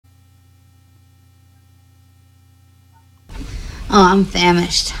Oh, I'm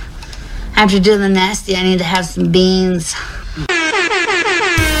famished. After doing the nasty, I need to have some beans.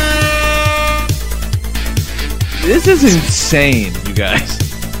 This is insane, you guys.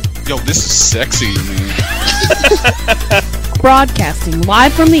 Yo, this is sexy, man. Broadcasting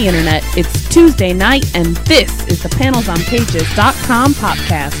live from the internet, it's Tuesday night, and this is the PanelsOnPages.com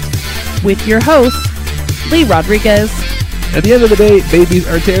podcast with your host, Lee Rodriguez. At the end of the day, babies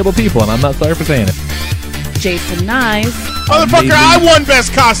are terrible people, and I'm not sorry for saying it. Jason Nyes. Motherfucker, I won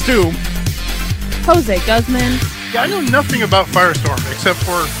best costume! Jose Guzman. Yeah, I know nothing about Firestorm except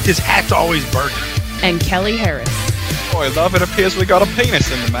for his hat's always burning. And Kelly Harris. Boy, love, it appears we got a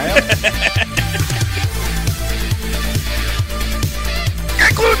penis in the mail.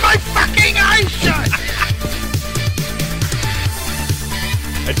 I glued my fucking eyes shut!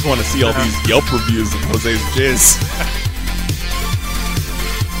 I just want to see all these Yelp reviews of Jose's jizz.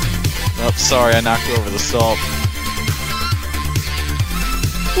 Oh, sorry, I knocked over the salt.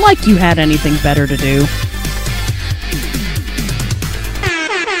 Like you had anything better to do.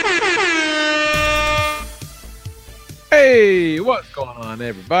 Hey, what's going on,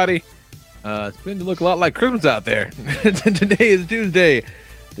 everybody? It's beginning to look a lot like Christmas out there. Today is Tuesday,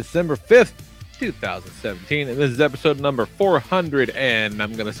 December 5th, 2017, and this is episode number 400, and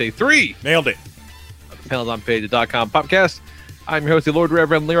I'm going to say 3. Nailed it. Of the PanelsOnPages.com podcast. I'm your host, the Lord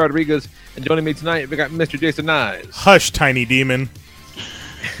Reverend Lee Rodriguez, and joining me tonight, we got Mr. Jason Nyes. Hush, tiny demon.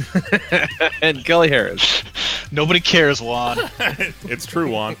 And Kelly Harris. Nobody cares, Juan. It's true,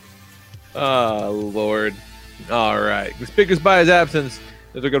 Juan. Oh, Lord. All right. Conspicuous by his absence,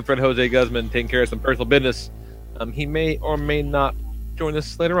 there's our good friend Jose Guzman taking care of some personal business. He may or may not join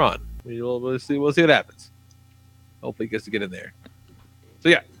us later on. We'll see what happens. Hopefully he gets to get in there.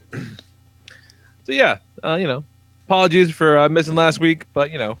 So yeah. Apologies for missing last week, but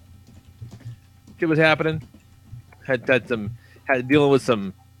shit was happening. Had dealing with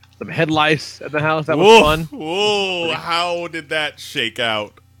some head lice at the house. That was fun. Whoa, how did that shake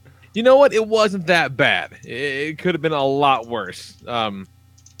out? You know what? It wasn't that bad. It could have been a lot worse. We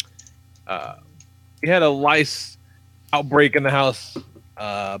had a lice outbreak in the house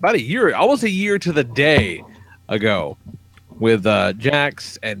about a year, almost a year to the day ago, with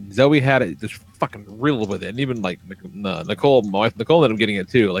Jax, and Zoe had it just fucking riddled with it, and even like Nicole, my wife Nicole, ended up getting it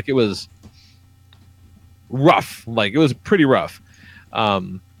too. Like it was rough. Like it was pretty rough.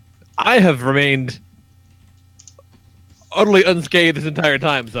 I have remained utterly unscathed this entire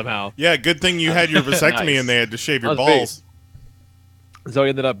time somehow. Yeah, good thing you had your vasectomy Nice. and they had to shave your balls. So we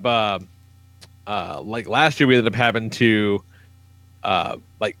ended up, like last year, we ended up having to,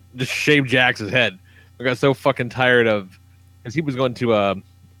 like just shave Jax's head. We got so fucking tired of, because he was going to a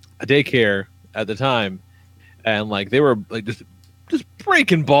daycare at the time, and like they were like just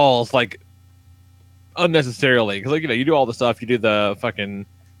breaking balls like unnecessarily. Because like you do all the stuff, you do the fucking,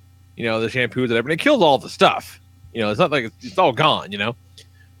 the shampoos and everything. It kills all the stuff. It's not like it's all gone,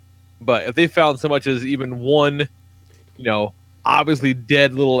 But if they found so much as even one, obviously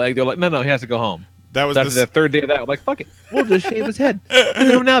dead little egg, they're like, no, he has to go home. That was so after the third day of that, I'm like, fuck it, we'll just shave his head.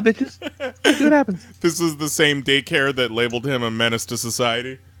 Now, bitches. See what happens. This was the same daycare that labeled him a menace to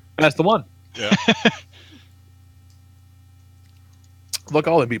society. That's the one. Yeah. Fuck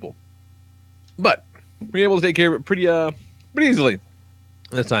all them people. But we were able to take care of it pretty easily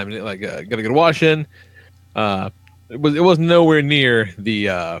this time. Like, got a good wash in. It was nowhere near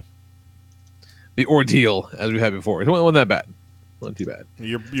the ordeal as we had before. It wasn't that bad. Wasn't too bad.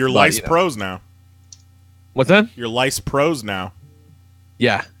 You're lice pros now. What's that? You're lice pros now.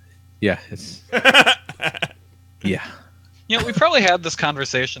 Yeah. It's yeah. We probably had this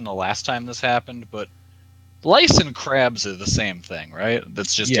conversation the last time this happened, but lice and crabs are the same thing, right?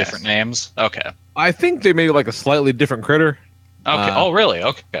 That's just different names? Okay. I think they may be like a slightly different critter. Okay. Oh, really?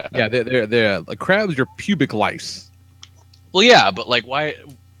 Okay. Yeah, they're like crabs are pubic lice. Well, yeah, but like why?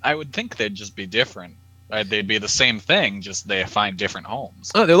 I would think they'd just be different. They'd be the same thing, just they find different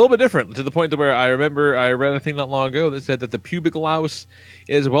homes. Oh, they're a little bit different to the point where I remember I read a thing not long ago that said that the pubic louse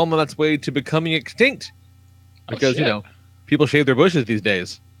is well on its way to becoming extinct because people shave their bushes these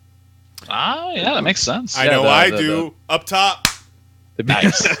days. Ah, yeah, that makes sense. I know I do. Up top.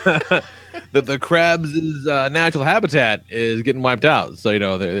 Nice. The crabs' natural habitat is getting wiped out. So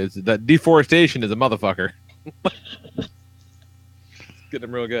that deforestation is a motherfucker. Getting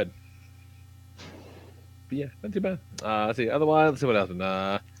them real good. But yeah, not too bad. Let's see. Otherwise, let's see what else.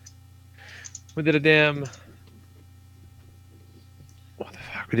 We did a damn. What the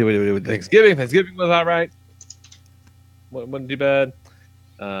fuck? We did Thanksgiving. Thanksgiving was all right. Wasn't too bad.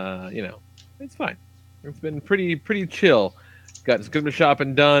 It's fine. It's been pretty chill. Got some Christmas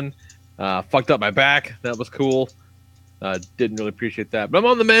shopping done. Fucked up my back. That was cool. Didn't really appreciate that. But I'm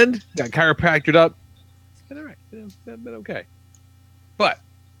on the mend. Got chiropractored up. It's been all right. It's been okay. But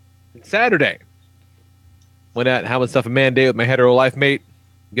Saturday, went out having stuff a man day with my hetero life mate.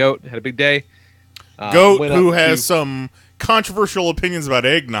 Goat had a big day. Goat, who has some controversial opinions about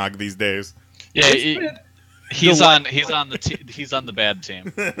eggnog these days. Yeah, he's on the bad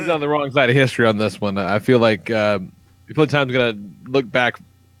team. He's on the wrong side of history on this one. I feel like time's gonna look back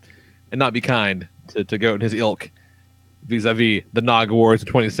and not be kind to Goat and his ilk vis-a-vis the Nog Awards of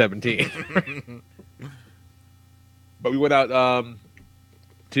 2017. But we went out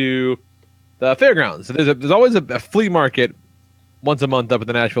to the fairgrounds. So there's always a flea market once a month up at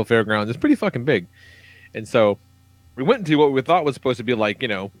the Nashville Fairgrounds. It's pretty fucking big. And so we went to what we thought was supposed to be like,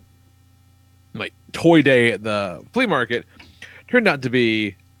 like toy day at the flea market. Turned out to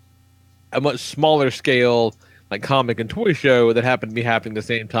be a much smaller scale, like comic and toy show that happened to be happening at the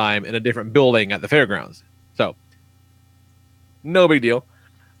same time in a different building at the fairgrounds. So no big deal.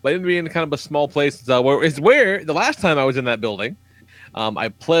 But in being kind of a small place, it's where the last time I was in that building, I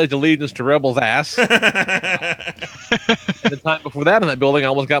pledged allegiance to Rebel's ass. And the time before that in that building, I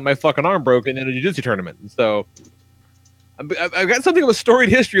almost got my fucking arm broken in a jiu-jitsu tournament. And so I've got something of a storied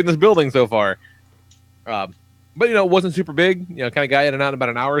history in this building so far. But, it wasn't super big. Kind of got in and out in about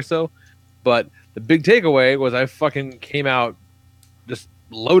an hour or so. But the big takeaway was I fucking came out just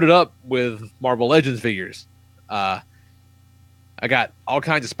loaded up with Marvel Legends figures. I got all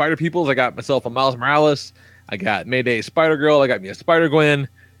kinds of Spider Peoples. I got myself a Miles Morales. I got Mayday Spider Girl. I got me a Spider Gwen.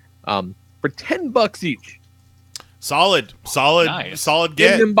 For $10 each. Solid Nice. Solid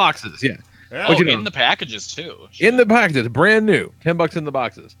get. In them boxes, yeah. Oh, in the packages too. In the packages, brand new, $10 in the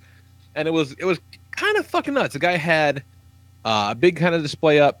boxes, and it was kind of fucking nuts. The guy had a big kind of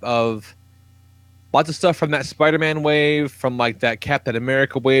display up of lots of stuff from that Spider-Man wave, from like that Captain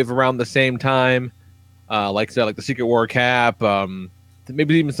America wave around the same time, like the Secret War cap,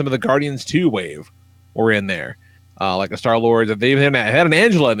 maybe even some of the Guardians 2 wave were in there, like the Star-Lords. They even had an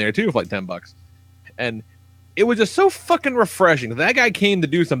Angela in there too for like $10, and it was just so fucking refreshing. That guy came to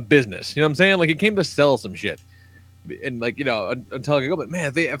do some business. You know what I'm saying? Like, he came to sell some shit. And, until I go, but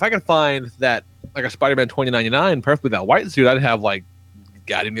man, if I could find that, like, a Spider-Man 2099, perfect with that white suit, I'd have, like,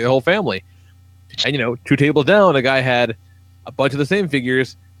 got him the whole family. And, 2 tables down, a guy had a bunch of the same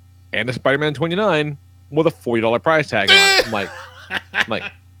figures and a Spider-Man 29 with a $40 price tag on it. I'm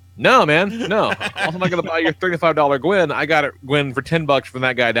like, no, man, no. I'm not going to buy your $35 Gwen. I got it Gwen for $10 from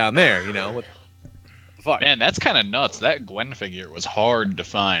that guy down there, Fuck. Man, that's kind of nuts. That Gwen figure was hard to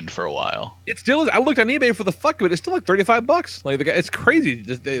find for a while. It still is. I looked on eBay for the fuck of it. It's still like $35. Like, the guy, it's crazy.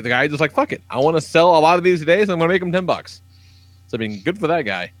 The guy just like, fuck it. I want to sell a lot of these today, so I'm gonna make them $10. So good for that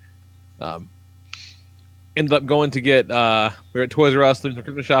guy. Ended up going to get. We were at Toys R Us doing some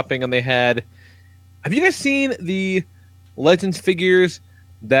Christmas shopping, and they had. Have you guys seen the Legends figures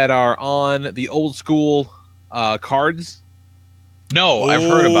that are on the old school cards? No, I've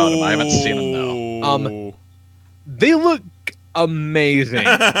heard about them. I haven't seen them though. They look amazing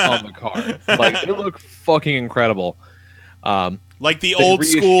on the card. Like, they look fucking incredible. Like the old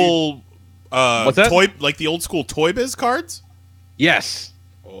school what's that? toy, like the old school Toy Biz cards? Yes.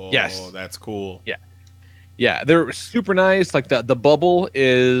 Oh, yes. That's cool. Yeah. Yeah, they're super nice. Like the bubble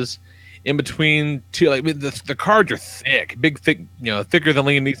is in between two. Like, the cards are thick, big, thick. Thicker than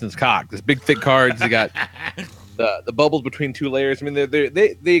Liam Neeson's cock. This big, thick cards. They got the bubbles between 2 layers. I mean,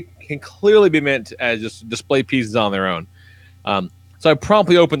 they can clearly be meant as just display pieces on their own. So I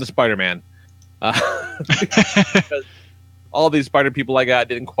promptly opened the Spider-Man. Because all these Spider people I got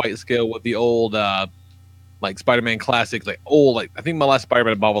didn't quite scale with the old like Spider-Man classics, like old. Like, I think my last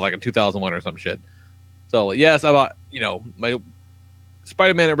Spider-Man I bought was like in 2001 or some shit. So yes, I bought my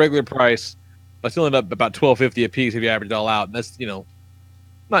Spider-Man at regular price. I still ended up about $12.50 a piece if you average it all out. And that's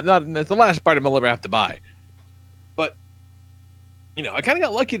not that's the last Spider-Man I'll ever have to buy. But I kind of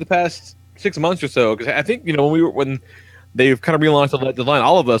got lucky the past 6 months or so, because I think when they've kind of relaunched the line,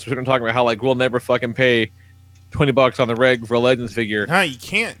 all of us were talking about how, like, we'll never fucking pay $20 on the reg for a Legends figure. Nah, you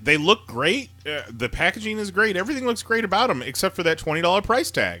can't. They look great. The packaging is great. Everything looks great about them, except for that $20 price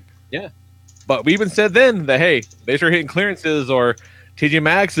tag. Yeah, but we even said then that, hey, they start hitting clearances or TJ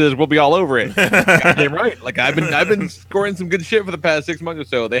Maxx's, we'll be all over it. Goddamn right. Like, I've been scoring some good shit for the past 6 months or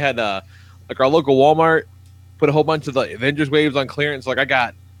so. They had like our local Walmart put a whole bunch of the Avengers waves on clearance. Like, I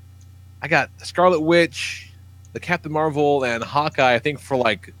got the Scarlet Witch, the Captain Marvel, and Hawkeye, I think, for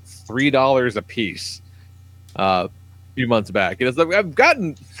like $3 a piece a few months back. So I've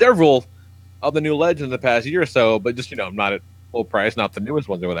gotten several of the new Legends in the past year or so, but just not at full price, not the newest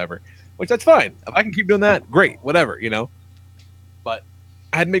ones or whatever. Which, that's fine. If I can keep doing that, great, whatever, But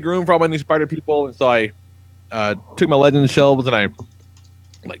I had to make room for all my new Spider people, and so I took my Legends shelves and I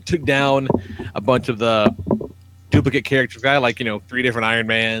like took down a bunch of the duplicate characters. I had like 3 different Iron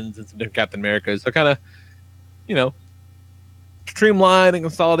Mans and some different Captain Americas. So kind of streamlined and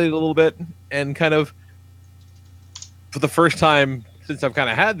consolidated a little bit, and kind of for the first time since I've kind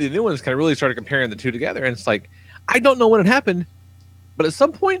of had the new ones, kind of really started comparing the two together. And it's like, I don't know when it happened, but at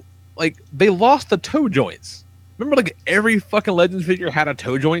some point, like, they lost the toe joints. Remember, like, every fucking Legends figure had a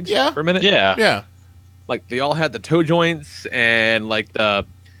toe joint for a minute? Yeah. Like, they all had the toe joints, and like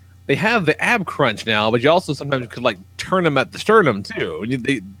they have the ab crunch now, but you also sometimes could like turn them at the sternum too.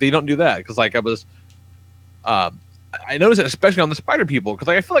 They don't do that because like I noticed it especially on the Spider people, because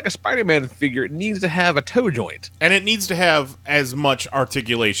like, I feel like a Spider-Man figure needs to have a toe joint, and it needs to have as much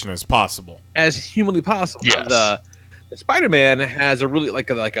articulation as possible, as humanly possible. Yes. The Spider-Man has a really like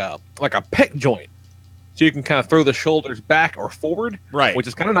a pec joint, so you can kind of throw the shoulders back or forward, right? Which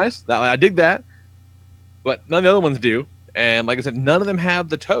is kind of nice. I dig that, but none of the other ones do. And like I said, none of them have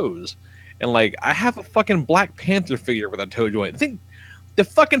the toes. And like, I have a fucking Black Panther figure with a toe joint. I think the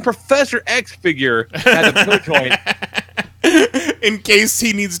fucking Professor X figure had a toe joint. In case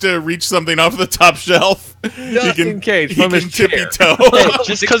he needs to reach something off the top shelf. Just in case. He can tippy toe. Hey,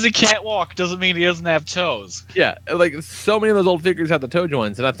 just because he can't walk doesn't mean he doesn't have toes. Yeah, like so many of those old figures have the toe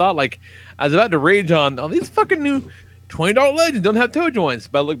joints. And I thought, like, I was about to rage on, these fucking new $20 Legends don't have toe joints.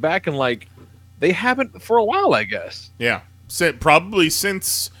 But I look back and like, they haven't for a while, I guess. Yeah. Probably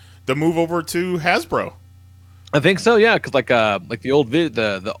since the move over to Hasbro. I think so, yeah, because like the old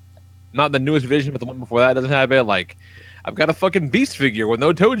the not the newest Vision, but the one before that doesn't have it. Like, I've got a fucking Beast figure with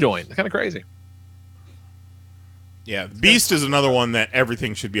no toe joint. It's kind of crazy. Yeah, Beast is another one that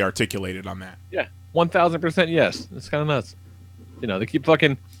everything should be articulated on that. Yeah, 1,000% yes. It's kind of nuts. They keep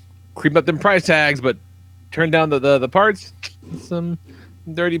fucking creeping up them price tags, but turn down the parts. Some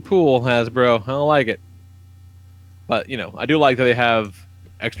dirty pool, Hasbro. I don't like it. But, I do like that they have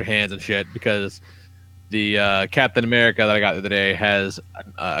extra hands and shit, because the Captain America that I got the other day has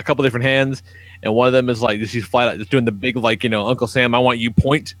a couple different hands, and one of them is like, she's flat out just doing the big, like, Uncle Sam, I want you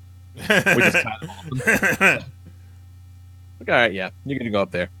point, which is kind of awesome. Like, all right, yeah, you're going to go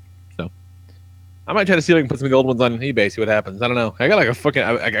up there. So, I might try to see if I can put some gold ones on eBay, see what happens. I don't know. I got like a fucking,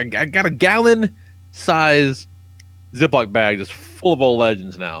 I got a gallon size Ziploc bag just full of old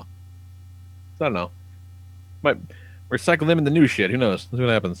Legends now. So, I don't know. Might recycle them into new shit. Who knows? Let's see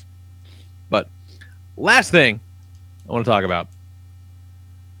what happens. But last thing I want to talk about,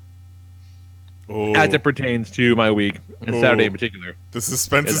 as it pertains to my week and Saturday in particular. The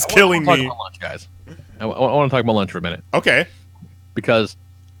suspense is killing me. I want to talk about lunch, guys. I want to talk about lunch for a minute. Okay. Because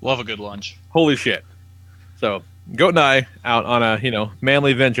love a good lunch. Holy shit. So, Goat and I, out on a,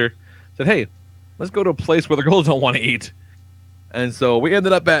 manly venture, said, hey, let's go to a place where the girls don't want to eat. And so we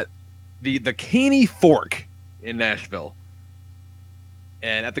ended up at the Caney Fork in Nashville.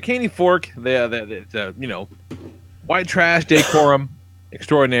 And at the Caney Fork, it's a, white trash decorum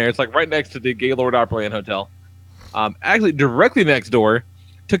extraordinaire. It's like right next to the Gaylord Opryland Hotel. Actually, directly next door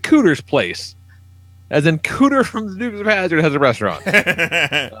to Cooter's Place. As in, Cooter from the Dukes of Hazzard has a restaurant.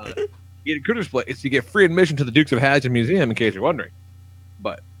 You get Cooter's Place, you get free admission to the Dukes of Hazzard Museum, in case you're wondering.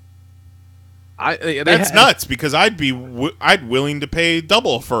 But that's nuts, because I'd willing to pay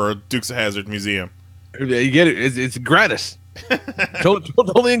double for a Dukes of Hazzard museum. You get it. It's gratis.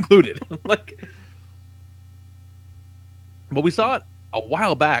 totally included. Like, but we saw it a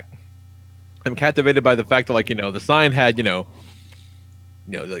while back. I'm captivated by the fact that, like, the sign had,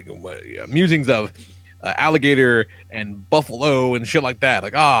 like musings of alligator and buffalo and shit like that.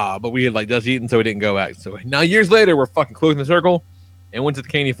 Like, but we had like just eaten, so we didn't go back. So now years later, we're fucking closing the circle and went to the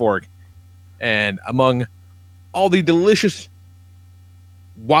Caney Fork. And among all the delicious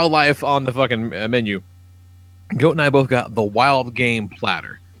wildlife on the fucking menu, Goat and I both got the wild game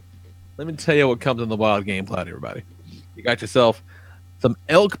platter. Let me tell you what comes in the wild game platter, everybody. You got yourself some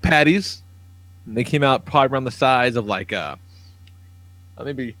elk patties. And they came out probably around the size of like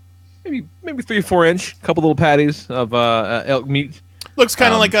maybe 3 or 4 inch. Couple little patties of elk meat. Looks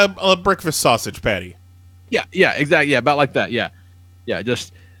kind of like a breakfast sausage patty. Yeah, exactly. Yeah, about like that. Yeah,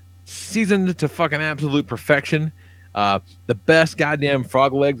 just seasoned to fucking absolute perfection. The best goddamn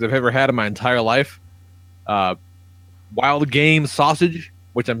frog legs I've ever had in my entire life. Wild game sausage,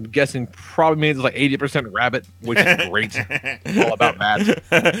 which I'm guessing probably means like 80% rabbit, which is great. All about that.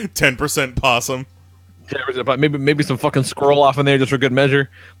 10% possum. 10%, maybe some fucking squirrel off in there just for good measure.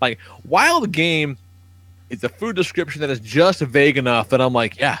 Like, wild game is a food description that is just vague enough that I'm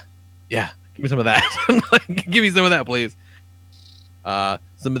like, yeah, give me some of that. Like, give me some of that, please.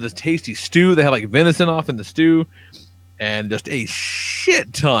 Some of this tasty stew. They have like venison off in the stew, and just a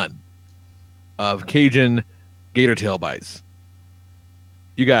shit ton of Cajun gator tail bites.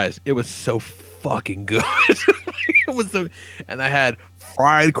 You guys, it was so fucking good. It was so, and I had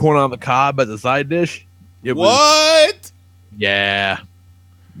fried corn on the cob as a side dish. It was, What? yeah,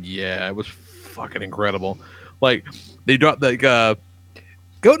 it was fucking incredible. Like they dropped like Goat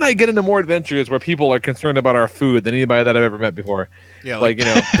and I get into more adventures where people are concerned about our food than anybody that I've ever met before. Yeah, like you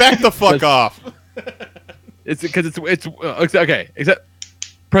know, back the fuck off. it's because it's okay. Except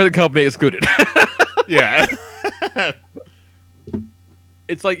present company excluded. Yeah.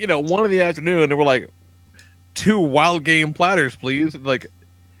 It's like, you know, 1 in the afternoon, and we're like, 2 wild game platters, please. And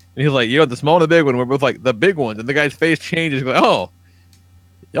he's like, you want the small and the big one? We're both like, the big ones. And the guy's face changes. He's like, oh,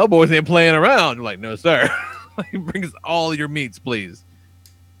 y'all boys ain't playing around. We're like, no, sir. He brings all your meats, please.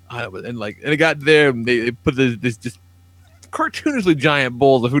 And it got there, and they put this just cartoonishly giant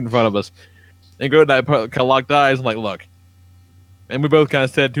bowls of food in front of us. And Go and I kind of locked eyes and like, look. And we both kind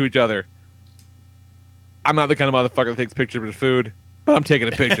of said to each other, I'm not the kind of motherfucker that takes pictures of his food. But I'm taking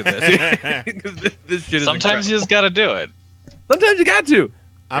a picture of this. This shit is Sometimes you just got to do it. Sometimes you got to.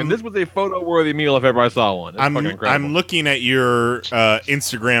 And this was a photo-worthy meal if ever I saw one. It's fucking incredible. I'm looking at your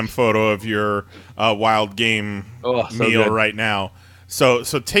Instagram photo of your wild game meal good. right now. So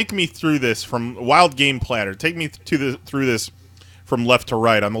take me through this from wild game platter. Take me through this from left to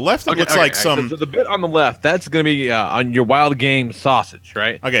right. On the left, it looks like some. The bit on the left, that's going to be on your wild game sausage,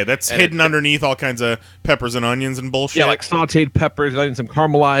 right? Okay, that's hidden underneath all kinds of peppers and onions and bullshit. Yeah, like sauteed peppers and some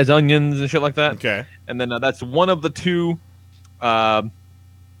caramelized onions and shit like that. Okay. And then that's one of the 2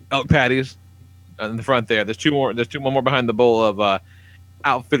 elk patties in the front there. There's 2 more. There's one more behind the bowl of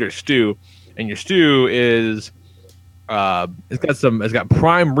Outfitter stew, and your stew is it's got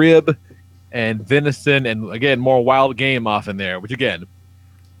prime rib and venison, and again more wild game off in there, which again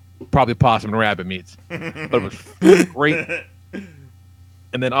probably possum and rabbit meats, but it was great.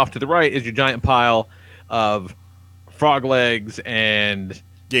 And then off to the right is your giant pile of frog legs and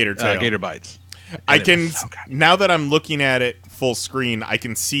gator tail, gator bites. I can now that I'm looking at it full screen, I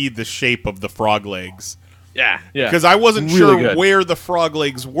can see the shape of the frog legs. Yeah. Because I wasn't Really sure good. where the frog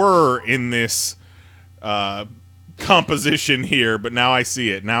legs were in this composition here, but now I see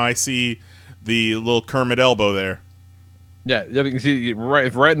it. Now I see the little Kermit elbow there. Yeah, you can see right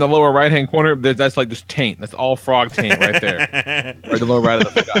in the lower right-hand corner. That's like just taint. That's all frog taint right there. Right in the lower right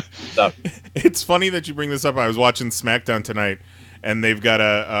of the stuff. It's funny that you bring this up. I was watching SmackDown tonight, and they've got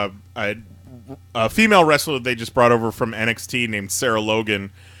a female wrestler that they just brought over from NXT named Sarah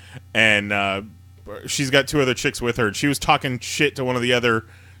Logan, and she's got 2 other chicks with her. And she was talking shit to one of the other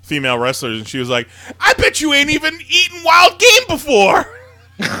female wrestlers, and she was like, "I bet you ain't even eaten wild game before."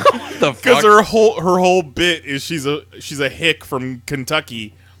 Because her whole bit is she's a hick from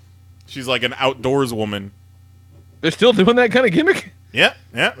Kentucky. She's like an outdoors woman. They're still doing that kind of gimmick? Yeah.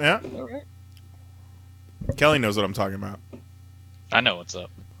 All right. Kelly knows what I'm talking about. I know what's up.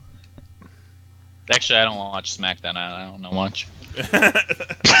 Actually, I don't watch SmackDown. I don't know much.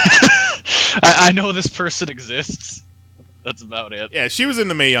 I know this person exists. That's about it. Yeah, she was in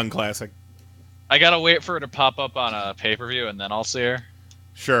the Mae Young Classic. I gotta wait for her to pop up on a pay-per-view, and then I'll see her.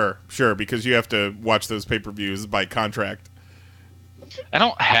 Sure, because you have to watch those pay-per-views by contract. I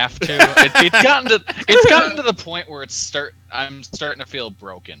don't have to. It's gotten to the point where I'm starting to feel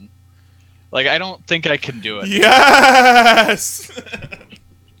broken. Like, I don't think I can do it. Yes.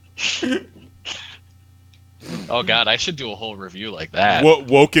 Oh God, I should do a whole review like that.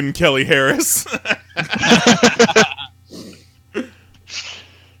 Woken Kelly Harris.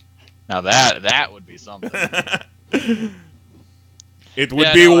 Now that would be something. It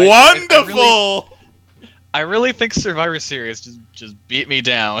would be wonderful. I really think Survivor Series just beat me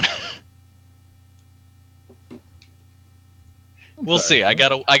down. We'll see. I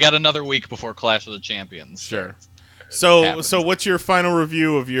got another week before Clash of the Champions. Sure. So what's your final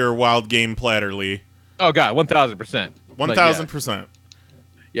review of your wild game platter, Lee? Oh God, 1,000%. 1,000%.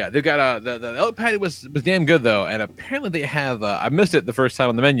 Yeah, they've got the elk patty was damn good though, and apparently they have I missed it the first time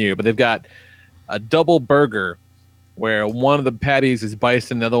on the menu, but they've got a double burger where one of the patties is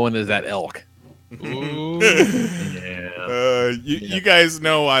bison, the other one is that elk. Ooh. Yeah. You guys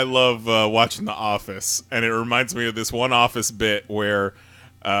know I love watching The Office, and it reminds me of this one Office bit where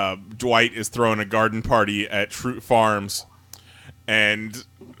Dwight is throwing a garden party at Trout Farms, and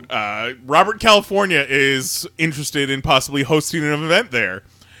Robert California is interested in possibly hosting an event there,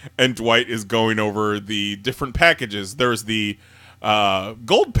 and Dwight is going over the different packages. There's the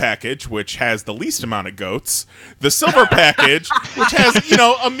gold package, which has the least amount of goats, the silver package, which has,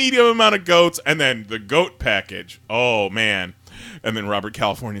 a medium amount of goats, and then the goat package. Oh man. And then Robert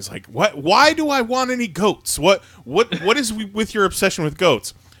California's like, "What? Why do I want any goats? What is with your obsession with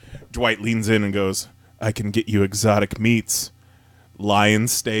goats?" Dwight leans in and goes, I can get you exotic meats, lion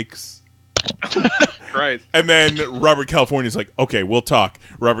steaks. Right. And then Robert California's like, okay, we'll talk.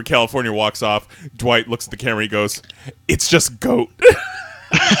 Robert California walks off. Dwight looks at the camera. He goes, it's just goat.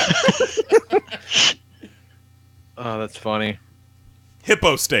 Oh, that's funny.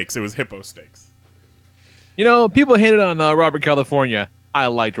 Hippo steaks. It was hippo steaks. You know, people hated on Robert California. I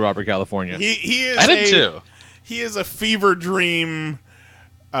liked Robert California. He is I did too. He is a fever dream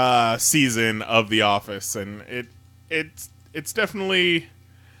season of The Office, and it's definitely,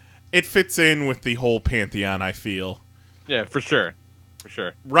 it fits in with the whole pantheon, I feel. Yeah, for sure. For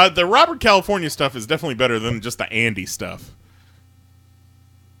sure. The Robert California stuff is definitely better than just the Andy stuff.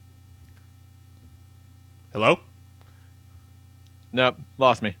 Hello? Nope,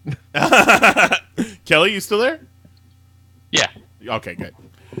 lost me. Kelly, you still there? Yeah. Okay, good.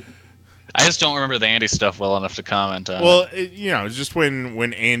 I just don't remember the Andy stuff well enough to comment on. Well, it's just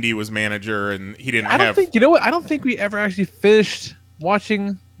when Andy was manager and he didn't I don't have... think, you know what? I don't think we ever actually finished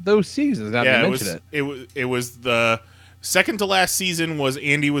watching those seasons. Now that you mention it. It was the second to last season was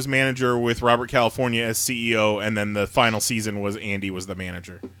Andy was manager with Robert California as CEO, and then the final season was Andy was the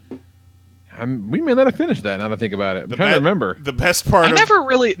manager. We may not have finished that now that I think about it. I'm trying to remember. The best part now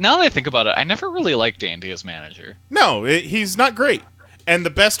that I think about it, I never really liked Andy as manager. No, he's not great. And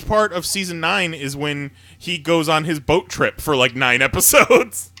the best part of season 9 is when he goes on his boat trip for like 9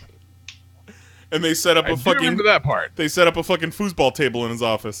 episodes. And they set up I do remember that part. They set up a fucking foosball table in his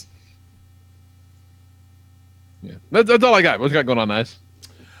office. Yeah, that's all I got. What's got going on, nice?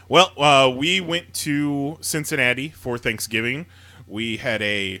 Well, we went to Cincinnati for Thanksgiving. We had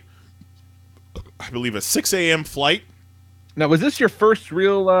I believe a 6 a.m. flight. Now, was this your first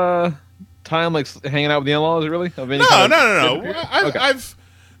real time like hanging out with the in-laws, really? No. I've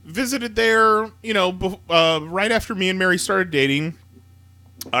visited there, right after me and Mary started dating.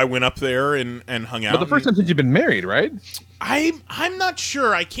 I went up there and hung out. But the first time since you've been married, right? I'm not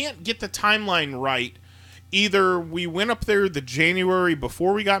sure. I can't get the timeline right. Either we went up there the January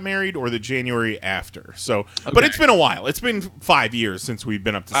before we got married or the January after. So, okay. But it's been a while. It's been 5 years since we've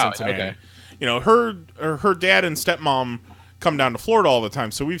been up to Cincinnati. Okay. Her dad and stepmom come down to Florida all the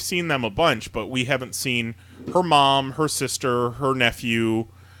time, so we've seen them a bunch, but we haven't seen her mom, her sister, her nephew,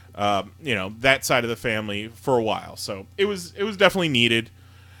 that side of the family for a while. So it was definitely needed.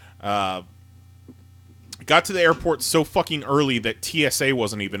 Got to the airport so fucking early that TSA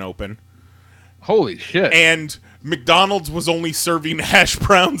wasn't even open. Holy shit. And McDonald's was only serving hash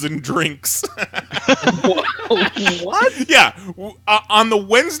browns and drinks. What? Yeah. On the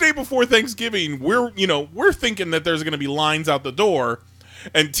Wednesday before Thanksgiving, we're thinking that there's going to be lines out the door,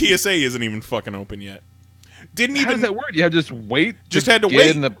 and TSA isn't even fucking open yet. How does that work? You have to just wait? Just had to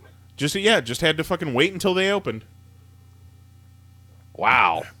wait. Just had to fucking wait until they opened.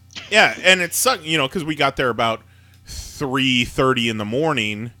 Wow. Yeah, and it sucked, because we got there about 3:30 in the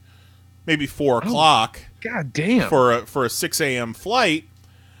morning, maybe 4 o'clock. God damn. For a 6 a.m. flight.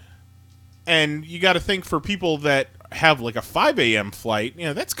 And you got to think for people that have like a 5 a.m. flight,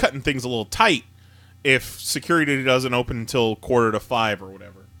 that's cutting things a little tight if security doesn't open until 4:45 or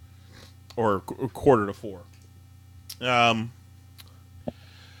whatever. Or 3:45.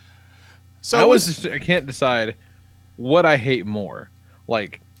 So I can't decide what I hate more.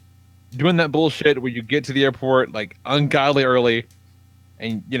 Like, doing that bullshit where you get to the airport, like, ungodly early,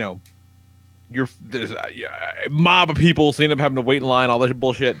 and, there's a mob of people, so you end up having to wait in line, all that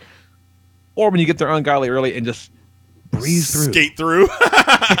bullshit. Or when you get there ungodly early and just breeze through. Skate through.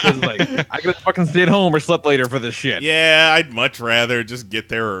 Like, I could have fucking stayed home or slept later for this shit. Yeah, I'd much rather just get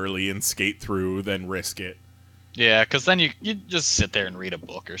there early and skate through than risk it. Yeah, because then you just sit there and read a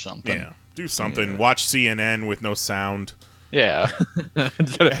book or something. Yeah, do something. Yeah. Watch CNN with no sound. Yeah. Yeah, I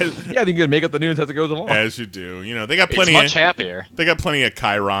think you can make up the news as it goes along. As you do. They got plenty. It's much happier. They got plenty of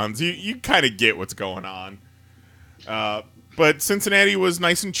chyrons. You kind of get what's going on. But Cincinnati was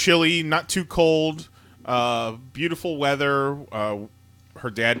nice and chilly, not too cold. Beautiful weather. Her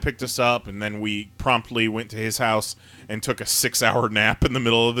dad picked us up, and then we promptly went to his house and took a 6-hour nap in the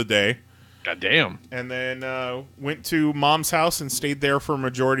middle of the day. God damn. And then went to Mom's house and stayed there for a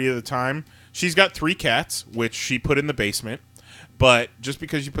majority of the time. She's got 3 cats, which she put in the basement. But just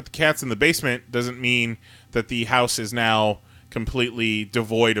because you put the cats in the basement doesn't mean that the house is now completely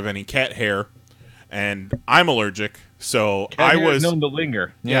devoid of any cat hair. And I'm allergic, so cat hair is known to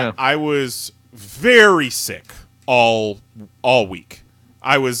linger. Yeah, I was very sick all week.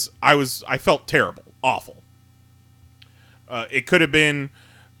 I felt terrible, awful. It could have been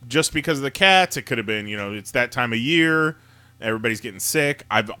just because of the cats. It could have been, it's that time of year. Everybody's getting sick.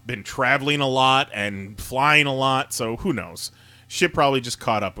 I've been traveling a lot and flying a lot, so who knows? shit probably just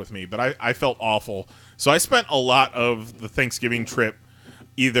caught up with me, but I felt awful. So I spent a lot of the Thanksgiving trip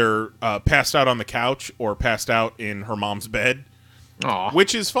either passed out on the couch or passed out in her mom's bed. Aw.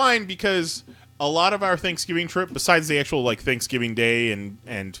 Which is fine because a lot of our Thanksgiving trip, besides the actual like Thanksgiving Day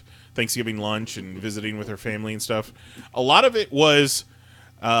and Thanksgiving lunch and visiting with her family and stuff, a lot of it was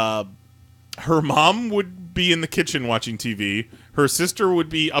her mom would be in the kitchen watching TV. Her sister would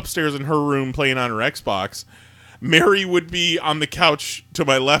be upstairs in her room playing on her Xbox. Mary would be on the couch to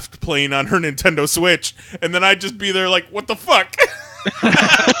my left playing on her Nintendo Switch. And then I'd just be there like, what the fuck?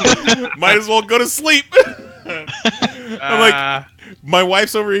 Might as well go to sleep. I'm like, my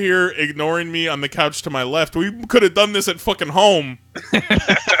wife's over here ignoring me on the couch to my left. We could have done this at fucking home.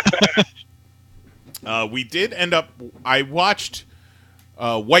 We did end up... I watched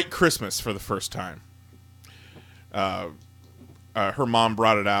White Christmas for the first time. Her mom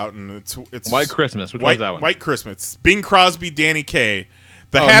brought it out, and it's White Christmas. Which one's that one? White Christmas. Bing Crosby, Danny Kaye.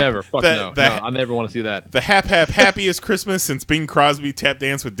 Never. Fuck no. I never want to see that. The happiest Christmas since Bing Crosby tap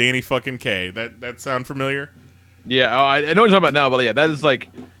danced with Danny fucking Kaye. That sound familiar? Yeah, I know what you're talking about now, but yeah,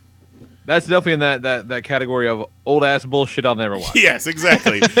 that's definitely in that category of old ass bullshit I'll never watch. Yes,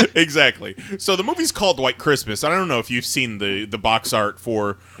 exactly, exactly. So the movie's called White Christmas. I don't know if you've seen the box art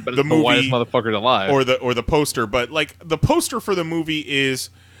for the movie, whitest motherfuckers alive, or the poster, but like the poster for the movie is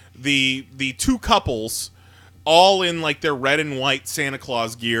the two couples all in like their red and white Santa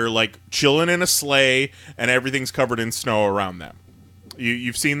Claus gear, like chilling in a sleigh, and everything's covered in snow around them.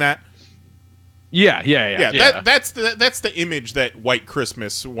 You've seen that? Yeah. That's the image that White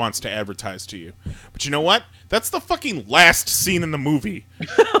Christmas wants to advertise to you. But you know what? That's the fucking last scene in the movie.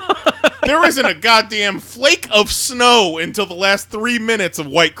 There isn't a goddamn flake of snow until the last 3 minutes of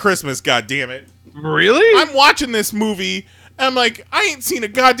White Christmas, goddammit. Really? I'm watching this movie, and I'm like, I ain't seen a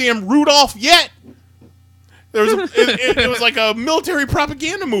goddamn Rudolph yet. It was like a military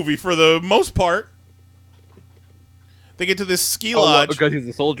propaganda movie for the most part. They get to this ski lodge. Because he's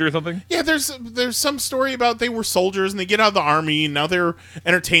a soldier or something? Yeah, there's some story about they were soldiers and they get out of the army and now they're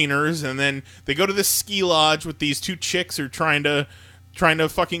entertainers, and then they go to this ski lodge with these two chicks who are trying to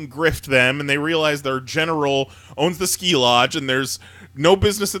fucking grift them, and they realize their general owns the ski lodge and there's no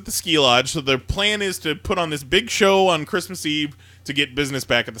business at the ski lodge, so their plan is to put on this big show on Christmas Eve to get business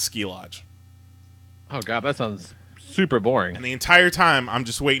back at the ski lodge. Oh god, that sounds super boring. And the entire time, I'm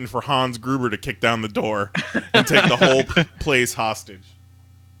just waiting for Hans Gruber to kick down the door and take the whole place hostage.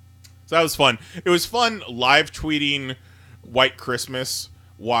 So that was fun. It was fun live tweeting White Christmas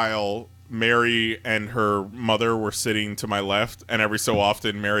while Mary and her mother were sitting to my left, and every so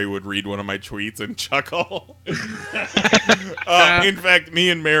often Mary would read one of my tweets and chuckle. In fact, me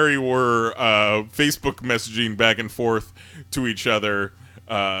and Mary were Facebook messaging back and forth to each other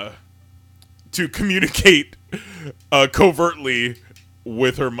to communicate covertly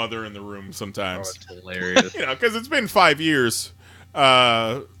with her mother in the room sometimes. Oh, that's hilarious. Because it's been 5 years.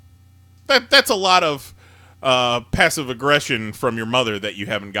 That's a lot of passive aggression from your mother that you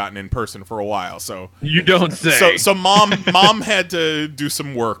haven't gotten in person for a while. So you don't say. So mom had to do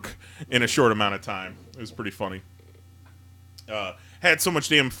some work in a short amount of time. It was pretty funny. Had so much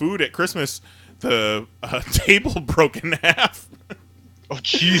damn food at Christmas, the table broke in half. Oh,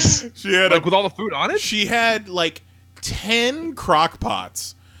 jeez. She had with all the food on it? She had like 10 crock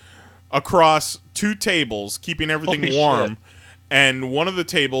pots across 2 tables, keeping everything Holy warm. shit. And one of the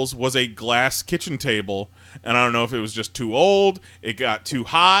tables was a glass kitchen table. And I don't know if it was just too old, it got too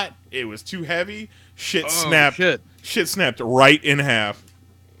hot, it was too heavy. Shit snapped right in half.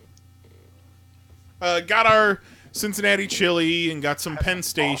 Got our Cincinnati chili and got some Penn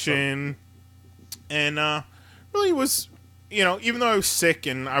Station. Awesome. And really was... even though I was sick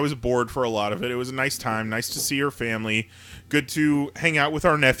and I was bored for a lot of it, it was a nice time. Nice to see her family. Good to hang out with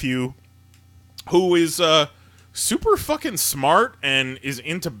our nephew, who is super fucking smart and is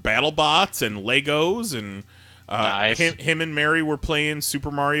into BattleBots and Legos. And nice. him and Mary were playing Super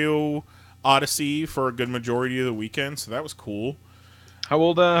Mario Odyssey for a good majority of the weekend, so that was cool. How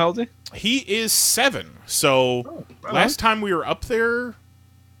old is he? He is 7. So last time we were up there,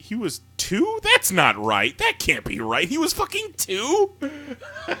 he was 2? That's not right. That can't be right. He was fucking 2?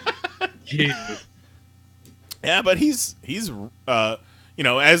 Jesus. Yeah, but he's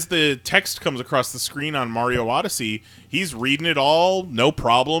as the text comes across the screen on Mario Odyssey, he's reading it all, no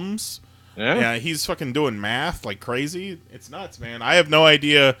problems. Yeah, he's fucking doing math like crazy. It's nuts, man. I have no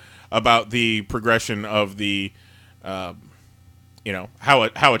idea about the progression of the how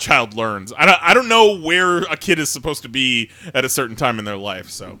a child learns. I don't know where a kid is supposed to be at a certain time in their life,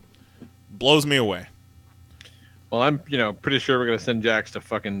 so blows me away. Well, I'm pretty sure we're gonna send Jax to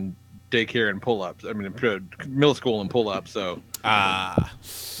fucking daycare and pull-ups. I mean, middle school and pull-ups. So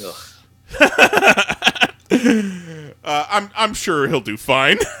I'm sure he'll do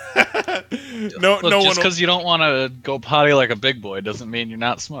fine. Look, just because you don't want to go potty like a big boy doesn't mean you're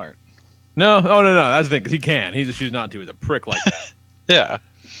not smart. no. That's the thing. 'Cause he can. He just chooses not to. He's a prick like that. Yeah.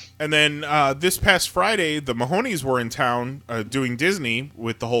 And then this past Friday, the Mahonies were in town doing Disney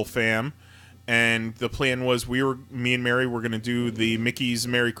with the whole fam. And the plan was me and Mary were going to do the Mickey's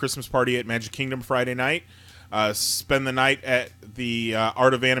Merry Christmas Party at Magic Kingdom Friday night, spend the night at the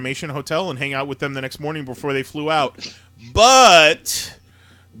Art of Animation Hotel, and hang out with them the next morning before they flew out. But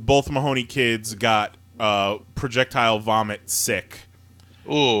both Mahoney kids got projectile vomit sick.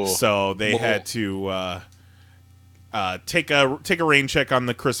 Ooh. So they had to take a rain check on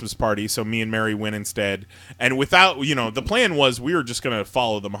the Christmas party. So me and Mary went instead. And without, the plan was we were just going to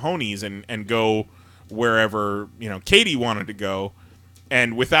follow the Mahonies and go wherever, Katie wanted to go.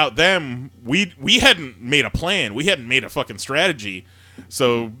 And without them, we hadn't made a plan. We hadn't made a fucking strategy.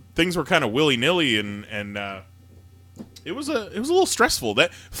 So things were kind of willy-nilly, and it was a little stressful.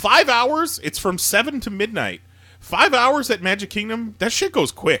 That 5 hours, it's from 7 to midnight. 5 hours at Magic Kingdom, that shit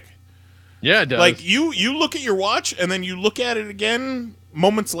goes quick. Yeah, it does. Like, you look at your watch, and then you look at it again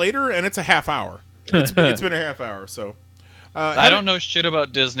moments later, and it's a half hour. It's been a half hour, so... I don't know shit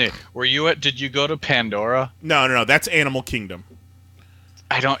about Disney. Did you go to Pandora? No, that's Animal Kingdom.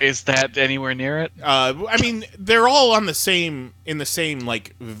 Is that anywhere near it? I mean, they're all in the same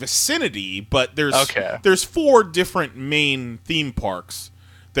like vicinity, but there's 4 different main theme parks.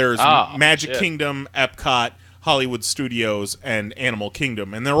 There's Magic Kingdom, Epcot, Hollywood Studios, and Animal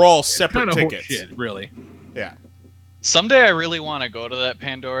Kingdom, and they're all separate tickets. Shit, really. Yeah. Someday I really want to go to that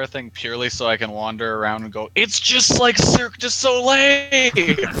Pandora thing purely so I can wander around and go, it's just like Cirque du Soleil!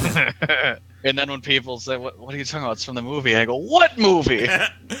 And then when people say, what are you talking about? It's from the movie. I go, what movie?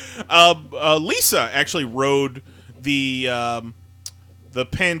 Lisa actually rode the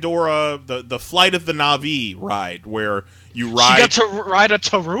Pandora, the Flight of the Na'vi ride, where you ride... She got to ride a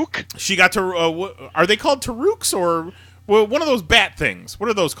Tarook? She got to... are they called Tarooks, or... Well, one of those bat things. What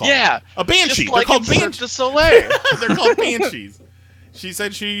are those called? Yeah. A banshee. Just like They're called Cirque du Soleil. They're called banshees. She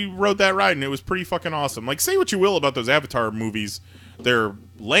said she rode that ride, and it was pretty fucking awesome. Like, say what you will about those Avatar movies. They're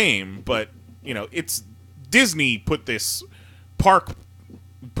lame, but, it's... Disney put these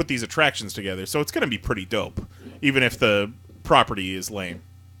attractions together, so it's going to be pretty dope, even if the property is lame.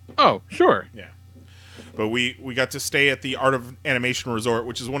 Oh, sure. Yeah. But we got to stay at the Art of Animation Resort,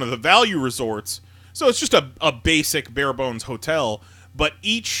 which is one of the value resorts. So it's just a basic bare-bones hotel, but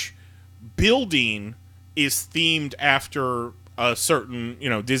each building is themed after a certain,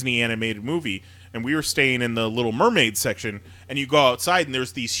 Disney animated movie. And we were staying in the Little Mermaid section, and you go outside, and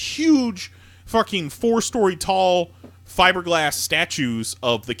there's these huge fucking 4-story tall fiberglass statues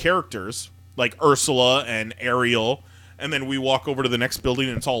of the characters, like Ursula and Ariel. And then we walk over to the next building,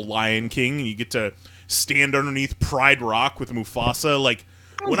 and it's all Lion King, and you get to stand underneath Pride Rock with Mufasa. Like,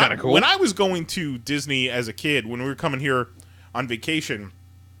 when I was going to Disney as a kid, when we were coming here on vacation,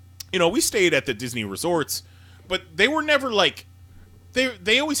 we stayed at the Disney resorts, but they were never like,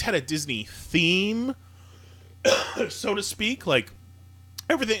 they always had a Disney theme, so to speak. Like,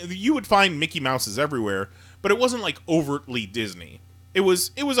 everything, you would find Mickey Mouses everywhere, but it wasn't like overtly Disney. It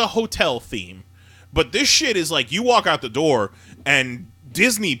was a hotel theme. But this shit is like, you walk out the door and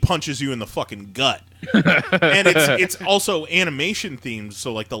Disney punches you in the fucking gut. And it's also animation themed,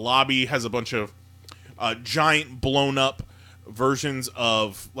 so like the lobby has a bunch of giant blown up versions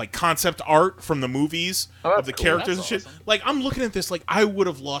of like concept art from the movies of the characters and shit. Awesome. Like, I'm looking at this like I would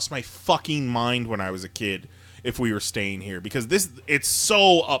have lost my fucking mind when I was a kid if we were staying here, because it's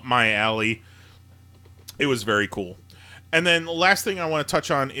so up my alley. It was very cool. And then the last thing I want to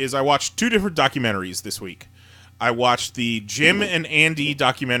touch on is I watched 2 different documentaries this week. I watched the Jim and Andy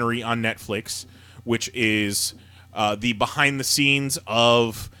documentary on Netflix, which is the behind the scenes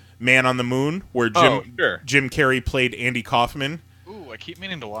of Man on the Moon, where Jim Carrey played Andy Kaufman. Ooh, I keep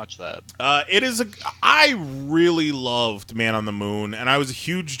meaning to watch that. I really loved Man on the Moon, and I was a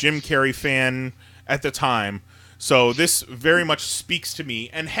huge Jim Carrey fan at the time, so this very much speaks to me.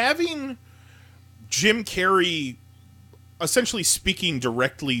 And having Jim Carrey essentially speaking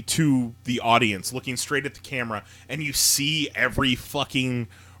directly to the audience, looking straight at the camera, and you see every fucking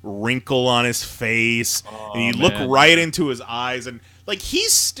wrinkle on his face, and you look right into his eyes, and like he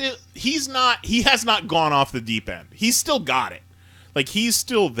has not gone off the deep end. He's still got it. Like, he's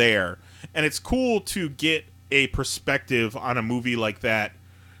still there, and it's cool to get a perspective on a movie like that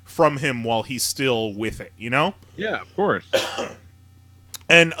from him while he's still with it, Yeah, of course.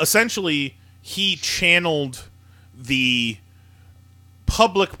 And essentially, he channeled the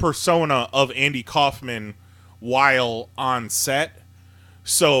public persona of Andy Kaufman while on set.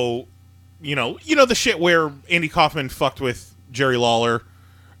 So, you know the shit where Andy Kaufman fucked with Jerry Lawler,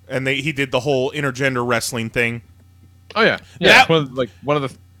 and he did the whole intergender wrestling thing. Oh yeah, That- one of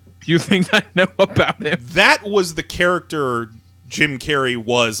the few things I know about him. That was the character Jim Carrey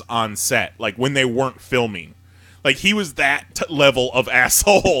was on set, like when they weren't filming. Like he was that level of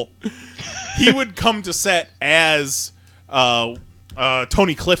asshole. He would come to set as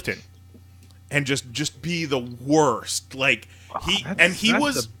Tony Clifton and just be the worst. Like That's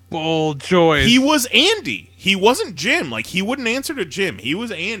a bold choice. he was Andy. He wasn't Jim. Like he wouldn't answer to Jim. He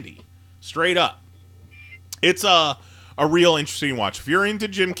was Andy, straight up. It's a real interesting watch. If you're into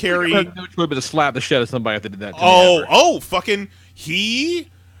Jim Carrey, I no choice but to slap the shit out of somebody if they did that. To me ever. Fucking he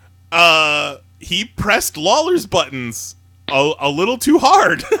pressed Lawler's buttons a little too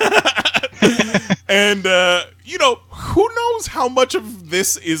hard. And who knows how much of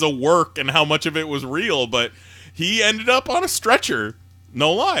this is a work and how much of it was real, but he ended up on a stretcher.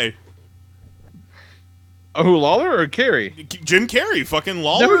 No lie. Oh, who, Lawler or Carrey? Jim Carrey, fucking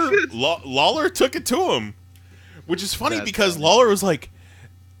Lawler. Lawler took it to him, which is funny because Lawler was like,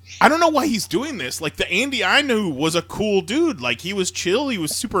 I don't know why he's doing this. Like, the Andy I knew was a cool dude. Like, he was chill. He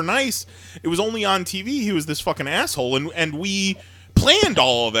was super nice. It was only on TV he was this fucking asshole, and we planned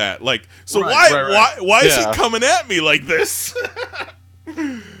all of that. Like, so why is he coming at me like this?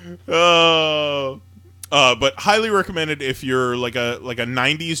 But highly recommended if you're like a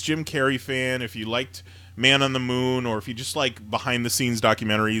 90s Jim Carrey fan, if you liked Man on the Moon, or if you just like behind the scenes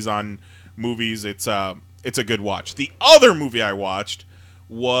documentaries on movies, it's a good watch. The other movie I watched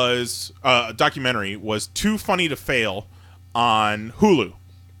was documentary was Too Funny to Fail on Hulu,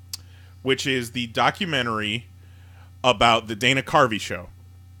 which is the documentary about the Dana Carvey show.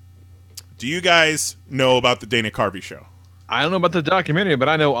 Do you guys know about the Dana Carvey show? I don't know about the documentary, but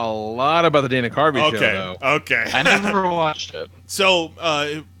I know a lot about the Dana Carvey show, though. Okay. I never watched it. So,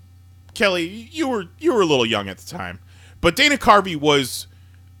 Kelly, you were a little young at the time, but Dana Carvey was,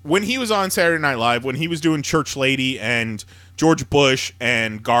 when he was on Saturday Night Live, when he was doing Church Lady and George Bush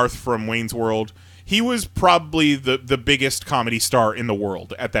and Garth from Wayne's World, he was probably the biggest comedy star in the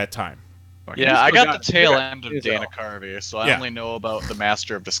world at that time. Yeah, I got the tail end of Dana Carvey, so I only know about the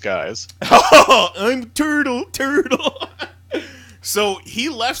Master of Disguise. Oh, I'm Turtle. So he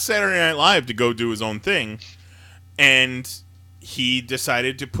left Saturday Night Live to go do his own thing, and he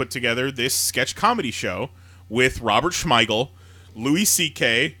decided to put together this sketch comedy show with Robert Schmeigel, Louis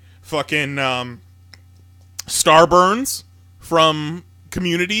C.K., fucking Starburns from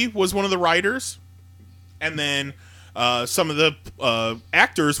Community was one of the writers, and then some of the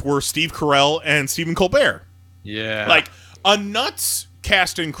actors were Steve Carell and Stephen Colbert. Yeah, like a nuts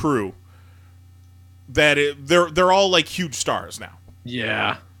cast and crew. They're all like huge stars now.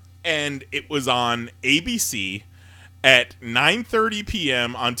 Yeah, and it was on ABC at 9:30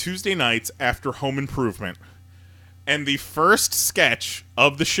 p.m. on Tuesday nights after Home Improvement. And the first sketch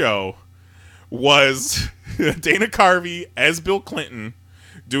of the show was Dana Carvey as Bill Clinton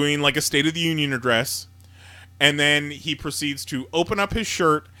doing like a State of the Union address. And then he proceeds to open up his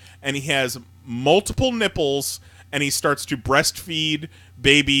shirt, and he has multiple nipples, and he starts to breastfeed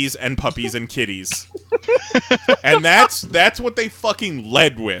babies and puppies and kitties. And that's what they fucking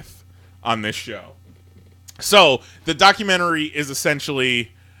led with on this show. So the documentary is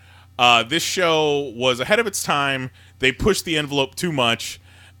essentially, this show was ahead of its time. They pushed the envelope too much,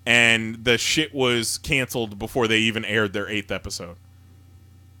 and the shit was canceled before they even aired their 8th episode.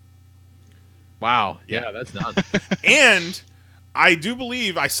 Wow. Yeah, that's nuts. And I do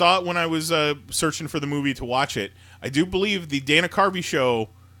believe, I saw it when I was searching for the movie to watch it, I do believe the Dana Carvey show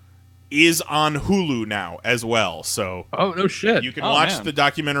is on Hulu now as well. So oh, no shit. You can watch the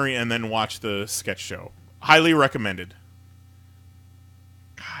documentary and then watch the sketch show. Highly recommended.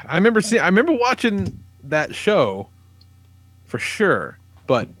 God, I remember watching that show for sure,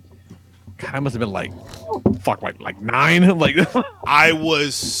 but God, I must have been like 9. Like I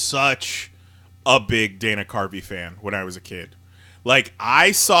was such a big Dana Carvey fan when I was a kid. Like,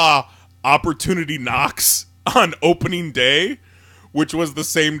 I saw Opportunity Knocks on opening day, which was the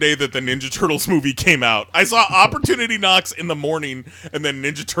same day that the Ninja Turtles movie came out. I saw Opportunity Knocks in the morning and then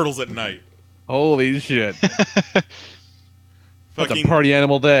Ninja Turtles at night. Holy shit. That's Fucking a party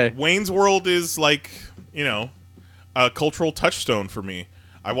animal day. Wayne's World is like, a cultural touchstone for me.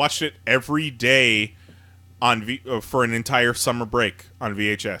 I watched it every day on for an entire summer break on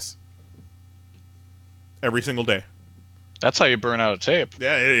VHS. Every single day. That's how you burn out a tape.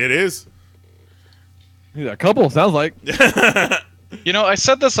 Yeah, it is. Yeah, a couple, sounds like. I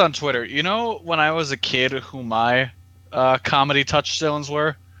said this on Twitter. When I was a kid, who my comedy touchstones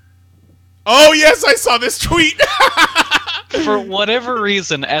were? Oh yes, I saw this tweet. For whatever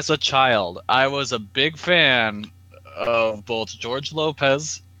reason, as a child, I was a big fan of both George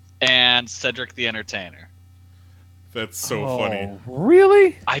Lopez and Cedric the Entertainer. That's so funny.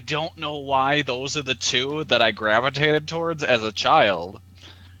 Really? I don't know why those are the two that I gravitated towards as a child,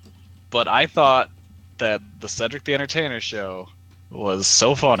 but I thought that the Cedric the Entertainer show was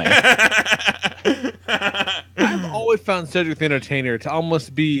so funny. I've always found Cedric the Entertainer to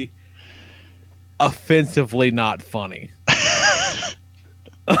almost be offensively not funny.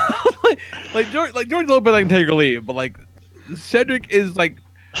 like George Lopez, I can take or leave, but like Cedric is like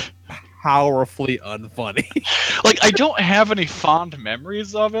powerfully unfunny. Like, I don't have any fond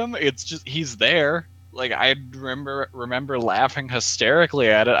memories of him. It's just he's there. Like, I remember laughing hysterically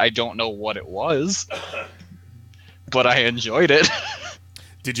at it. I don't know what it was, but I enjoyed it.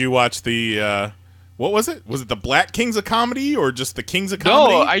 Did you watch the what was it? Was it the Black Kings of Comedy or just the Kings of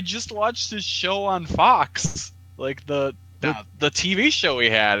Comedy? No, I just watched his show on Fox, like the TV show he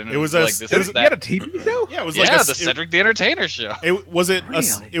had, and It was like he had a TV show? Yeah, it was yeah, like the Cedric the Entertainer show. it was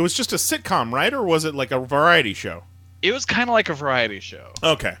just a sitcom, right? Or was it like a variety show? It was kind of like a variety show,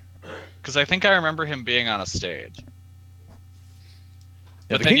 Okay. because I think I remember him being on a stage. Yeah,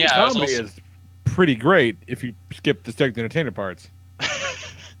 But the then, King of I was Comedy also- is pretty great if you skip the Cedric the Entertainer parts.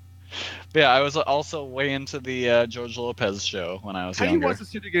 Yeah, I was also way into the George Lopez show when I was How do you younger. watch the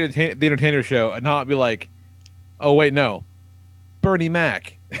Cedric the Entertainer show and not be like, oh wait, no, Bernie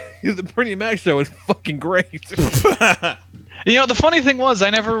Mac? The Bernie Mac show is fucking great. You know, the funny thing was, I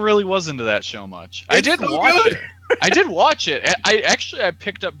never really was into that show much. I did so watch good. it. I did watch it. I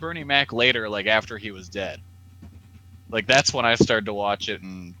picked up Bernie Mac later, like after he was dead. Like that's when I started to watch it,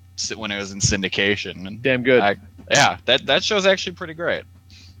 and when it was in syndication. And Damn good. yeah, that show's actually pretty great.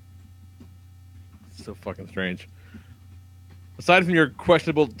 So fucking strange. Aside from your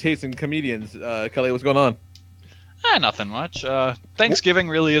questionable taste in comedians, Kelly, what's going on? Nothing much. Thanksgiving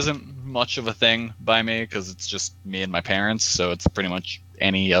really isn't much of a thing by me because it's just me and my parents, so it's pretty much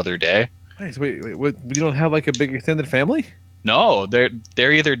any other day. Nice. Wait, what, you don't have like a big extended family? No,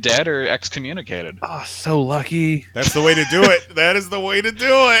 they're either dead or excommunicated. Oh, so lucky. That's the way to do it. That is the way to do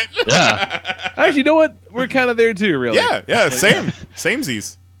it. Yeah, Actually, you know what? We're kind of there too, really. Yeah,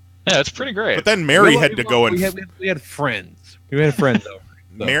 samesies. yeah, it's pretty great. But then Mary had to go and we had friends. We had friends over.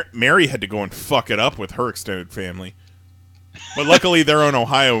 So. Mary had to go and fuck it up with her extended family. But luckily they're in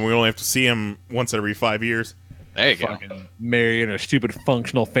Ohio and we only have to see them once every 5 years. There you go. Fucking Mary and her stupid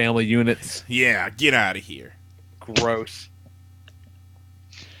functional family units. Yeah, get out of here. Gross.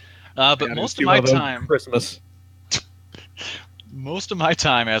 But Gotta most do of my one those time, Christmas.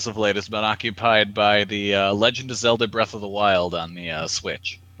 as of late has been occupied by the Legend of Zelda: Breath of the Wild on the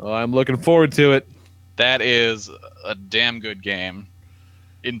Switch. Oh, I'm looking forward to it. That is a damn good game.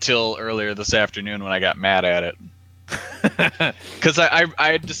 Until earlier this afternoon when I got mad at it. Because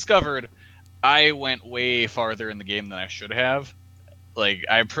I discovered I went way farther in the game than I should have. Like,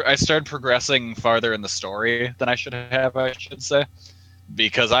 I started progressing farther in the story than I should have, I should say.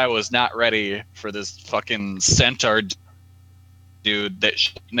 Because I was not ready for this fucking centaur dude that's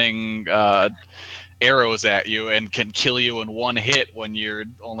shooting arrows at you and can kill you in one hit when you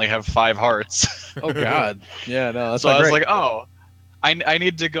only have 5 hearts. Oh God. Yeah, no, that's So not I was great. like, oh, I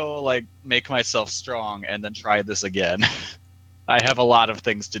need to go like make myself strong and then try this again. I have a lot of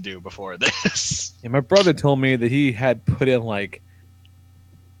things to do before this. Yeah, my brother told me that he had put in like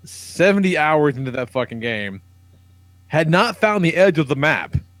 70 hours into that fucking game, had not found the edge of the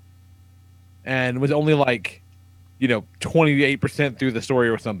map, and was only like, 28% through the story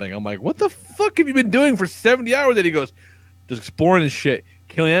or something. I'm like, what the fuck have you been doing for 70 hours? And he goes, just exploring and shit,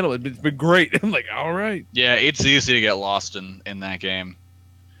 killing animals. It's been great. I'm like, all right. Yeah, it's easy to get lost in that game.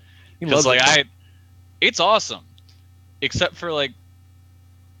 He Because loves it. it's awesome, except for like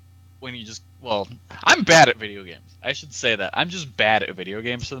when you just I'm bad at video games. I should say that I'm just bad at video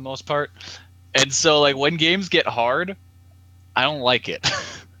games for the most part, and so like when games get hard, I don't like it.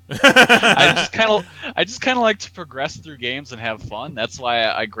 I just kind of like to progress through games and have fun. That's why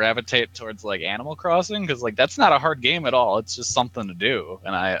I gravitate towards like Animal Crossing, because like that's not a hard game at all. It's just something to do,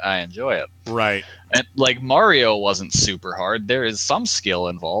 and I enjoy it. Right. And like Mario wasn't super hard. There is some skill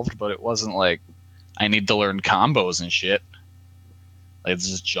involved, but it wasn't like I need to learn combos and shit. Like, it's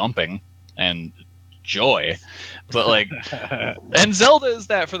just jumping and joy. But like, and Zelda is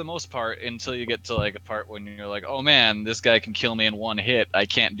that for the most part until you get to like a part when you're like, oh man, this guy can kill me in one hit. I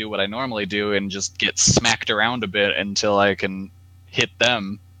can't do what I normally do and just get smacked around a bit until I can hit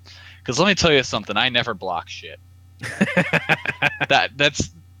them. Because let me tell you something, I never block shit.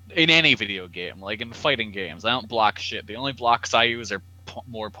 That's in any video game, like in fighting games, I don't block shit. The only blocks I use are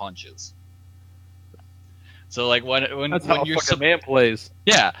more punches. So like when That's how you're a man plays.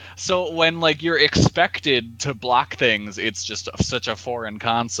 yeah, so when like you're expected to block things, it's just such a foreign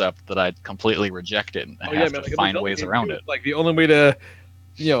concept that I completely reject it and have to find ways around it. Like the only way to,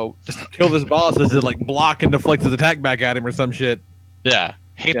 just to kill this boss is to like block and deflect his attack back at him or some shit. Yeah,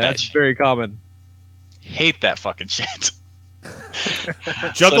 hate that That's shit. very common. Hate that fucking shit.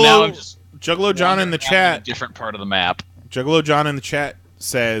 Juggalo John in the chat. Different part of the map. Juggalo John in the chat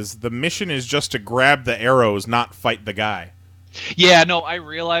says the mission is just to grab the arrows, not fight the guy. Yeah, no, I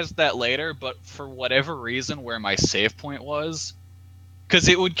realized that later, but for whatever reason, where my save point was, because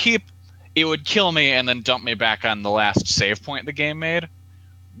it would kill me and then dump me back on the last save point the game made.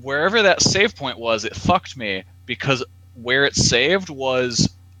 Wherever that save point was, it fucked me because where it saved was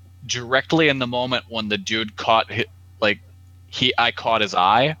directly in the moment when the dude I caught his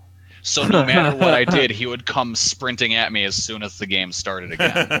eye. So no matter what I did, he would come sprinting at me as soon as the game started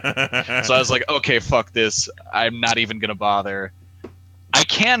again. So I was like, okay, fuck this. I'm not even going to bother. I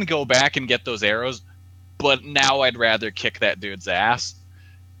can go back and get those arrows, but now I'd rather kick that dude's ass.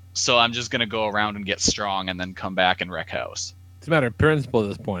 So I'm just going to go around and get strong and then come back and wreck house. It's a matter of principle at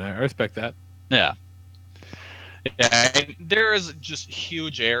this point. I respect that. Yeah. Yeah, there's just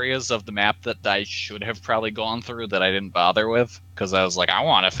huge areas of the map that I should have probably gone through that I didn't bother with because I was like, I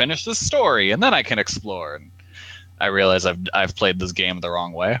want to finish this story and then I can explore. And I realize I've played this game the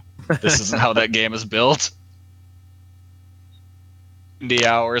wrong way. This isn't how that game is built. 90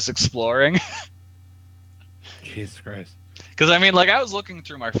 hours exploring. Jesus Christ. Because I mean, like I was looking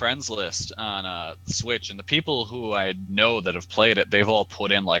through my friends list on Switch, and the people who I know that have played it, they've all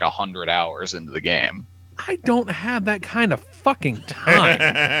put in like 100 hours into the game. I don't have that kind of fucking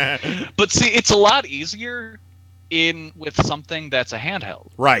time. But see, it's a lot easier with something that's a handheld.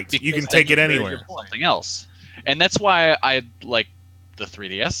 Right, you can take it anywhere. Something else, and that's why I like the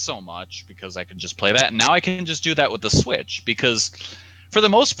 3DS so much because I can just play that. And now I can just do that with the Switch because, for the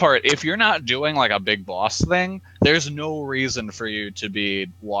most part, if you're not doing like a big boss thing, there's no reason for you to be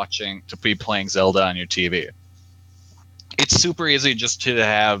playing Zelda on your TV. It's super easy just to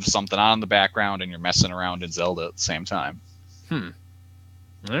have something on in the background and you're messing around in Zelda at the same time. All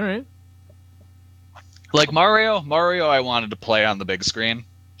right. Like Mario I wanted to play on the big screen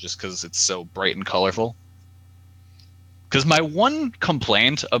just because it's so bright and colorful. Because my one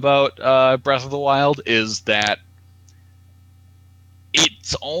complaint about Breath of the Wild is that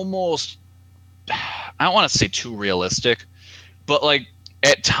it's almost, I don't want to say too realistic, but like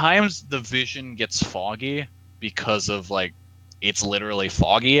at times the vision gets foggy because of like it's literally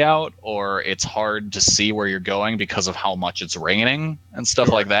foggy out or it's hard to see where you're going because of how much it's raining and stuff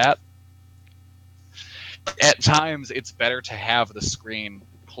like that. At times it's better to have the screen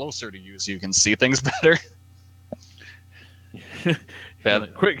closer to you so you can see things better.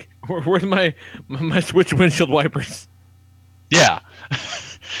 Quick, where's my Switch windshield wipers? Yeah.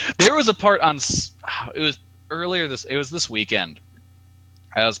 There was a part on it was this weekend.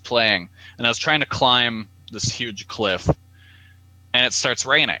 I was playing and I was trying to climb this huge cliff and it starts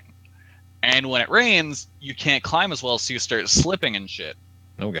raining. And when it rains, you can't climb as well, so you start slipping and shit.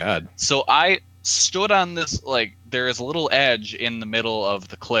 Oh god. So I stood on this, like, there is a little edge in the middle of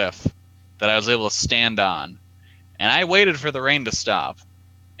the cliff that I was able to stand on. And I waited for the rain to stop.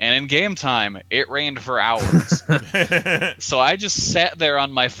 And in game time, it rained for hours. So I just sat there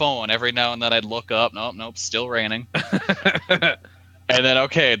on my phone. Every now and then I'd look up. Nope, still raining. And then,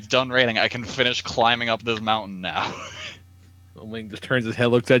 okay, it's done raining. I can finish climbing up this mountain now. Link just turns his head,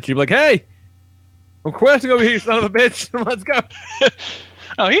 looks at you, like, hey, I'm questing over here, you son of a bitch. Let's go.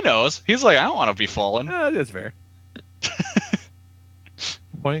 Oh, he knows. He's like, I don't want to be falling. That's fair.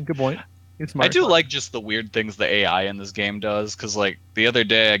 Good point. It's smart. I do like just the weird things the AI in this game does, because like the other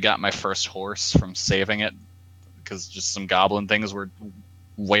day I got my first horse from saving it, because just some goblin things were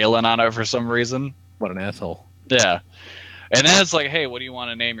wailing on it for some reason. What an asshole. Yeah. And then it's like, hey, what do you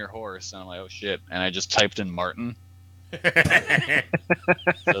want to name your horse? And I'm like, oh shit. And I just typed in Martin. So I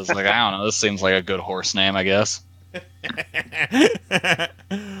was like, I don't know, this seems like a good horse name, I guess.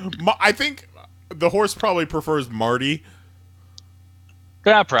 I think the horse probably prefers Marty.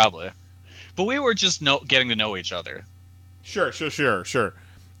 Yeah, probably. But we were just getting to know each other. Sure.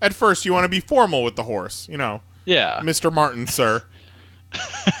 At first, you want to be formal with the horse, you know. Yeah. Mr. Martin, sir.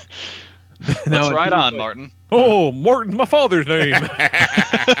 Let's ride on, Martin. Oh, Martin's my father's name.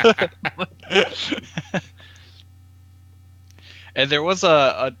 And there was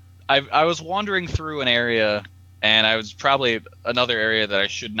I was wandering through an area and I was probably another area that I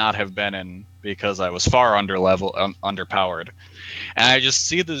should not have been in because I was far underpowered. And I just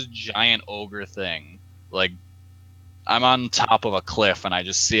see this giant ogre thing. Like, I'm on top of a cliff, and I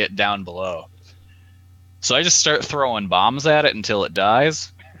just see it down below. So I just start throwing bombs at it until it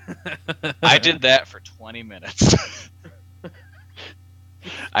dies. I did that for 20 minutes.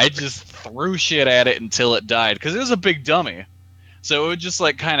 I just threw shit at it until it died, because it was a big dummy. So it would just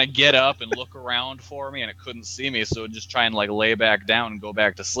like kind of get up and look around for me, and it couldn't see me, so it would just try and like lay back down and go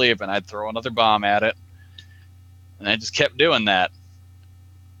back to sleep, and I'd throw another bomb at it. And I just kept doing that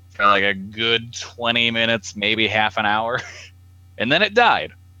for like a good 20 minutes, maybe half an hour. And then it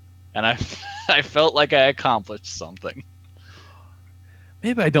died. And I felt like I accomplished something.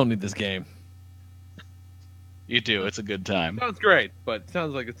 Maybe I don't need this game. You do. It's a good time. Sounds great, but it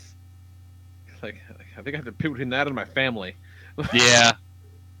sounds like it's like I think I have to pick between that and my family. Yeah.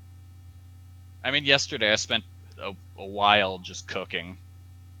 I mean, yesterday I spent a while just cooking.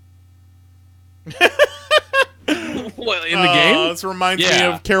 What, in the game? This reminds me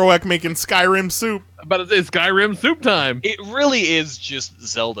of Kerouac making Skyrim soup. But it's Skyrim soup time. It really is just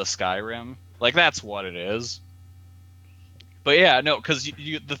Zelda Skyrim. Like, that's what it is. But yeah, no, because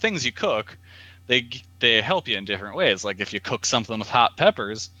the things you cook, they help you in different ways. Like, if you cook something with hot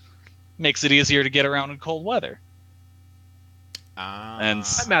peppers, makes it easier to get around in cold weather. And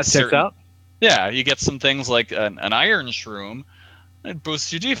that math checks out. Yeah, you get some things like an iron shroom. It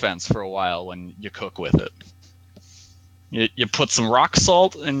boosts your defense for a while when you cook with it. You put some rock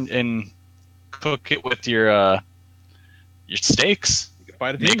salt and cook it with your steaks.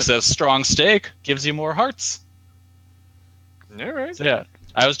 Makes a strong steak, gives you more hearts. All right. So yeah,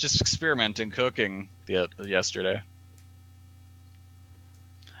 I was just experimenting cooking yesterday.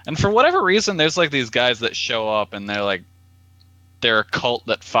 And for whatever reason, there's like these guys that show up, and they're a cult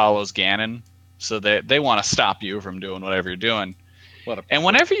that follows Ganon, so they want to stop you from doing whatever you're doing. And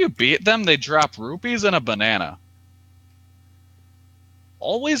whenever you beat them, they drop rupees and a banana.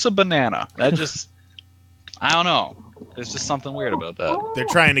 Always a banana. That just, I don't know. There's just something weird about that. They're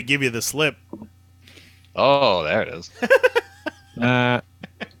trying to give you the slip. Oh, there it is. And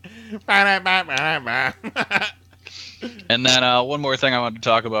then one more thing I wanted to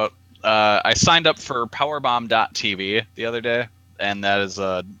talk about. I signed up for Powerbomb.tv the other day, and that is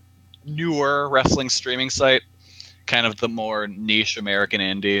a newer wrestling streaming site, kind of the more niche American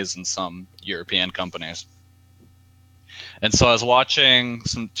indies and some European companies. And so I was watching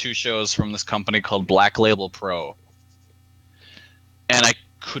two shows from this company called Black Label Pro, and I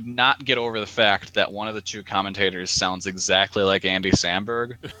could not get over the fact that one of the two commentators sounds exactly like Andy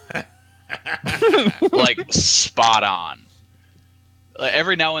Samberg. Like, spot on. Like,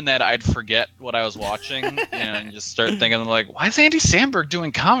 every now and then I'd forget what I was watching and just start thinking, like, why is Andy Samberg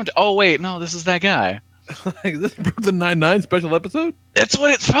doing comment? Oh, wait, no, this is that guy. Like, this Brooklyn Nine-Nine special episode? That's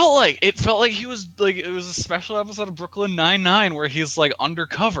what it felt like. It felt like he was, like, it was a special episode of Brooklyn Nine-Nine where he's, like,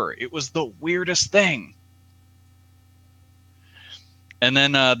 undercover. It was the weirdest thing. And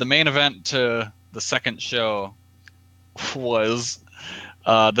then the main event to the second show was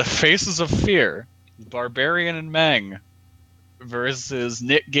The Faces of Fear, Barbarian and Meng versus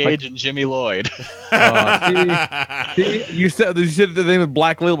Nick Gage and Jimmy Lloyd. See, you said the name of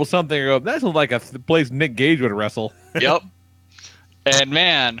Black Label something. Or that sounds like a place Nick Gage would wrestle. Yep. And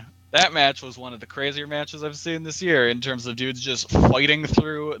man, that match was one of the crazier matches I've seen this year in terms of dudes just fighting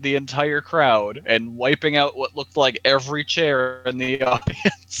through the entire crowd and wiping out what looked like every chair in the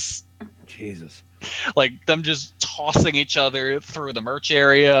audience. Jesus. Like, them just tossing each other through the merch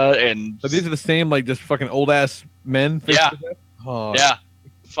area. And but these are the same, like, just fucking old-ass men? Yeah. Oh. Yeah.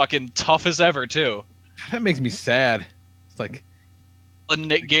 Fucking tough as ever, too. That makes me sad. It's like... And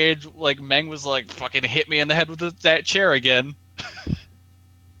Nick Gage, like, Meng was like, fucking hit me in the head with that chair again.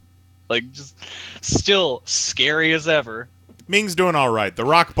 Like, just still scary as ever. Ming's doing all right. The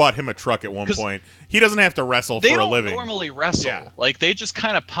Rock bought him a truck at one point. He doesn't have to wrestle for a living. They don't normally wrestle. Yeah. Like, they just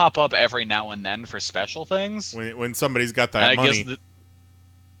kind of pop up every now and then for special things. When somebody's got that money.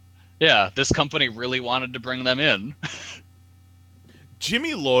 Yeah, this company really wanted to bring them in.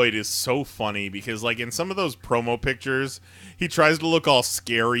 Jimmy Lloyd is so funny because, like, in some of those promo pictures, he tries to look all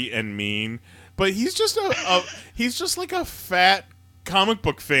scary and mean, but he's just he's just like a fat comic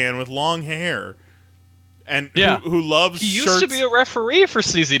book fan with long hair, and who loves he shirts. Used to be a referee for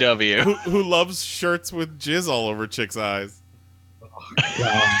CZW. Who loves shirts with jizz all over chicks' eyes.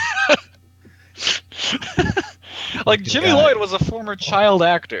 Oh, like, Jimmy Lloyd was a former child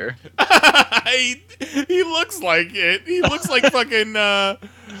actor. He looks like it. He looks like fucking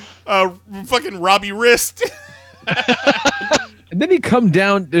fucking Robbie Wrist. And then he come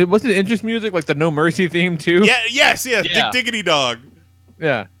down. Wasn't it interest music like the No Mercy theme too? Yeah, yes, Yeah. Dick Diggity Dog.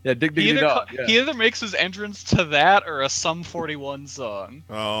 yeah. Dick He Diggity either, Dog. he either makes his entrance to that or a Sum 41 song.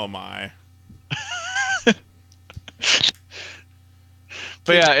 Oh my.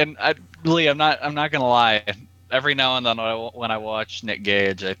 But yeah, and Lee, I'm not gonna lie. Every now and then when I watch Nick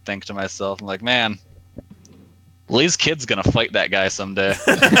Gage, I think to myself, I'm like, man, Lee's kid's gonna fight that guy someday.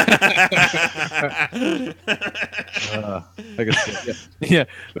 I guess,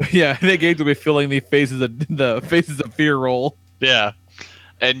 yeah. Nick Gage will be filling the faces of fear role. Yeah.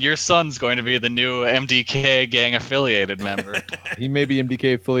 And your son's going to be the new MDK gang affiliated member. He may be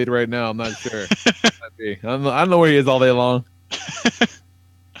MDK affiliated right now. I'm not sure. Might be. I don't know where he is all day long.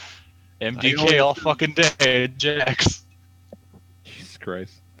 MDK all fucking day, Jax. Jesus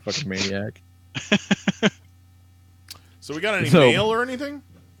Christ, fucking maniac. So we got any mail or anything?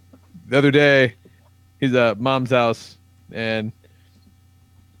 The other day, he's at Mom's house, and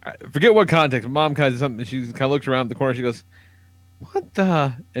I forget what context. Mom kind of something. She kind of looks around the corner. She goes, "What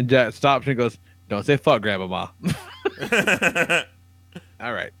the?" And Jack stops and goes, "Don't say fuck, Grandmama."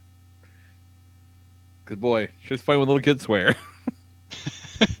 All right. Good boy. Just funny when little kids swear.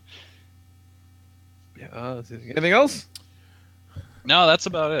 Yeah. Anything else? No, that's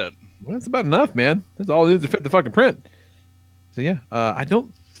about it. Well, that's about enough, man. That's all it is to fit the fucking print. So yeah, I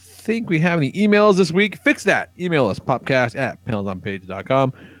don't think we have any emails this week. Fix that. Email us,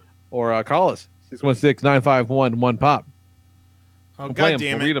 popcast@PanelsOnPages.com, or call us, 616-951-1POP. Oh, We'll God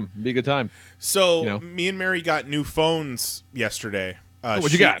damn we'll it. read them. Be a good time. So me and Mary got new phones yesterday.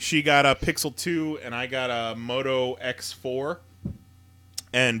 What'd you got? She got a Pixel 2 and I got a Moto X4.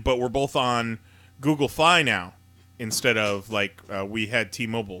 But we're both on Google Fi now instead of we had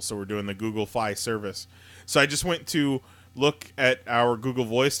T-Mobile, so we're doing the Google Fi service. So I just went to look at our Google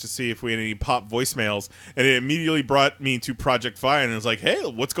Voice to see if we had any PoP voicemails, and it immediately brought me to Project Fi, and it was like, hey,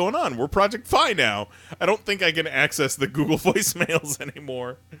 what's going on? We're Project Fi now. I don't think I can access the Google voicemails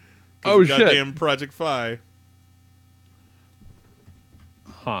anymore. Oh, shit. Goddamn Project Fi.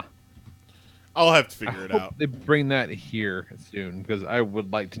 Huh. I'll have to figure it out. They bring that here soon, because I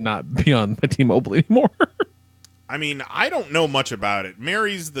would like to not be on my T-Mobile anymore. I mean, I don't know much about it.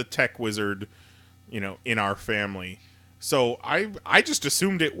 Mary's the tech wizard, in our family. So I just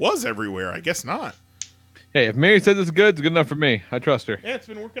assumed it was everywhere. I guess not. Hey, if Mary says it's good enough for me. I trust her. Yeah, it's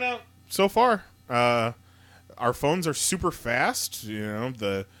been working out so far. Our phones are super fast.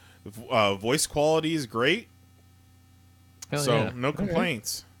 The voice quality is great. Hell so yeah. no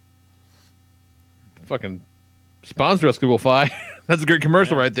complaints. Fucking sponsor us, Google Fi. That's a great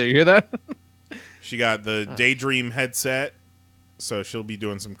commercial right there. You hear that? She got the Daydream headset, so she'll be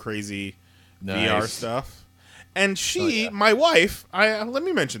doing some crazy VR stuff. And my wife, let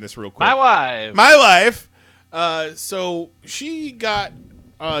me mention this real quick. My wife. So she got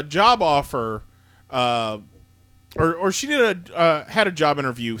a job offer, or she had a job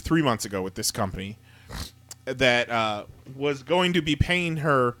interview 3 months ago with this company that was going to be paying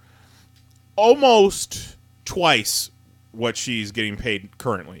her almost twice what she's getting paid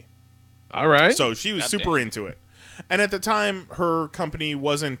currently. All right. So she was super into it. And at the time, her company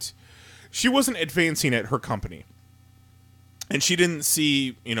wasn't advancing at her company. And she didn't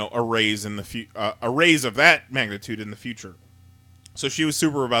see, a raise in a raise of that magnitude in the future. So she was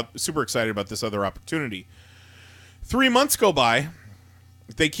super excited about this other opportunity. 3 months go by.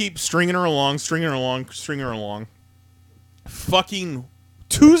 They keep stringing her along. Fucking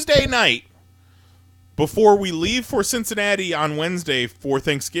Tuesday night, before we leave for Cincinnati on Wednesday for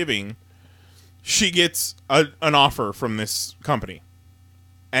Thanksgiving, she gets an offer from this company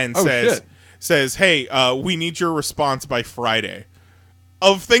and says, hey, we need your response by Friday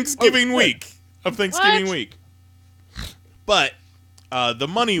of Thanksgiving week. But the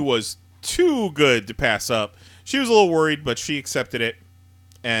money was too good to pass up. She was a little worried, but she accepted it.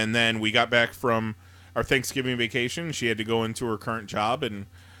 And then we got back from our Thanksgiving vacation. She had to go into her current job and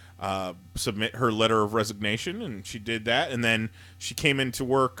submit her letter of resignation, and she did that. And then she came into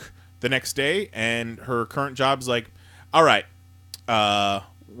work the next day, and her current job's like, all right,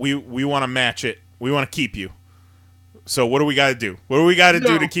 we want to match it. We want to keep you. So what do we got to do? What do we got to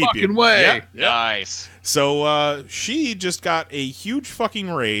do to keep you? Fucking way. Yep. Nice. So she just got a huge fucking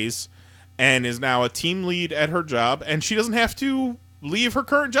raise and is now a team lead at her job, and she doesn't have to leave her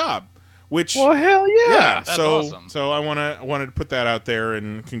current job. Which, well, hell yeah. That's so awesome. So I wanted to put that out there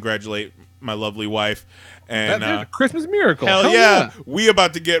and congratulate my lovely wife. And That's a Christmas miracle. hell yeah, we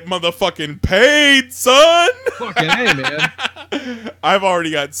about to get motherfucking paid, son. Fucking hey, man. I've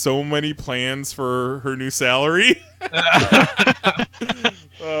already got so many plans for her new salary.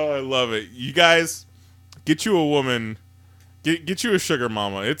 Oh, I love it. You guys, get you a woman Get you a sugar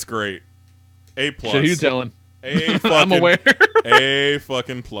mama. It's great. A plus. Shit, you telling? A fucking, I'm aware. A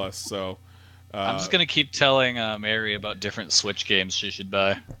fucking plus. So. I'm just gonna keep telling Mary about different Switch games she should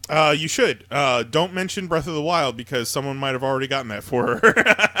buy. You should. Don't mention Breath of the Wild because someone might have already gotten that for her.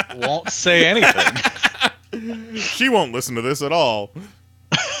 Won't say anything. She won't listen to this at all.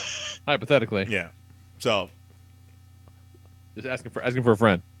 Hypothetically. Yeah. So. Just asking for a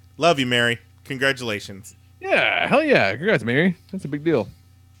friend. Love you, Mary. Congratulations. Yeah, hell yeah. Congrats, Mary. That's a big deal.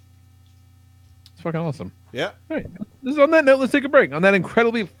 It's fucking awesome. Yeah. All right. This is on that note, let's take a break. On that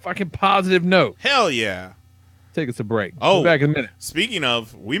incredibly fucking positive note. Hell yeah. Take us a break. Oh, We'll be back in a minute. Speaking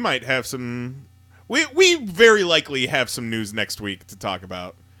of, we might have some. We very likely have some news next week to talk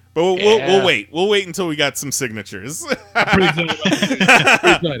about. But we'll wait. We'll wait until we got some signatures. Pretty excited. Pretty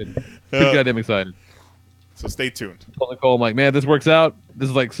excited. Pretty goddamn excited. So stay tuned. Nicole, I'm like, man, this works out. This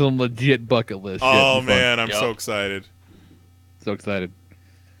is like some legit bucket list. Oh, shit. man, I'm so excited. So excited.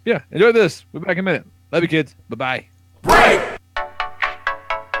 Yeah, enjoy this. We'll be back in a minute. Love you, kids. Bye-bye. Break!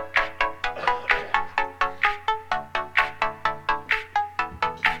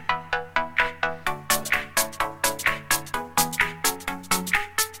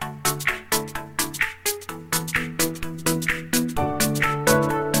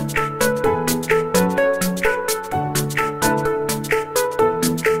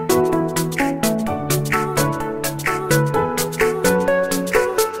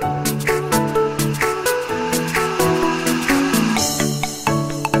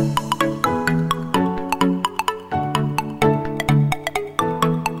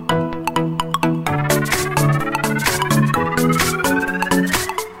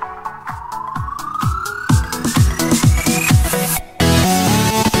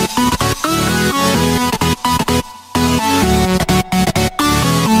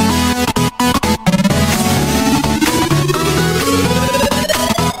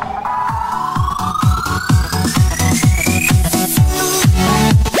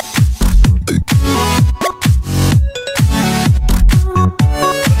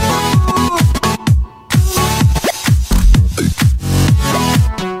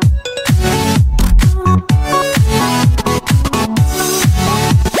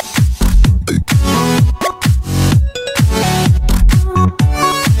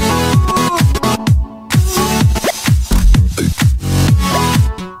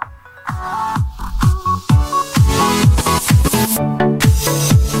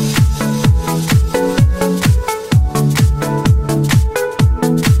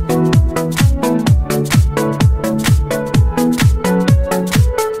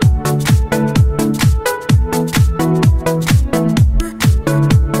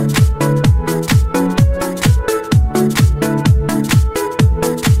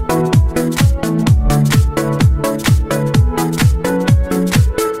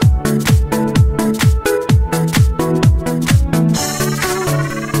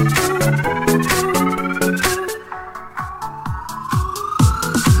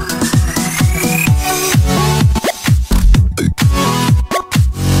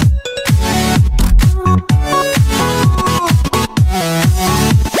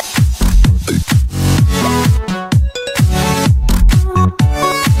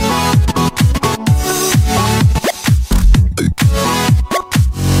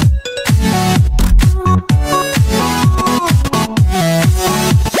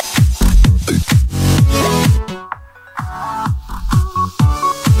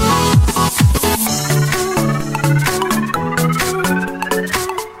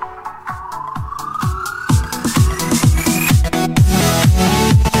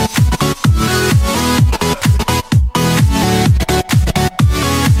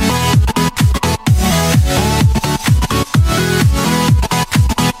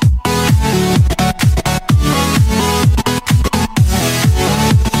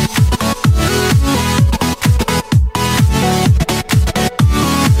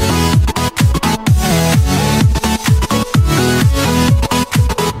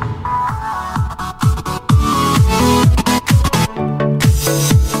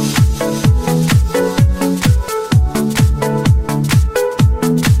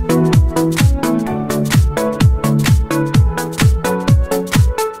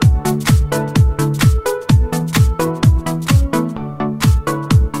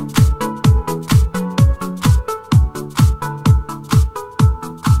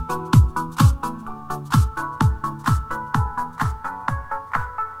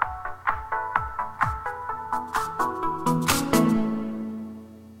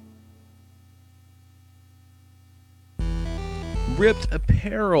 Ripped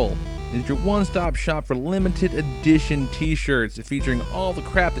Apparel. is your one-stop shop for limited edition t-shirts featuring all the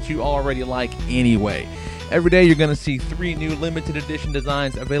crap that you already like anyway. Every day you're going to see 3 new limited edition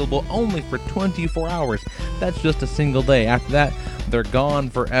designs available only for 24 hours. That's just a single day. After that, they're gone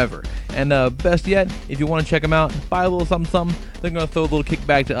forever. And best yet, if you want to check them out, buy a little something, they're going to throw a little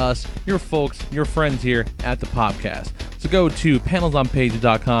kickback to us, your folks, your friends here at the Popcast. So go to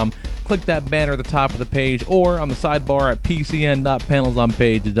PanelsOnPages.com, click that banner at the top of the page, or on the sidebar at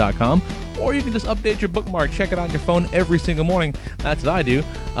pcn.panelsonpages.com, or you can just update your bookmark, check it out on your phone every single morning. That's what I do.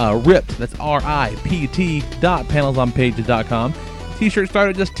 Ript, that's RIPT.panelsonpages.com. T-shirts start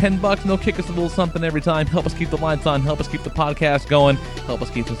at just $10 and they'll kick us a little something every time. Help us keep the lights on, help us keep the podcast going, help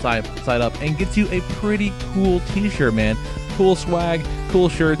us keep the site up, and get you a pretty cool t-shirt, man. Cool swag, cool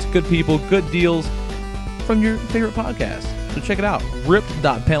shirts, good people, good deals from your favorite podcast. So check it out.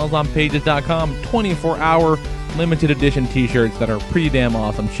 Ript.panelsonpages.com. 24-hour limited edition t-shirts that are pretty damn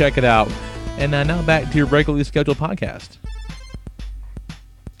awesome. Check it out. And now back to your regularly scheduled podcast.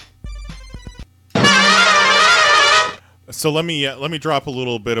 So let me drop a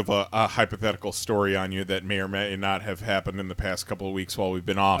little bit of a hypothetical story on you that may or may not have happened in the past couple of weeks while we've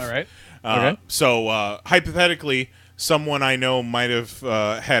been off. All right. Okay. So hypothetically, someone I know might have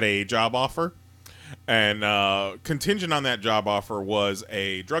had a job offer, and contingent on that job offer was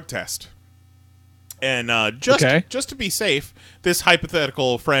a drug test. And just to be safe, this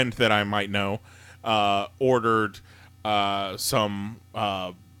hypothetical friend that I might know ordered some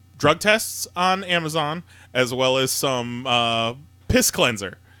drug tests on Amazon, as well as some piss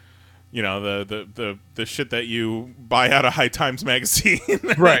cleanser. You know, the shit that you buy out of High Times magazine.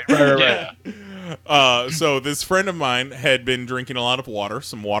 Right. Yeah. So this friend of mine had been drinking a lot of water,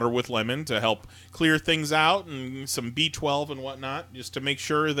 some water with lemon to help clear things out, and some B12 and whatnot, just to make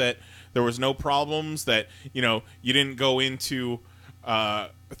sure that there was no problems, that, you know, you didn't go into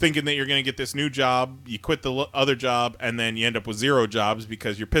thinking that you're going to get this new job, you quit the other job, and then you end up with 0 jobs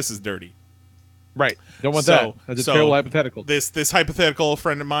because your piss is dirty. Right. Don't want that. That's a terrible hypothetical. This hypothetical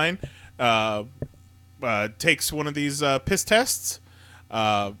friend of mine takes one of these piss tests,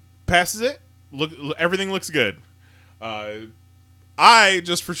 passes it. Everything looks good. I,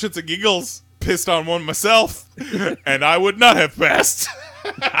 just for shits and giggles, pissed on one myself, and I would not have passed.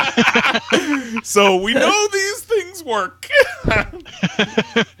 So we know these things work. I'm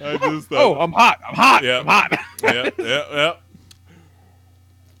hot. Yeah. I'm hot. Yeah.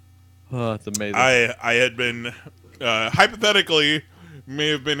 Oh, that's amazing. I had been, hypothetically, may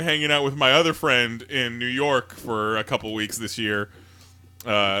have been hanging out with my other friend in New York for a couple weeks this year,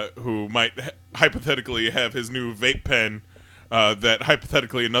 who might hypothetically have his new vape pen that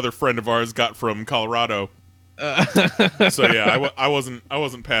hypothetically another friend of ours got from Colorado. So yeah, I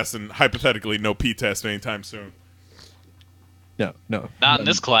wasn't passing hypothetically no pee test anytime soon. No. Not in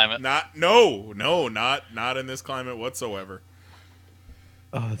this climate. Not in this climate whatsoever.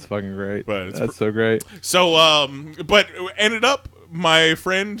 Oh, that's fucking great. But that's so great. So, but ended up, my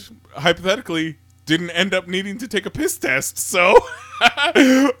friend hypothetically didn't end up needing to take a piss test. So,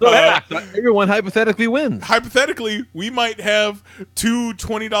 everyone hypothetically wins. Hypothetically, we might have 2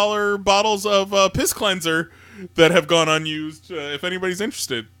 $20 bottles of piss cleanser that have gone unused. If anybody's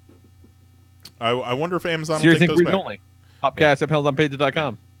interested, I wonder if Amazon will take those back. Only. Popcast at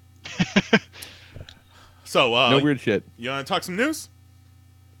PanelsOnPages.com. So, no weird shit. You want to talk some news?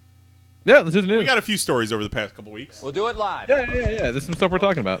 Yeah, let's do the news. We got a few stories over the past couple weeks. We'll do it live. Yeah. This is some stuff we're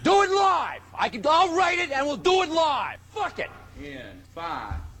talking about. Do it live. I'll write it and we'll do it live. Fuck it. In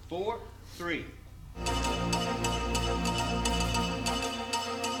 5, 4, 3.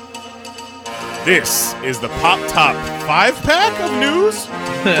 This is the Pop Top 5-pack of news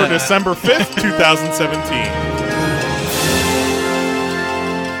for December 5th, 2017.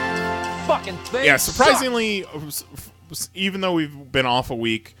 Fucking thing. Yeah, surprisingly, even though we've been off a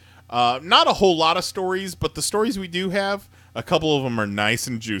week, not a whole lot of stories, but the stories we do have, a couple of them are nice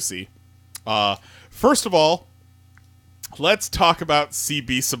and juicy. First of all, let's talk about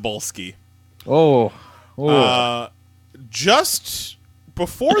CB Cebulski. Just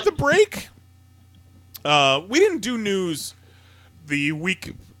before the break, we didn't do news the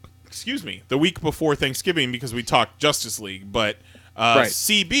week before Thanksgiving because we talked Justice League, but right.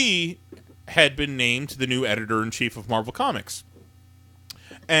 CB had been named the new editor-in-chief of Marvel Comics.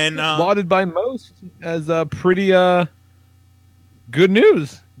 And lauded by most as pretty good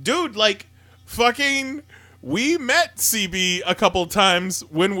news. Dude, like, fucking, we met CB a couple times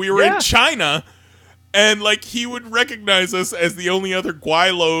when we were in China, and, like, he would recognize us as the only other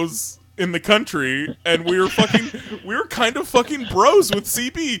Guaylos in the country, and we were kind of fucking bros with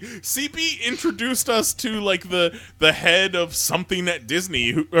CB. CB introduced us to like the head of something at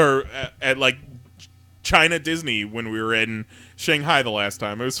Disney, or at like China Disney when we were in Shanghai the last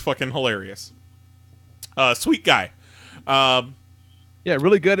time. It was fucking hilarious. Sweet guy. Yeah,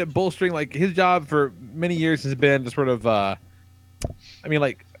 really good at bolstering. Like his job for many years has been to sort of, I mean,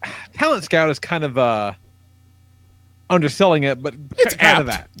 like talent scout is kind of underselling it, but it's kind apt. of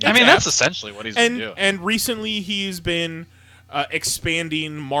that. I mean, that's essentially what he's been doing. And recently he's been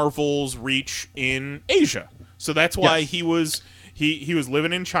expanding Marvel's reach in Asia. So that's why he was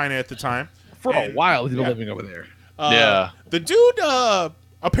living in China at the time. For a while, he's been living over there. The dude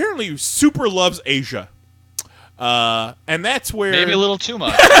apparently super loves Asia. And that's where... Maybe a little too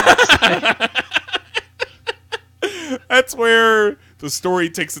much. That's where the story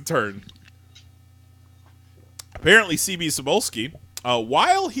takes a turn. Apparently, CB Cebulski,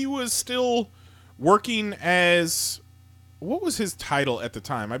 while he was still working as... What was his title at the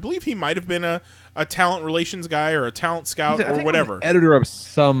time? I believe he might have been a talent relations guy or a talent scout or whatever. Editor of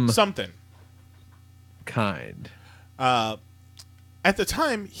something kind. At the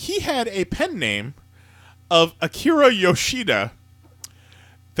time, he had a pen name of Akira Yoshida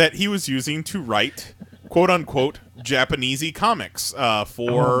that he was using to write quote-unquote Japanesey comics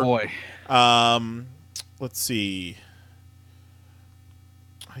for... Oh, boy. Let's see.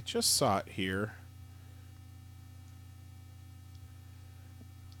 I just saw it here.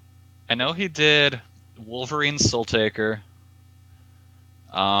 I know he did Wolverine Soul Taker.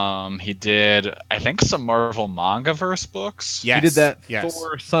 He did, I think, some Marvel Mangaverse books. Yes. He did that Yes.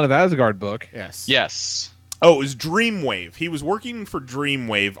 Thor Son of Asgard book. Yes. Yes. Oh, it was Dreamwave. He was working for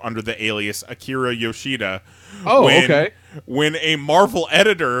Dreamwave under the alias Akira Yoshida. Oh, okay. When a Marvel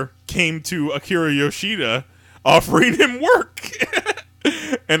editor came to Akira Yoshida offering him work.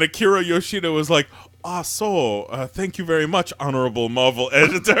 And Akira Yoshida was like, thank you very much, honorable Marvel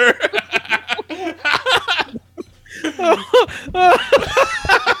editor.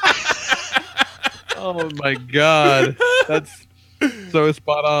 Oh, my God. That's so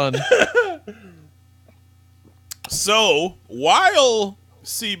spot on. So, while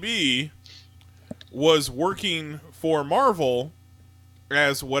CB was working for Marvel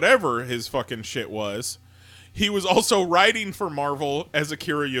as whatever his fucking shit was, he was also writing for Marvel as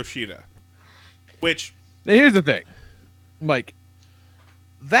Akira Yoshida. Which... Now, here's the thing. Mike,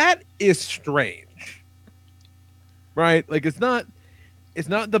 that is strange. Right? Like, it's not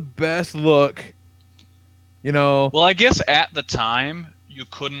the best look, you know. Well, I guess at the time, you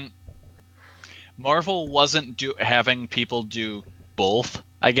couldn't... Marvel wasn't having people do both.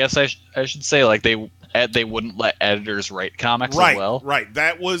 I guess I should say, like, they wouldn't let editors write comics as well. Right.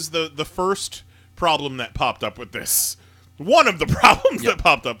 That was the first problem that popped up with this. One of the problems that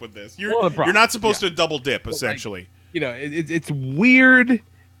popped up with this. You're not supposed to double dip, essentially. Like, it's weird,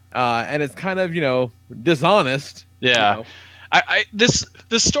 and it's kind of, dishonest. Yeah. You know? This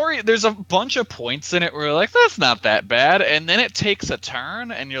story, there's a bunch of points in it where you're like, that's not that bad, and then it takes a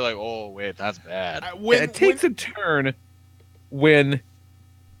turn, and you're like, oh wait, that's bad. It takes a turn when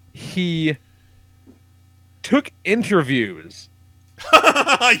he took interviews.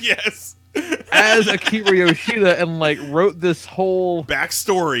 Yes. As Akira Yoshida and wrote this whole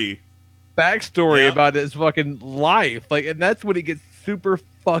backstory about his fucking life, and that's when it gets super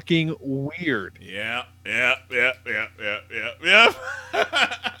fucking weird. Yeah.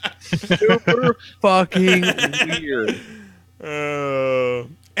 Super fucking weird.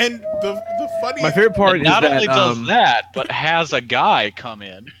 And the funny... My favorite part is not that... only does that, but has a guy come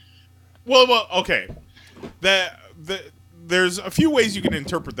in. Well, okay. There's a few ways you can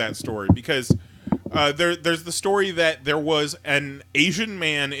interpret that story, because there's the story that there was an Asian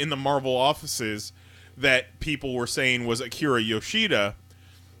man in the Marvel offices that people were saying was Akira Yoshida,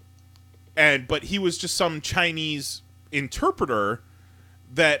 but he was just some Chinese interpreter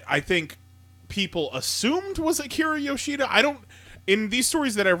that I think people assumed was Akira Yoshida. In these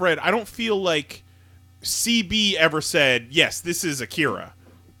stories that I've read, I don't feel like CB ever said, yes, this is Akira.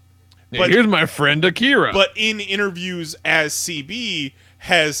 But here's my friend Akira. But in interviews as CB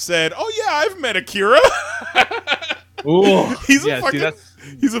has said, oh yeah, I've met Akira. Ooh, he's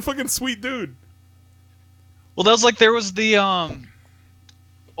a fucking sweet dude. Well, that was there was the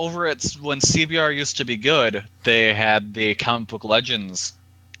over at when CBR used to be good, they had the comic book legends,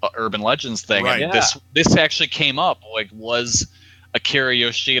 urban legends thing. Right. And this actually came up. Was Akira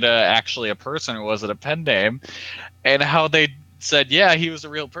Yoshida actually a person, or was it a pen name? And how they said, yeah, he was a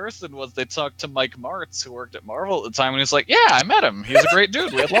real person, was they talked to Mike Martz, who worked at Marvel at the time, and he's like, yeah, I met him. He's a great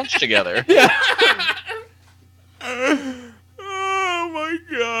dude. We had lunch together. Oh my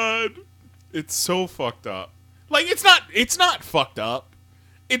my god. It's so fucked up. Like, it's not fucked up.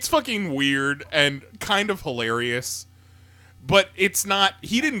 It's fucking weird and kind of hilarious. But it's not...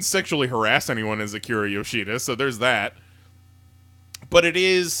 He didn't sexually harass anyone as Akira Yoshida, so there's that. But it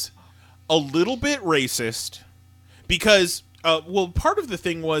is a little bit racist because, part of the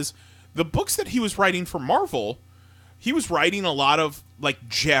thing was the books that he was writing for Marvel, he was writing a lot of, like,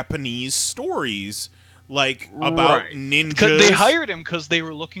 Japanese stories, like, about ninjas. Because they hired him because they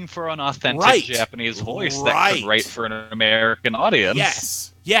were looking for an authentic Japanese voice that could write for an American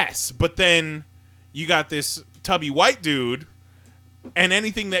audience. Yes. But then you got this tubby white dude, and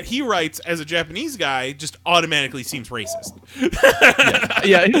anything that he writes as a Japanese guy just automatically seems racist.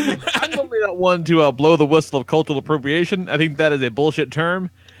 Yeah. I'm normally not one to blow the whistle of cultural appropriation. I think that is a bullshit term.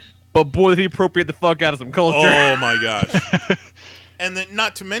 But boy, did he appropriate the fuck out of some culture. Oh my gosh. And then,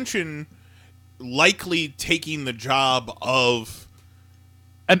 not to mention, likely taking the job of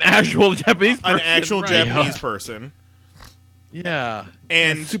an actual Japanese person. Japanese person. Yeah.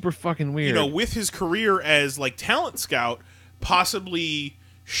 And that's super fucking weird. You know, with his career as, like, talent scout, possibly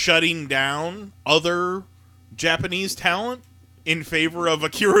shutting down other Japanese talent in favor of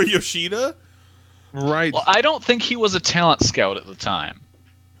Akira Yoshida. Right. Well, I don't think he was a talent scout at the time.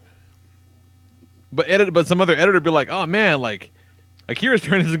 But some other editor would be like, oh man, like, Akira's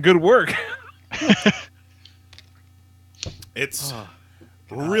turning some good work. It's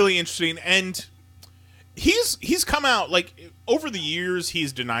really interesting, and he's come out, like, over the years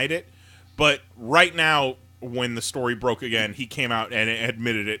he's denied it, but right now, when the story broke again, he came out and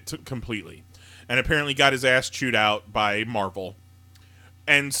admitted it completely, and apparently got his ass chewed out by Marvel.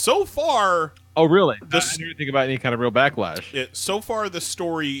 And so far, oh really? I didn't think about any kind of real backlash. So far, the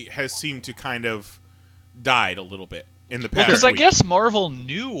story has seemed to kind of died a little bit in the past. Because I guess Marvel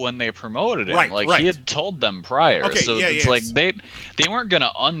knew when they promoted him. He had told them prior. Okay, so it's like they weren't going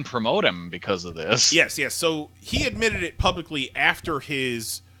to unpromote him because of this. Yes. So he admitted it publicly after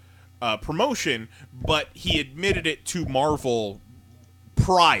his promotion, but he admitted it to Marvel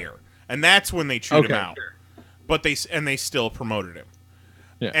prior, and that's when they chewed him out. Sure. But they still promoted him.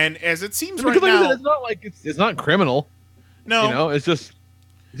 Yeah. And as it seems right now, it's not like it's not criminal. No, you know, it's just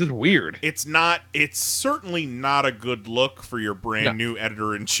weird. It's not. It's certainly not a good look for your brand new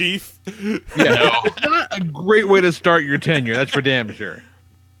editor-in-chief. Yeah, it's not a great way to start your tenure. That's for damn sure.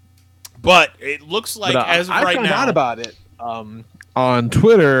 But it looks like as of right now, I found out about it on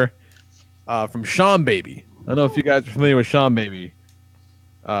Twitter from Sean Baby. I don't know if you guys are familiar with Sean Baby.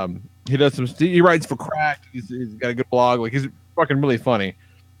 He does he writes for Crack. He's got a good blog. Like, he's fucking really funny.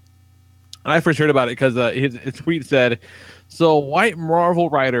 And I first heard about it because his tweet said, so a white Marvel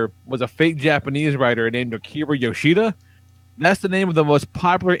writer was a fake Japanese writer named Akira Yoshida. That's the name of the most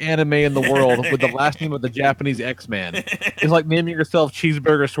popular anime in the world with the last name of the Japanese X-Man. It's like naming yourself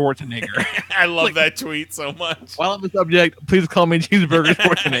Cheeseburger Schwarzenegger. I love that tweet so much. While on the subject, please call me Cheeseburger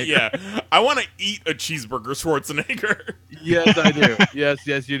Schwarzenegger. Yeah, I want to eat a Cheeseburger Schwarzenegger. Yes, I do.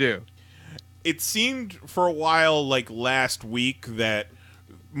 Yes, you do. It seemed for a while, like last week, that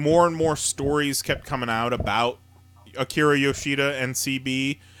more and more stories kept coming out about Akira Yoshida and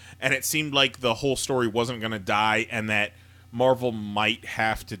CB, and it seemed like the whole story wasn't going to die and that Marvel might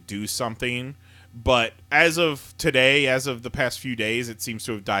have to do something. But as of today, as of the past few days, it seems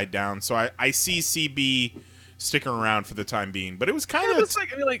to have died down. So I see CB sticking around for the time being. But it was kind of...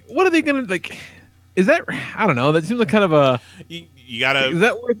 like, what are they going to... like? Is that... I don't know. That seems like kind of a... You gotta... Is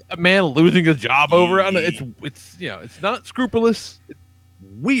that worth a man losing his job over? I don't know, it's you know, it's not scrupulous. It's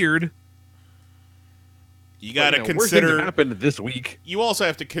weird. You got to consider what happened this week. You also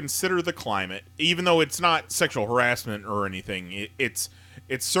have to consider the climate, even though it's not sexual harassment or anything. It's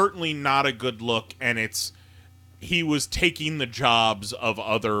certainly not a good look, and he was taking the jobs of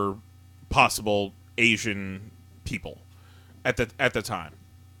other possible Asian people at the time.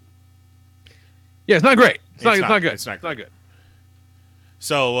 Yeah, it's not great. It's not good. It's not good.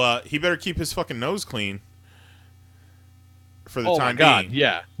 So he better keep his fucking nose clean for the time being.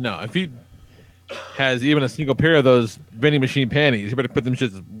 Yeah, no, if he has even a single pair of those vending machine panties, you better put them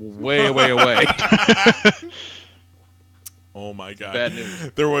shits way away. Oh my god. Bad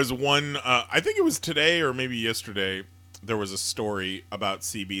news. There was one, I think it was today or maybe yesterday, there was a story about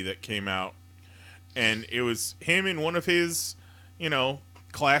CB that came out, and it was him in one of his,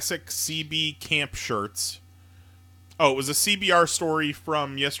 classic CB camp shirts. Oh, it was a CBR story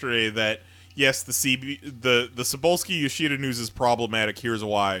from yesterday that, yes, the Cebulski Yoshida news is problematic, here's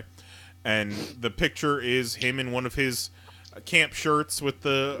why. And the picture is him in one of his camp shirts with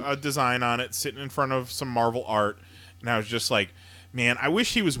the design on it, sitting in front of some Marvel art. And I was just like, Man, I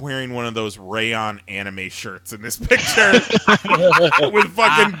wish he was wearing one of those rayon anime shirts in this picture with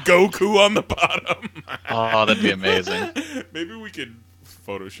fucking Goku on the bottom. Oh, that'd be amazing. Maybe we could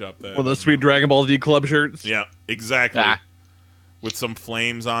Photoshop that. One of those sweet Dragon Ball Z club shirts. Yeah, exactly. Ah. With some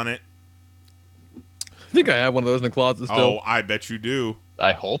flames on it. I think I have one of those in the closet still. Oh, I bet you do.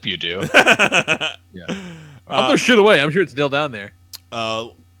 I hope you do. Yeah. I'll throw shit away. I'm sure it's still down there.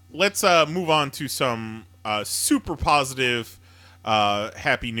 Let's move on to some super positive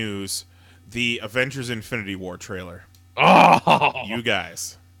happy news. The Avengers Infinity War trailer. Oh! You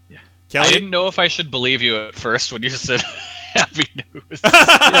guys. Yeah. Kelly? I didn't know if I should believe you at first when you said happy news. Yeah,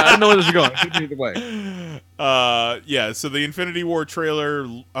 I don't know where this is going. Either way. Yeah, so the Infinity War trailer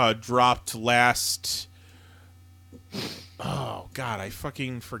dropped last... Oh, God, I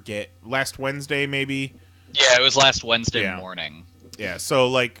fucking forget. Last Wednesday, maybe? Yeah, it was last Wednesday Yeah. morning. Yeah, so,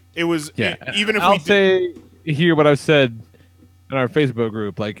 like, it was... Yeah. Even if I'll we say here what I've said in our Facebook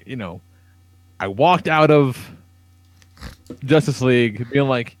group. Like, you know, I walked out of Justice League being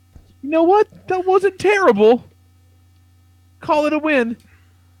like, you know what? That wasn't terrible. Call it a win.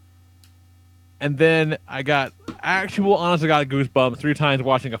 And then I got actual, honest to God, goosebumps 3 times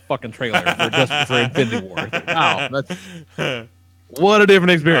watching a fucking trailer for Infinity War. Like, wow, that's what a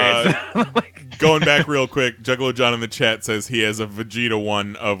different experience. Going back real quick, Juggalo John in the chat says he has a Vegeta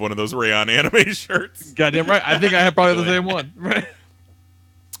one of one of those Rayon anime shirts. Goddamn right. I think I have probably the same one. Right.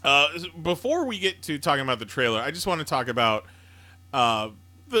 Before we get to talking about the trailer, I just want to talk about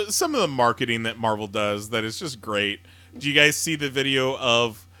some of the marketing that Marvel does that is just great. Do you guys see the video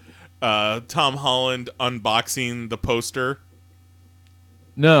of Tom Holland unboxing the poster?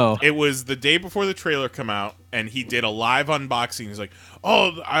 No. It was the day before the trailer come out, and he did a live unboxing. He's like,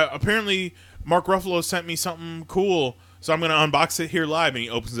 apparently Mark Ruffalo sent me something cool, so I'm going to unbox it here live. And he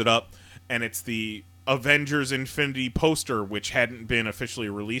opens it up, and it's the Avengers Infinity poster, which hadn't been officially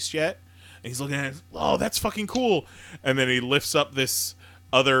released yet. And he's looking at it, oh, that's fucking cool. And then he lifts up this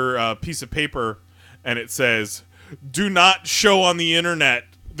other piece of paper, and it says, do not show on the internet.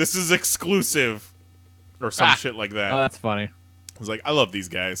 This is exclusive. Or some shit like that. Oh, that's funny. I was like, I love these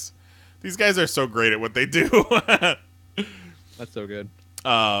guys. These guys are so great at what they do. That's so good.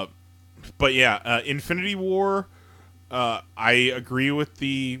 But yeah, Infinity War, I agree with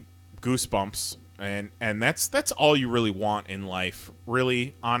the goosebumps. And that's all you really want in life,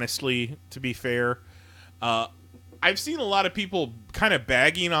 really, honestly, to be fair. I've seen a lot of people kind of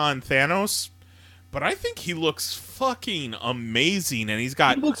bagging on Thanos, but I think he looks fucking amazing, and he's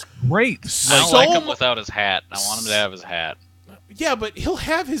got... He looks great. I don't like him without his hat. I want him to have his hat. Yeah, but he'll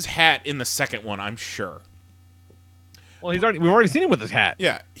have his hat in the second one, I'm sure. Well, we've already seen him with his hat.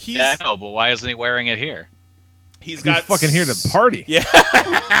 Yeah, Yeah, I know, but why isn't he wearing it here? He's fucking here to party. Yeah.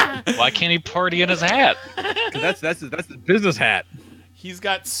 Why can't he party in his hat? That's his business hat. He's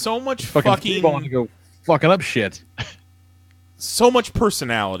got so much Fucking to go fucking up shit. So much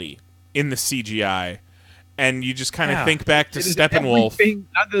personality in the CGI, and you just kind of think back to Steppenwolf.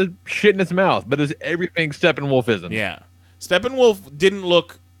 Not the shit in its mouth, but it's everything Steppenwolf isn't. Yeah. Steppenwolf didn't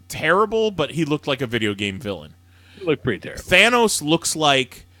look terrible, but he looked like a video game villain. He looked pretty terrible. Thanos looks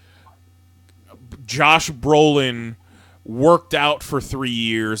like Josh Brolin worked out for 3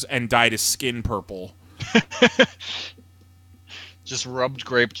 years and dyed his skin purple. Just rubbed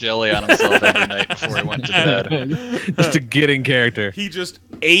grape jelly on himself every night before he went to bed. Just to get in character. He just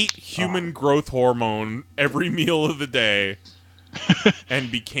ate human growth hormone every meal of the day and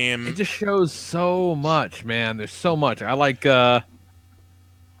became... It just shows so much, man. There's so much. I like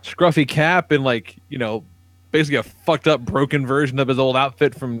Scruffy Cap and, like, you know, basically a fucked up, broken version of his old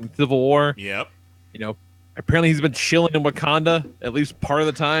outfit from Civil War. Yep. You know, apparently he's been chilling in Wakanda at least part of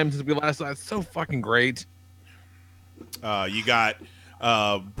the time since we last saw it. It's so fucking great. You got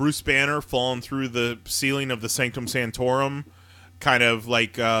Bruce Banner falling through the ceiling of the Sanctum Sanctorum, kind of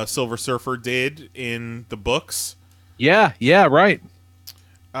like Silver Surfer did in the books. Yeah, right.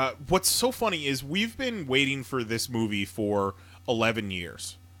 What's so funny is we've been waiting for this movie for 11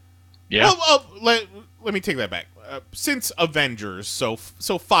 years. Yeah. Let me take that back. Since Avengers, so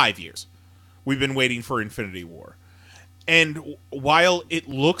 5 years. We've been waiting for Infinity War. And while it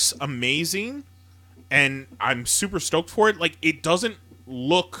looks amazing, and I'm super stoked for it, like, it doesn't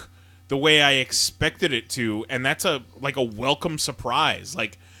look the way I expected it to, and that's a welcome surprise.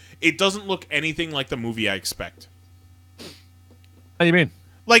 Like, it doesn't look anything like the movie I expect. How do you mean?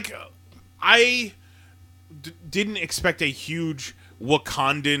 Like, I didn't expect a huge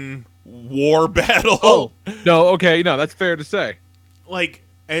Wakandan war battle. Oh, no, okay, no, that's fair to say. Like,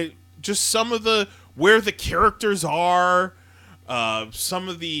 just some of where the characters are, some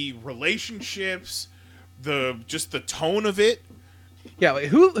of the relationships, just the tone of it Yeah, like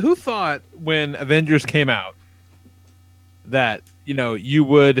who thought when Avengers came out that you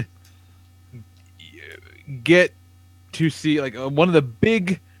would get to see like one of the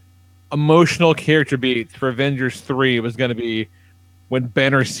big emotional character beats for Avengers 3 was going to be when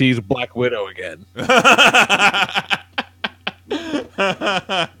Banner sees Black Widow again.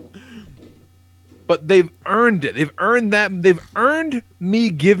 But they've earned it. They've earned that. They've earned me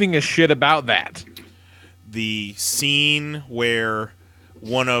giving a shit about that. The scene where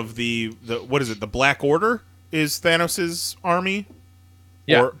one of the what is it? The Black Order is Thanos' army.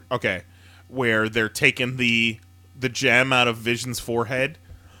 Yeah. Okay. Where they're taking the gem out of Vision's forehead.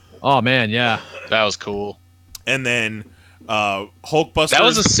 Oh man, yeah, That was cool. And then Hulkbuster. That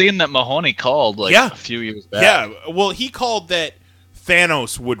was a scene that Mahoney called a few years back. Yeah. Well, he called that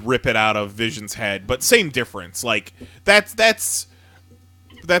Thanos would rip it out of Vision's head, but same difference. Like that's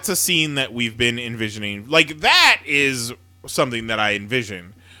a scene that we've been envisioning. Like that is something that I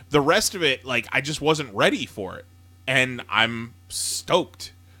envision. The rest of it, like I just wasn't ready for it, and I'm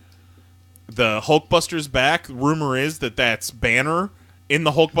stoked. The Hulkbuster's back. Rumor is that that's Banner in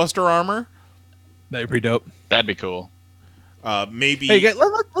the Hulkbuster armor. that'd be pretty dope. That'd be cool. Maybe. Hey, guys,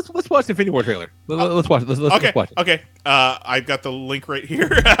 let's watch the Infinity War trailer. Let's watch. Let's watch it. Okay. I've got the link right here.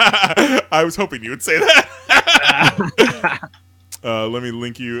 I was hoping you would say that. Let me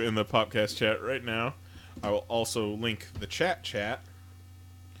link you in the Popcast chat right now. I will also link the chat.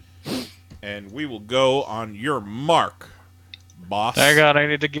 And we will go on your mark, boss. Thank God I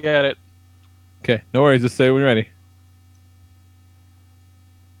need to get it. Okay, no worries. Just say when you're ready.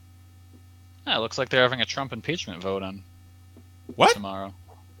 It looks like they're having a Trump impeachment vote on What? tomorrow.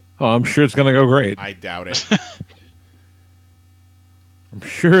 Oh, I'm sure it's gonna go great. I doubt it. I'm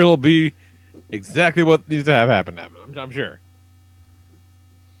sure it'll be exactly what needs to have happen. I'm sure.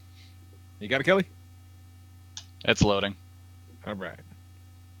 You got it, Kelly? It's loading. All right.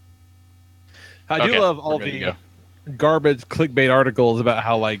 I do Okay, love all we're good to the go. garbage clickbait articles about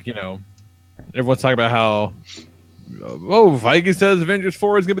how, like, everyone's talking about how, Feige says Avengers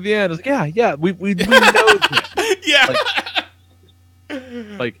 4 is going to be the end. It's like, yeah, we know that.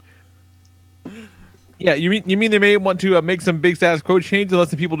 Yeah. Yeah, you mean they may want to make some big status quo changes, let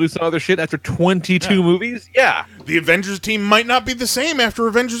some people do some other shit after 22 movies? Yeah. The Avengers team might not be the same after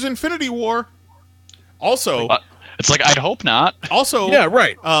Avengers Infinity War. Also, It's like, I'd hope not. Yeah,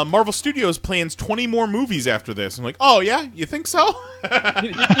 right. Marvel Studios plans 20 more movies after this. I'm like, oh yeah, you think so?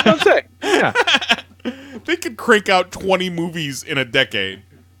 You don't say. Yeah. They could crank out 20 movies in a decade.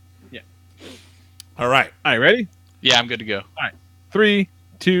 Yeah. All right. All right, ready? Yeah, I'm good to go. All right. 3,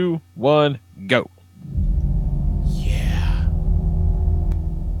 2, 1, go. Yeah.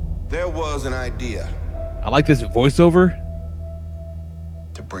 There was an idea I like this voiceover.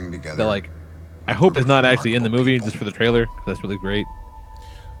 to bring together. That, like, I hope it's not actually in the movie, just for the trailer. 'Cause that's really great.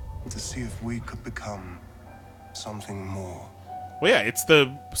 to see if we could become something more. Well, yeah, it's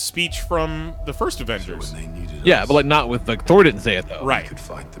the speech from the first Avengers. When they needed Yeah, us, but like not with like Thor didn't say it though. we Right. could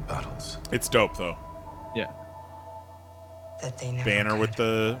fight the battles. It's dope though. Yeah. That they never Banner with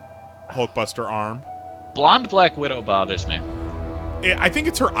the Hulkbuster arm. Blonde Black Widow bothers me. I think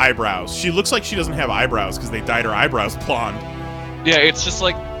it's her eyebrows. She looks like she doesn't have eyebrows because they dyed her eyebrows blonde. Yeah, it's just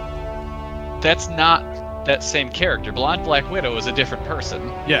like, that's not that same character. Blonde Black Widow is a different person.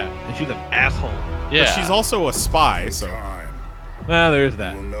 Yeah, and she's an asshole. Yeah. But she's also a spy, so. Well, there's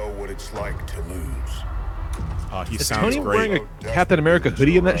that. We'll know what it's like to lose. Oh, he Is sounds Tony great. wearing a Captain America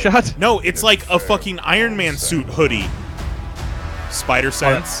hoodie in that shot? No, it's like a fucking Iron Man suit hoodie. Spider Oh,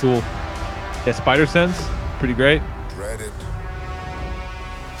 sense. that's cool. Yeah, Spider Sense. Pretty great. Dread it.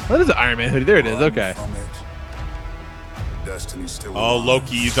 Well, that is an Iron Man hoodie. There it is. run Okay. from it. Destiny's still Oh, alive.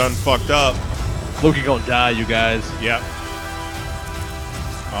 Loki, you done fucked up. Loki gonna die, you guys. Yep.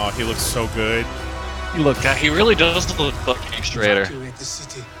 Oh, he looks so good. You look. God, he really does look fucking straighter.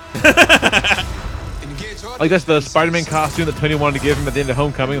 Like that's the Spider-Man costume that Tony wanted to give him at the end of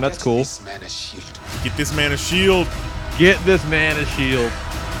Homecoming. That's cool. Get this man a shield. Get this man a shield.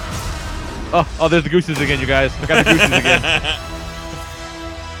 Oh, there's the gooses again, you guys. I got the gooses again.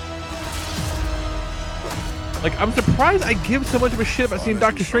 Like, I'm surprised I give so much of a shit about seeing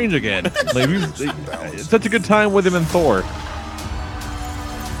Doctor Strange again. Like, it's such a good time with him in Thor.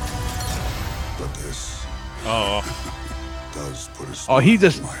 But this Oh, does put a Oh, smile he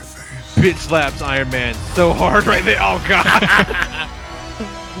just on my face. bitch slaps Iron Man so hard right there. Oh, God.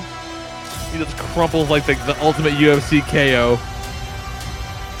 He just crumples like the ultimate UFC KO.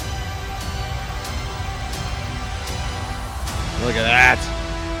 Look at that.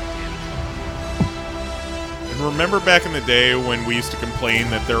 and remember back in the day when we used to complain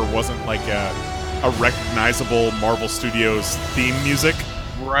that there wasn't like a recognizable Marvel Studios theme music.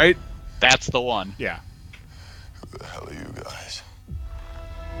 Right? That's the one. Yeah. Who the hell are you guys?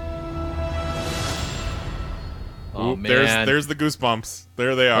 Oh, Oop, man. There's the goosebumps.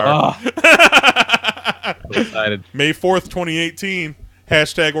 There they are. So excited. May 4th, 2018.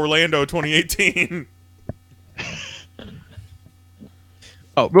 Hashtag Orlando 2018.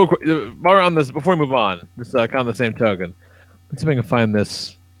 Oh, real quick, while we're on this, before we move on, just kind of on the same token, let's see if I can find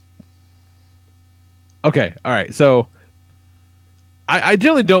this. Okay, all right. So, I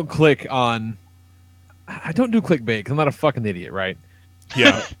generally don't click on. I don't do clickbait because I'm not a fucking idiot, right?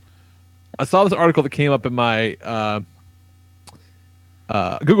 Yeah. I saw this article that came up in my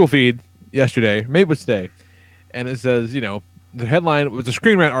Google feed yesterday, maybe it was today, and it says, the headline was a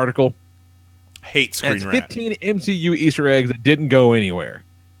Screen Rant article. Hate Screen It's Rant. 15 MCU Easter eggs that didn't go anywhere.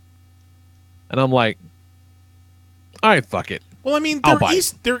 And I'm like, all right, fuck it. Well, I mean, I'll buy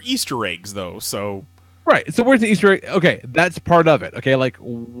it. they're Easter eggs, though, so... Right, so where's an Easter egg? Okay, that's part of it, okay? Like,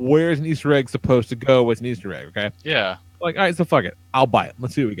 where's an Easter egg supposed to go with an Easter egg, okay? Yeah. Like, all right, so fuck it. I'll buy it.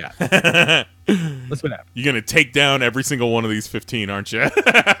 Let's see what we got. Let's see what happens. You're going to take down every single one of these 15, aren't you?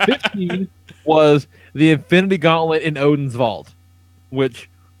 15 was the Infinity Gauntlet in Odin's Vault, which,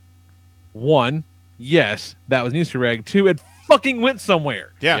 one, yes, that was an Easter egg. Two, it fucking went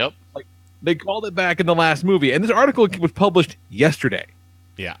somewhere. Yeah. Yep. They called it back in the last movie, and this article was published yesterday.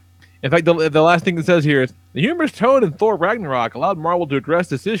 Yeah. In fact, the last thing it says here is, the humorous tone in Thor Ragnarok allowed Marvel to address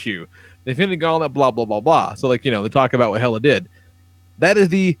this issue. The Infinity Gauntlet, blah, blah, blah, blah. So, like, they talk about what hell it did. That is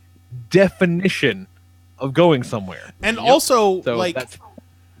the definition of going somewhere. And also, So like, that's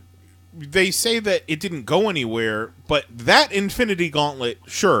they say that it didn't go anywhere, but that Infinity Gauntlet,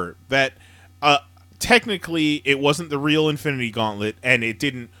 sure, that technically it wasn't the real Infinity Gauntlet, and it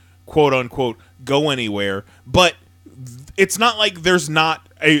didn't, quote-unquote, go anywhere, but it's not like there's not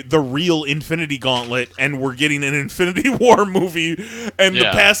the real Infinity Gauntlet, and we're getting an Infinity War movie, and the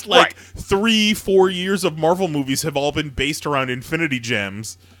past, 3-4 years of Marvel movies have all been based around Infinity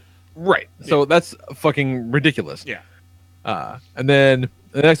Gems. right. So that's fucking ridiculous. Yeah. And then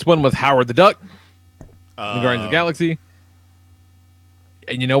the next one was Howard the Duck, in Guardians of the Galaxy.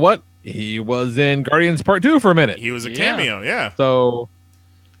 And you know what? He was in Guardians Part 2 for a minute. He was a cameo, yeah. So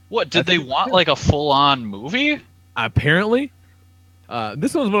What, did they want like a full-on movie? apparently,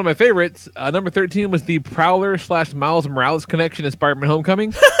 this one was one of my favorites. Number 13 was the Prowler / Miles Morales connection in Spider-Man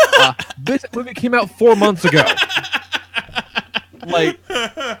Homecoming. This movie came out 4 months ago. Like,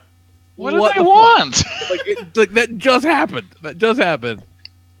 What do they want? like that just happened. That just happened.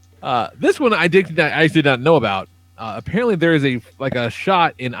 This one I actually did not know about. Apparently, there is a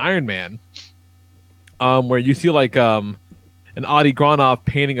shot in Iron Man, where you see like an Adi Gronoff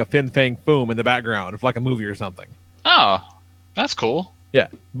painting a Fin Fang Foom in the background of like a movie or something. Oh, that's cool. Yeah,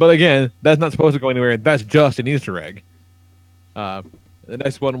 but again, that's not supposed to go anywhere. That's just an Easter egg. The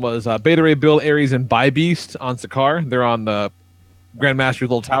next one was Beta Ray Bill, Ares, and Bi-Beast on Sakaar. They're on the Grandmaster's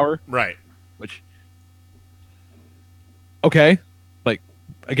little tower. Right. Which, okay, like,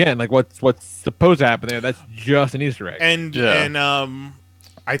 again, like what's supposed to happen there? That's just an Easter egg. And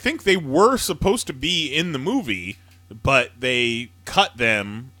I think they were supposed to be in the movie, but they cut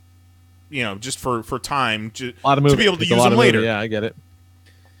them, just for time to be able to use them later. Yeah, I get it.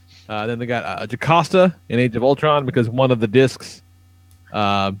 Then they got Jocasta in Age of Ultron, because one of the discs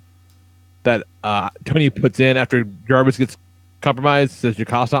that Tony puts in after Jarvis gets compromised says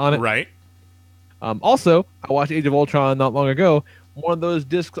Jocasta on it. Right. Also, I watched Age of Ultron not long ago. One of those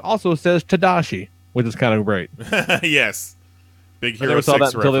discs also says Tadashi, which is kind of great. Yes. Big I Hero never 6 saw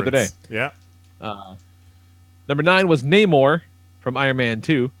that reference. until the other day. Yeah. Number 9 was Namor from Iron Man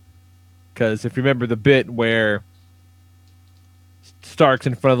 2. Because if you remember the bit where Stark's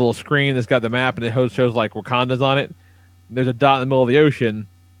in front of the little screen that's got the map and it shows like Wakanda's on it, there's a dot in the middle of the ocean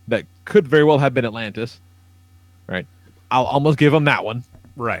that could very well have been Atlantis. Right. I'll almost give him that one.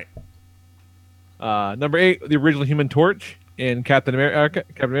 Right. Number 8, the original Human Torch in Captain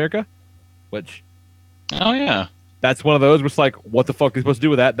America, which... Oh, yeah. That's one of those where it's like, what the fuck are you supposed to do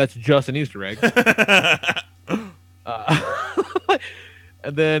with that? That's just an Easter egg.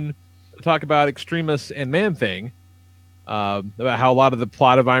 And then talk about Extremis and Man-Thing, about how a lot of the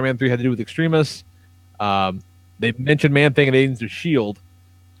plot of Iron Man 3 had to do with Extremis. They mentioned Man-Thing and Agents of S.H.I.E.L.D.,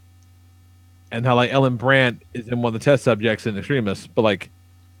 and how like Ellen Brandt is in one of the test subjects in Extremis, but like,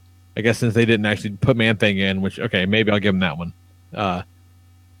 I guess since they didn't actually put Man-Thing in, which, okay, maybe I'll give them that one.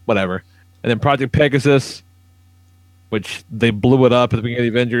 Whatever. And then Project Pegasus, which they blew it up at the beginning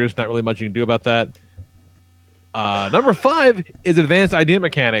of the Avengers. Not really much you can do about that. Number 5 is Advanced Idea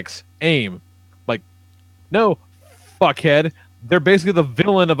Mechanics, AIM. Like, no, fuckhead. they're basically the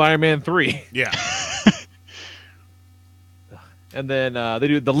villain of Iron Man 3. Yeah. And then they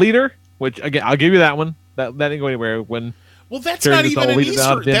do the leader, which again I'll give you that one. That didn't go anywhere when. Well, that's Jerry not was even all an leading out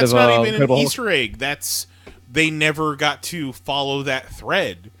Easter. at the end That's of, not even an Incredible Hulk. Easter egg. That's they never got to follow that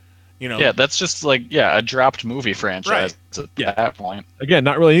thread. You know. Yeah, that's just like a dropped movie franchise at that point. Again,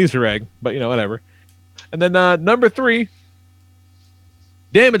 not really an Easter egg, but whatever. And then number 3,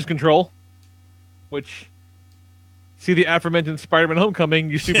 damage control, which see the aforementioned Spider-Man Homecoming,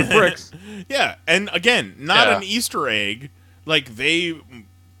 you stupid bricks. Yeah, and again, not an Easter egg. Like they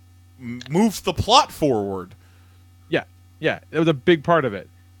moved the plot forward. Yeah, it was a big part of it.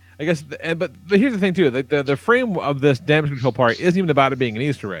 I guess, but here's the thing too: the frame of this damage control part isn't even about it being an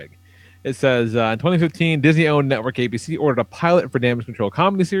Easter egg. It says in 2015, Disney-owned network ABC ordered a pilot for damage control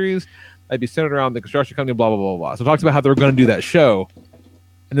comedy series that'd be centered around the construction company. Blah blah blah blah. So it talks about how they were going to do that show,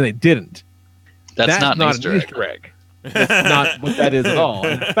 and then they didn't. That's not an Easter egg. That's not what that is at all.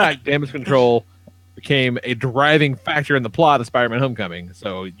 In fact, damage control became a driving factor in the plot of Spider-Man Homecoming.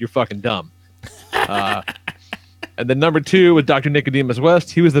 So you're fucking dumb. And then number 2 was Dr. Nicodemus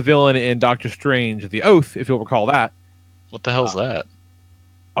West. He was the villain in Doctor Strange: The Oath, if you'll recall that. What the hell's that?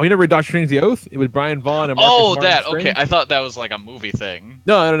 Oh, you never read Doctor Strange: The Oath? It was Brian Vaughn and Marcus Martin that. Strange. Okay, I thought that was like a movie thing.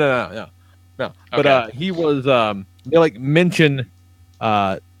 No. But he was. They mention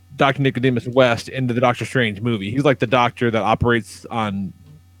Dr. Nicodemus West into the Doctor Strange movie. He's like the doctor that operates on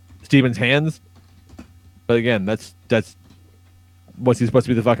Steven's hands. But again, that's what's he supposed to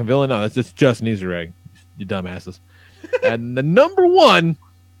be, the fucking villain? No, that's just an Easter egg. You dumbasses. And the number 1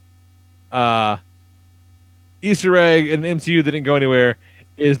 Easter egg in the MCU that didn't go anywhere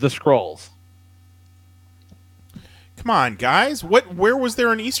is the Skrulls. Come on, guys. Where was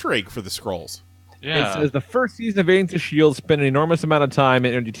there an Easter egg for the Skrulls? Yeah. It says the first season of Agents of S.H.I.E.L.D. spent an enormous amount of time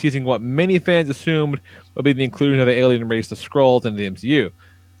and energy teasing what many fans assumed would be the inclusion of the alien race, the Skrulls, into the MCU.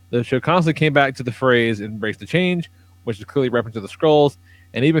 The show constantly came back to the phrase "embrace the change," which is clearly a reference to the Skrulls,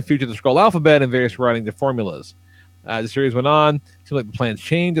 and even featured the Skrull alphabet in various writings and formulas. The series went on. It seemed like the plans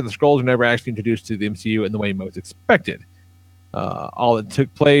changed, and the Skrulls were never actually introduced to the MCU in the way most expected. All that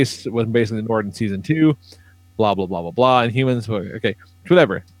took place was basically ignored in season 2. Blah, blah, blah, blah, blah. And humans, okay,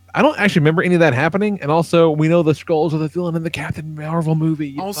 whatever. I don't actually remember any of that happening. And also, we know the Skrulls are the villain in the Captain Marvel movie.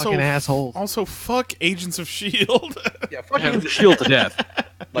 You fucking assholes. Also, fuck Agents of S.H.I.E.L.D. Yeah, fuck Agents of S.H.I.E.L.D. to death.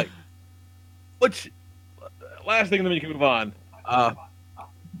 Last thing, then we can move on.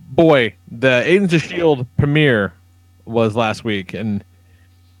 Boy, the Agents of S.H.I.E.L.D. premiere was last week, and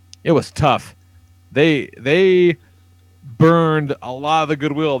it was tough. They burned a lot of the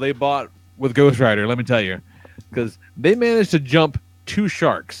goodwill they bought with Ghost Rider, let me tell you, because they managed to jump 2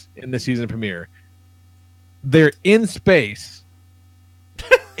 sharks in the season premiere. They're in space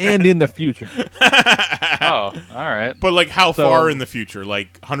and in the future. Oh, all right. But how far in the future?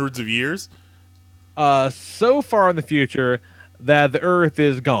 Like hundreds of years? So far in the future that the Earth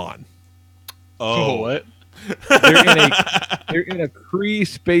is gone. Oh, what? They're in a Kree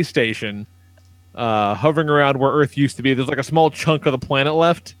space station, hovering around where Earth used to be. There's a small chunk of the planet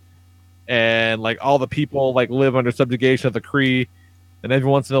left, and all the people live under subjugation of the Kree. And every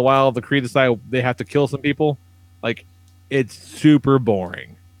once in a while, the Kree decide they have to kill some people. It's super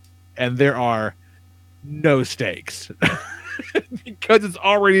boring, and there are no stakes because it's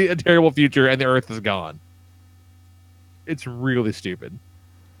already a terrible future, and the Earth is gone. It's really stupid.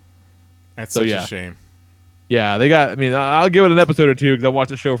 That's such a shame. Yeah, they got. I mean, I'll give it an episode or 2 because I watched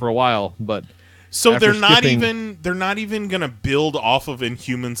the show for a while. But so they're not even gonna build off of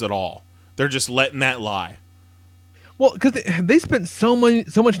Inhumans at all. They're just letting that lie. Well, because they spent so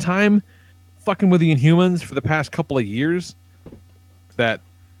much time fucking with the Inhumans for the past couple of years. But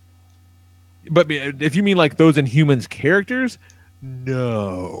if you mean those Inhumans characters,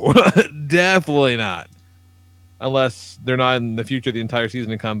 no, definitely not. Unless they're not in the future the entire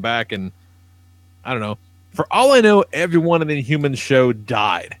season and come back, and I don't know. For all I know, everyone in the Inhumans show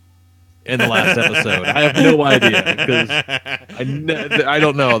died in the last episode. I have no idea because I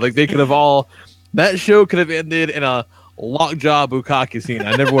don't know. They could have all. That show could have ended in a Lockjaw Bukkake scene.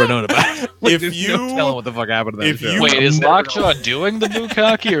 I never would have known about. There's no telling what the fuck happened to that show. Wait, is Lockjaw doing the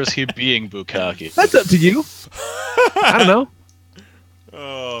Bukkake or is he being Bukkake? That's up to you. I don't know.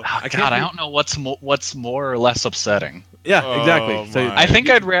 Oh, God, I don't know what's more or less upsetting. Yeah, exactly. So I think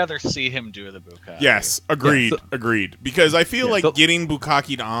I'd rather see him do the Bukkake. Yes, agreed, Yeah, agreed. Because I feel getting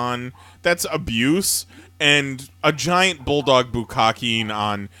Bukkake'd on, that's abuse, and a giant bulldog Bukkakeing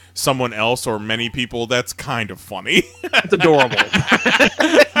on someone else or many people, that's kind of funny. It's adorable.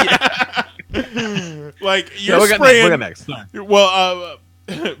 You're spraying... next. Well,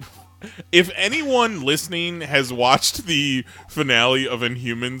 If anyone listening has watched the finale of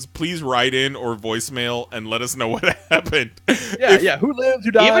Inhumans, please write in or voicemail and let us know what happened. Yeah. Who lives?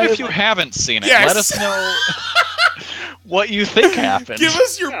 Who dies? Even if you haven't seen it, Yes. let us know what you think happened. Give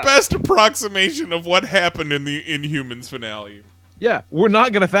us your best approximation of what happened in the Inhumans finale. Yeah, we're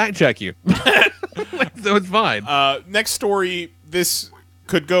not gonna fact check you, so it's fine. Next story. This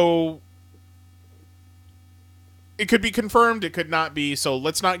could go. It could be confirmed. It could not be. So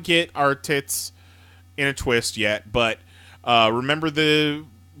let's not get our tits in a twist yet. But remember the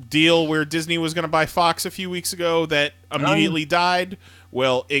deal where Disney was going to buy Fox a few weeks ago that immediately died?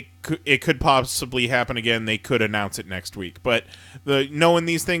 Well, it could possibly happen again. They could announce it next week. But knowing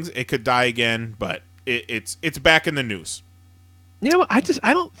these things, it could die again. But it's back in the news. You know what?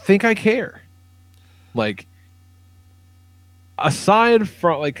 I don't think I care. Like, aside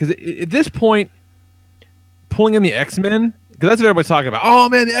from because at this point, pulling in the X-Men, because that's what everybody's talking about. Oh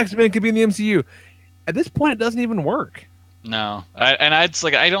man, the X-Men could be in the MCU. At this point, it doesn't even work. No, I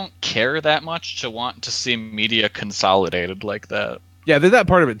don't care that much to want to see media consolidated like that. Yeah, there's that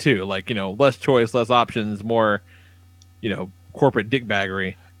part of it too. Like, less choice, less options, more, corporate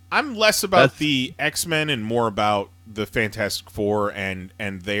dickbaggery. I'm less about the X-Men and more about the Fantastic Four and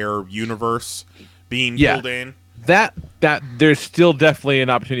their universe being pulled in. That there's still definitely an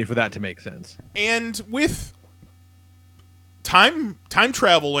opportunity for that to make sense. And with time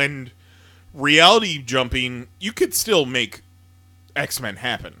travel and reality jumping, you could still make X-Men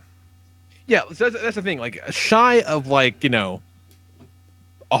happen. Yeah, so that's the thing. Like, shy of a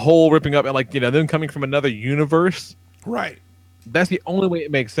whole ripping up and them coming from another universe. Right. That's the only way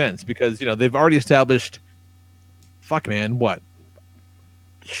it makes sense because they've already established. Fuck, man, what's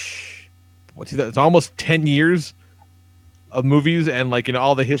that? It's almost 10 years of movies and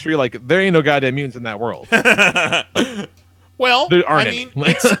all the history. Like, there ain't no goddamn mutants in that world. Well, there aren't any.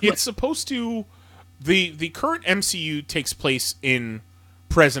 It's supposed to. The current MCU takes place in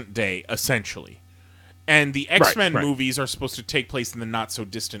present day, essentially, and the X-Men movies are supposed to take place in the not so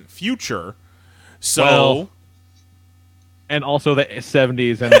distant future. So. And also the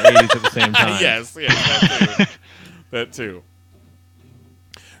 70s and the 80s at the same time. Yes, that too.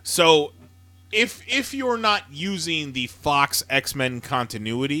 So, if you're not using the Fox X-Men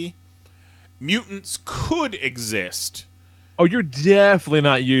continuity, mutants could exist. Oh, you're definitely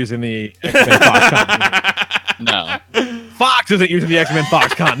not using the X-Men Fox continuity. No. Fox isn't using the X-Men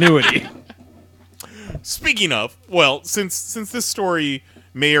Fox continuity. Speaking of, well, since this story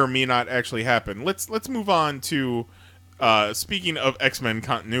may or may not actually happen, let's move on to speaking of X-Men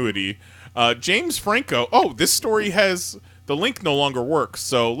continuity. James Franco. Oh, this story has the link no longer works,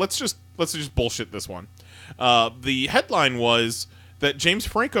 so let's just bullshit this one. The headline was that James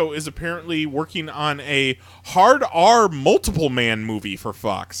Franco is apparently working on a hard R Multiple Man movie for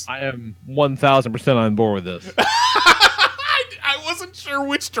Fox. I am 1,000% on board with this. I wasn't sure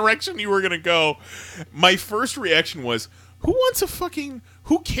which direction you were gonna go. My first reaction was, who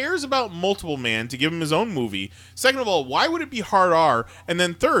cares about Multiple Man to give him his own movie? Second of all, why would it be hard R? And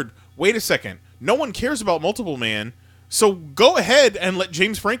then third, wait a second, no one cares about Multiple Man, so go ahead and let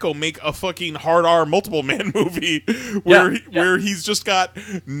James Franco make a fucking hard R Multiple Man movie where he's just got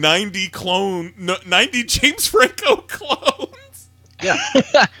 90 James Franco clones. Yeah.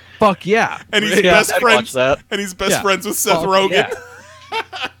 Fuck yeah. And he's best friends. And he's best friends with Seth Rogen. Yeah.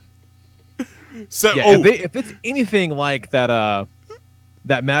 If it's anything like that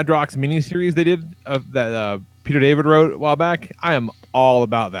Madrox miniseries they did that Peter David wrote a while back, I am all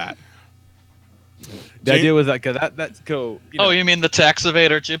about that. The idea was that's go. You mean the tax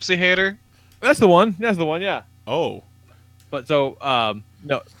evader, gypsy hater? That's the one. Yeah. Oh, but so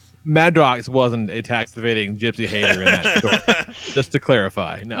no, Madrox wasn't a tax evading gypsy hater in that story. Just to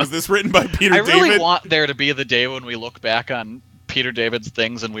clarify. No. Was this written by Peter David? I really want there to be the day when we look back on Peter David's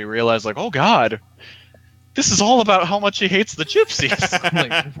things and we realize, oh God, this is all about how much he hates the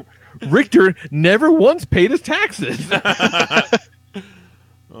gypsies. Richter never once paid his taxes.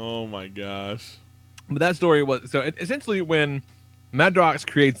 Oh my gosh. But that story was essentially when Madrox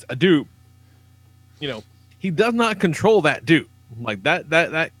creates a dupe, he does not control that dupe. Like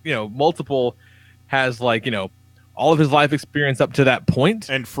that Multiple has all of his life experience up to that point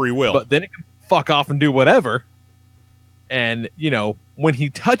and free will. But then it can fuck off and do whatever. And when he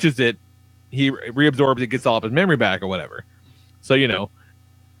touches it, he reabsorbs it, gets all of his memory back or whatever. So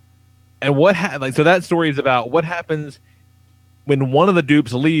and so that story is about what happens when one of the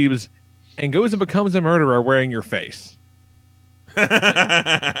dupes leaves and goes and becomes a murderer wearing your face.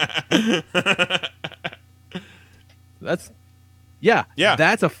 That's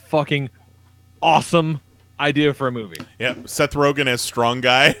a fucking awesome idea for a movie. Yeah, Seth Rogen as strong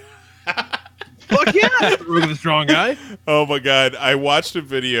guy. Fuck yeah, look at the strong guy. Oh my god, I watched a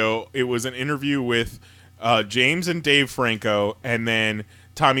video. It was an interview with James and Dave Franco, and then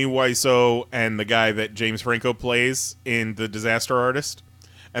Tommy Wiseau and the guy that James Franco plays in The Disaster Artist.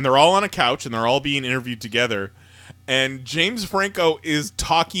 And they're all on a couch, and they're all being interviewed together. And James Franco is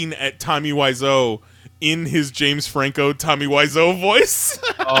talking at Tommy Wiseau in his James Franco Tommy Wiseau voice.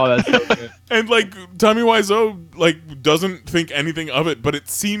 Oh, that's so good. And like Tommy Wiseau like doesn't think anything of it, but it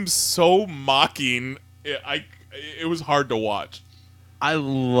seems so mocking. It was hard to watch. I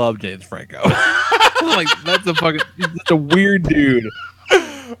love James Franco. Like that's he's just a weird dude.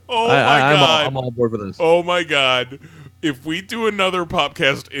 Oh my god. I'm all on board for this. Oh my god. If we do another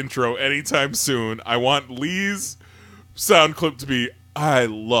Popcast intro anytime soon, I want Lee's sound clip to be I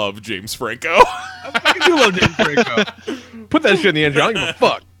love James Franco. I fucking do love James Franco. Put that shit in the intro. I don't give a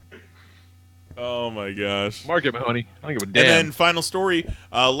fuck. Oh my gosh. Mark it, honey. I don't give a damn. And then final story.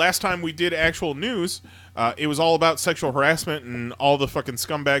 Last time we did actual news, it was all about sexual harassment and all the fucking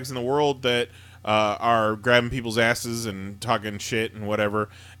scumbags in the world that are grabbing people's asses and talking shit and whatever.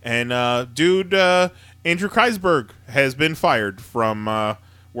 And dude, Andrew Kreisberg has been fired from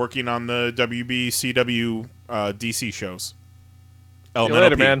working on the WBCW DC shows. See you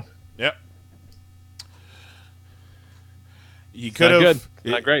later, man. Yep. You could have. Good.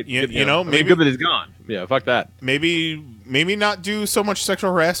 Not great. You know, maybe good that he's gone. Yeah, fuck that. Maybe not do so much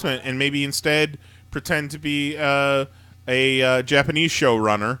sexual harassment, and maybe instead pretend to be a Japanese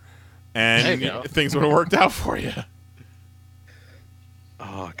showrunner, and things would have worked out for you.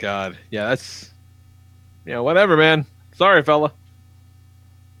 Oh God, yeah, that's whatever, man. Sorry, fella.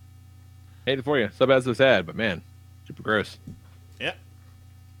 Hate it for you. So bad, so sad, but man, super gross. Yeah.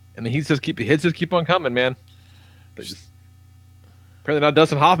 And the hits just keep on coming, man. They just apparently now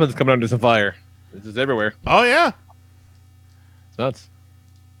Dustin Hoffman's coming under some fire. This is everywhere. Oh yeah. It's nuts.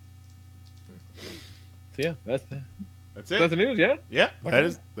 So yeah, that's it. That's the news, yeah? Yeah, that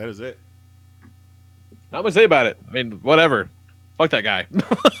is it. Not much to say about it. I mean, whatever. Fuck that guy.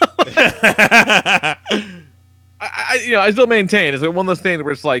 I still maintain it's like one of those things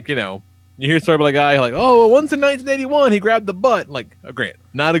where it's like, you hear a story about a guy like, oh, once in 1981 he grabbed the butt. Like, oh, great,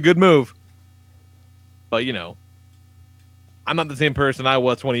 not a good move. But I'm not the same person I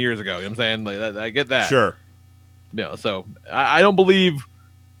was 20 years ago. You know what I'm saying? Like, I get that. Sure. So I don't believe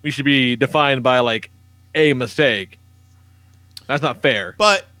we should be defined by like a mistake. That's not fair.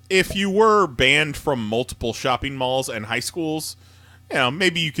 But if you were banned from multiple shopping malls and high schools,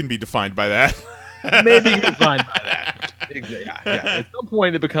 maybe you can be defined by that. Maybe you can be defined by that. Yeah. At some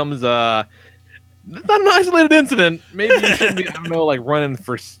point, it becomes not an isolated incident. Maybe you shouldn't be, running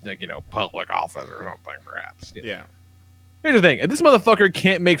for public office or something, perhaps. Yeah. Here's the thing: if this motherfucker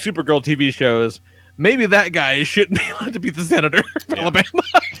can't make Supergirl TV shows, maybe that guy shouldn't be allowed to be the senator of Alabama.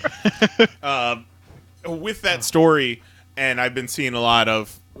 With that story, and I've been seeing a lot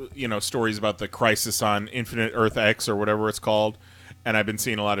of stories about the crisis on Infinite Earth X or whatever it's called, and I've been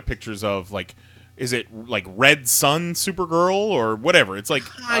seeing a lot of pictures of is it like Red Sun Supergirl or whatever? It's like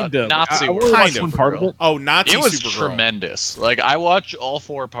Nazi kind of part of it. Oh, Nazi It was Supergirl. tremendous. Like I watched all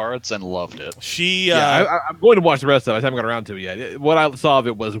 4 parts and loved it. I'm going to watch the rest of it. I just haven't got around to it yet. What I saw of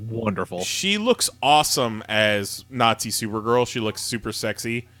it was wonderful. She looks awesome as Nazi Supergirl. She looks super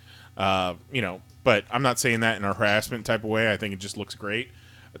sexy. But I'm not saying that in a harassment type of way. I think it just looks great.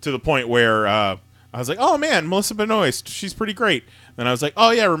 To the point where I was like, oh man, Melissa Benoist, she's pretty great. And I was like,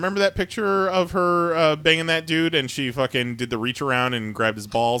 oh yeah, remember that picture of her banging that dude and she fucking did the reach around and grabbed his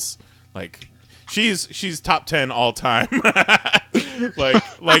balls? Like, she's top 10 all time. That's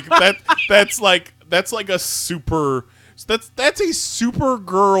a super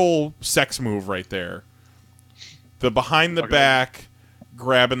girl sex move right there. The behind the back,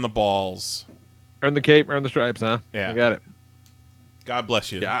 grabbing the balls. Earn the cape, earn the stripes, huh? Yeah. I got it. God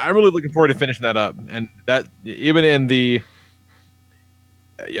bless you. Yeah, I'm really looking forward to finishing that up. And that, even in the,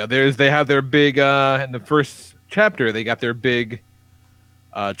 they have their big, in the first chapter, they got their big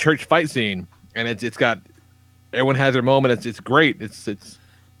church fight scene. And it's got, everyone has their moment. It's great. It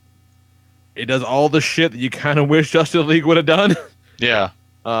does all the shit that you kind of wish Justice League would have done. Yeah.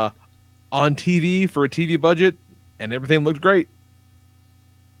 On TV for a TV budget, and everything looked great.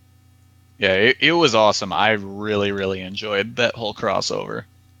 Yeah, it was awesome. I really, really enjoyed that whole crossover.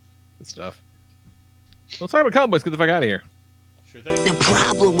 Good stuff. Let's talk about comic books. Get the fuck out of here. Sure thing. The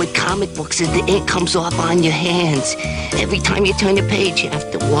problem with comic books is the ink comes off on your hands. Every time you turn the page, you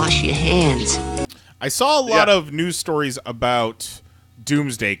have to wash your hands. I saw a lot of news stories about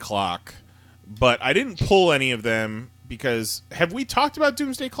Doomsday Clock, but I didn't pull any of them because have we talked about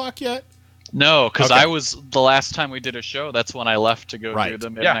Doomsday Clock yet? No, because Okay. I was the last time we did a show. That's when I left to go do the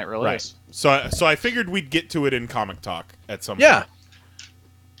midnight release. Right. So I figured we'd get to it in Comic Talk at some Yeah. point.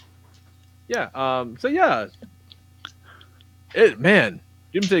 Yeah. So yeah.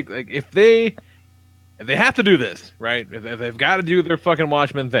 Jim take like if they have to do this, right? If they've got to do their fucking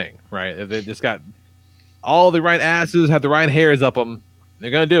Watchmen thing, right? If they just got all the right asses, have the right hairs up them,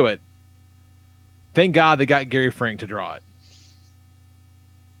 they're gonna do it. Thank God they got Gary Frank to draw it,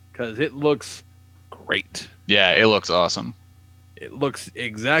 because it looks great. Yeah, it looks awesome. It looks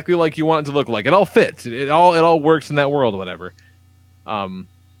exactly like you want it to look like. It all fits. It all works in that world, whatever. You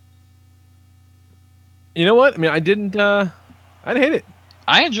know what? I mean, I didn't hate it.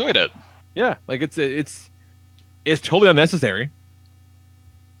 I enjoyed it. Yeah, like it's totally unnecessary,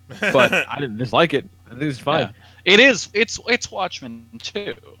 but I didn't dislike it. I think it's fine. Yeah. It is. It's Watchmen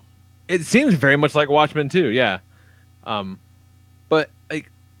too. It seems very much like Watchmen too. Yeah, but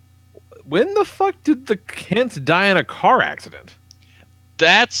like, when the fuck did the Kents die in a car accident?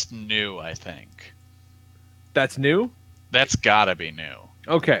 That's new, I think. That's new. That's gotta be new.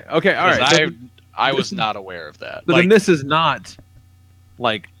 Okay, all right. I was not aware of that. But then this is not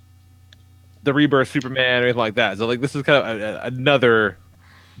like the Rebirth Superman or anything like that. So like this is kind of another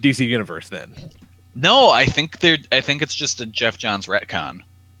DC universe then. No, I think it's just a Jeff Johns retcon.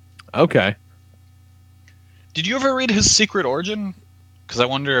 Okay. Did you ever read his Secret Origin? Because I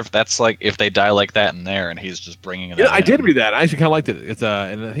wonder if that's like if they die like that in there, and he's just bringing it. Yeah, I did read that. I actually kind of liked it. It's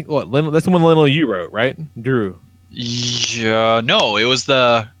and I think that's the one Lionel you wrote, right? Drew. Yeah, no, it was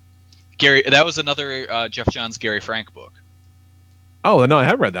the Gary. That was another Jeff Johns Gary Frank book. Oh no, I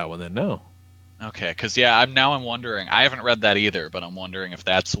have read that one then. No. Okay, because I'm wondering. I haven't read that either, but I'm wondering if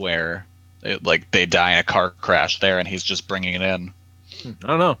that's where they die in a car crash there, and he's just bringing it in. I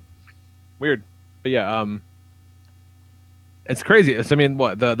don't know. Weird, but yeah, it's crazy. I mean,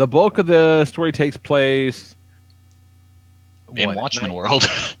 what the bulk of the story takes place in Watchmen World.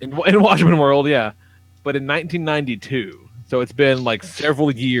 in Watchmen World, yeah, but in 1992. So it's been like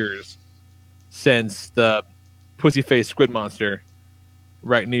several years since the pussy-faced squid monster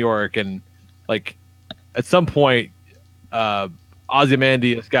wrecked New York, and like at some point,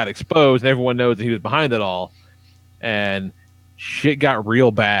 Ozymandias got exposed, and everyone knows that he was behind it all, and shit got real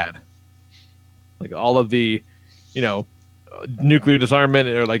bad. Like all of the, nuclear disarmament,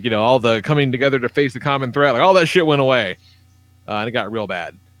 or like all the coming together to face the common threat, like all that shit went away, and it got real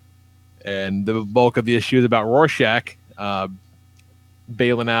bad. And the bulk of the issue is about Rorschach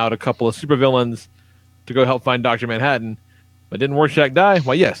bailing out a couple of supervillains to go help find Dr. Manhattan. But didn't Rorschach die?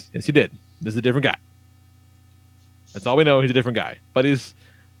 Why, yes, he did. This is a different guy. That's all we know. He's a different guy, but he's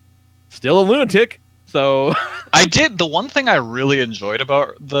still a lunatic. So the one thing I really enjoyed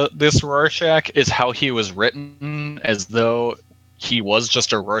about this Rorschach is how he was written as though he was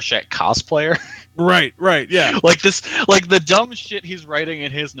just a Rorschach cosplayer. Right, yeah. like the dumb shit he's writing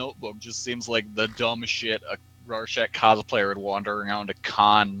in his notebook just seems like the dumb shit a Rorschach cosplayer would wander around a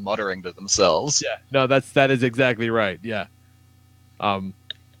con muttering to themselves. Yeah, no, that is exactly right. Yeah.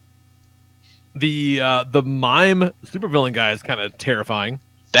 The mime supervillain guy is kind of terrifying.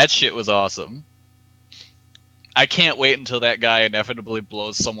 That shit was awesome. I can't wait until that guy inevitably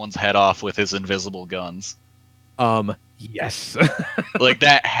blows someone's head off with his invisible guns. Yes. Like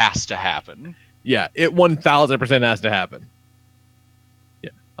that has to happen. Yeah, it 1000% has to happen.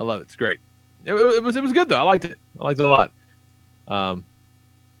 Yeah, I love it. It's great. It was good though. I liked it. I liked it a lot.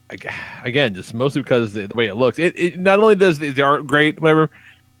 Again, just mostly because the way it looks. It not only does the art great, whatever,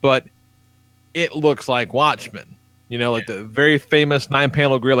 but it looks like Watchmen. Like the very famous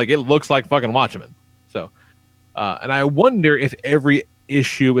 9-panel grid. Like it looks like fucking Watchmen. So, and I wonder if every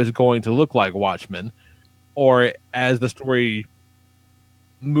issue is going to look like Watchmen, or as the story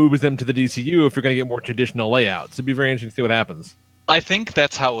moves them to the DCU, if you're going to get more traditional layouts. It'd be very interesting to see what happens. I think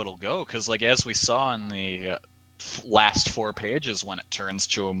that's how it'll go, because like as we saw in the last 4 pages, when it turns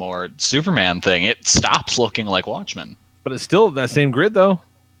to a more Superman thing, it stops looking like Watchmen. But it's still that same grid, though.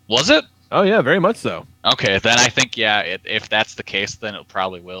 Was it? Oh yeah, very much so. Okay, then I think if that's the case, then it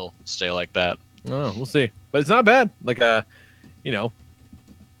probably will stay like that. Oh, we'll see. But it's not bad. Like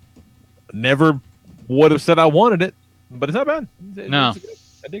never would have said I wanted it, but it's not bad. No.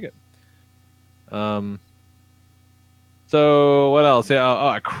 I dig it. So what else? Yeah,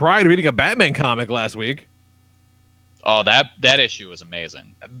 I cried reading a Batman comic last week. Oh, that issue was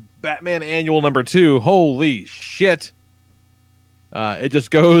amazing. Batman Annual #2. Holy shit! It just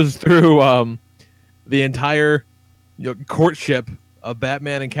goes through the entire courtship of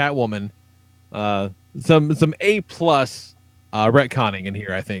Batman and Catwoman. Some A+ retconning in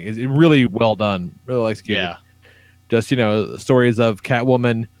here. I think is really well done. Really executed. Yeah. Just stories of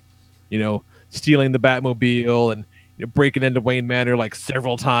Catwoman stealing the Batmobile and breaking into Wayne Manor like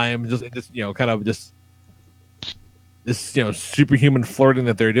several times, just kind of just this superhuman flirting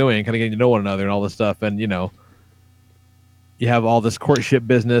that they're doing, kind of getting to know one another and all this stuff, and you have all this courtship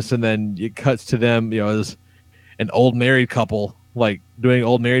business, and then it cuts to them, as an old married couple, like doing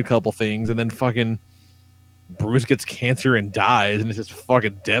old married couple things, and then fucking Bruce gets cancer and dies, and it's just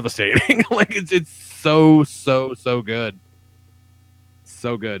fucking devastating. Like it's so good,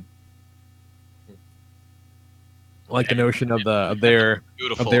 so good. Like the notion of their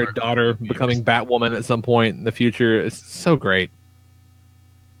daughter becoming Batwoman at some point in the future. It's so great.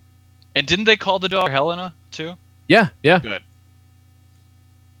 And didn't they call the daughter Helena too? Yeah. Good.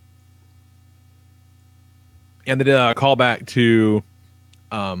 And they did a callback to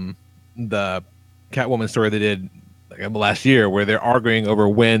the Catwoman story they did last year, where they're arguing over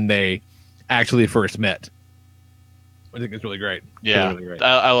when they actually first met. I think it's really great. Yeah, really great.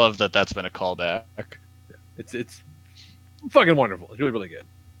 I love that. That's been a callback. It's fucking wonderful. It's really, really good.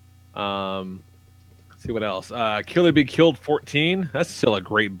 Let's see what else. Killer Be Killed 14. That's still a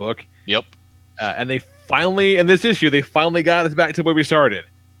great book. Yep. And they finally, in this issue, they finally got us back to where we started.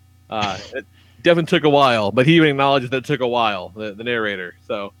 It definitely took a while, but he even acknowledges that it took a while, the narrator.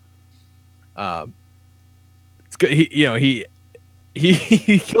 So, it's good. He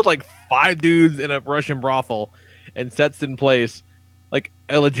killed like 5 dudes in a Russian brothel and sets in place like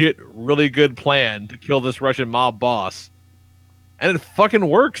a legit, really good plan to kill this Russian mob boss. And it fucking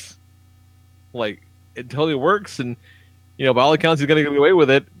works. Like, it totally works. And, by all accounts, he's going to get away with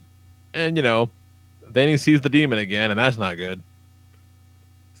it. And, then he sees the demon again, and that's not good.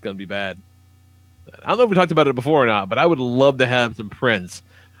 It's going to be bad. I don't know if we talked about it before or not, but I would love to have some prints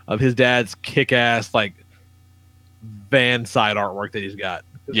of his dad's kick-ass, like, van side artwork that he's got.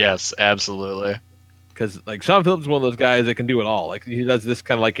 Yes, absolutely. Because, like, Sean Phillips is one of those guys that can do it all. Like, he does this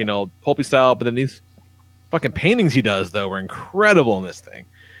kind of, like, pulpy style, but then these fucking paintings he does, though, are incredible in this thing.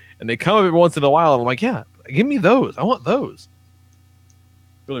 And they come up every once in a while, and I'm like, yeah, give me those. I want those.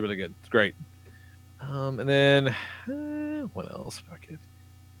 Really, really good. It's great. And then, what else? Fuck it.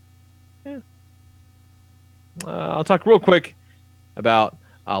 Yeah. I'll talk real quick about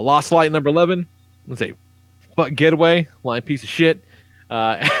Lost Light number 11. Let's say, fuck Getaway, line piece of shit.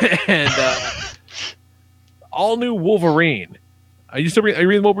 And all new Wolverine. Are you reading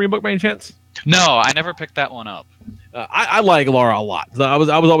the Wolverine book by any chance? No, I never picked that one up. I like Laura a lot. So I was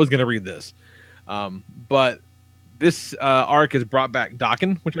always going to read this, but this arc has brought back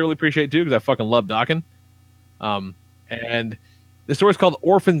Daken, which I really appreciate too, because I fucking love Daken. And the story is called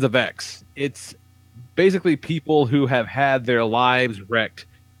Orphans of X. It's basically people who have had their lives wrecked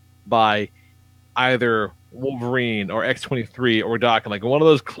by either Wolverine or X-23 or Daken, like one of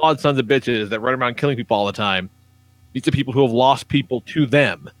those clawed sons of bitches that run around killing people all the time. These are people who have lost people to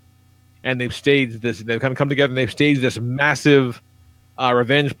them. And they've staged this. They've kind of come together and they've staged this massive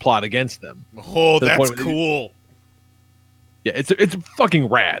revenge plot against them. Oh, that's cool. Yeah, it's fucking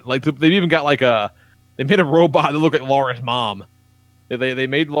rad. Like they've even got they made a robot that looked like Laura's mom. They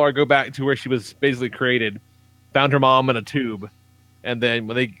made Laura go back to where she was basically created, found her mom in a tube, and then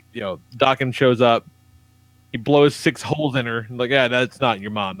when Daken shows up, he blows 6 holes in her. Like, yeah, that's not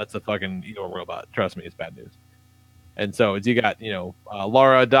your mom. That's a fucking evil robot. Trust me, it's bad news. And so you got,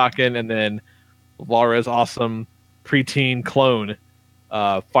 Laura, Daken, and then Laura's awesome preteen clone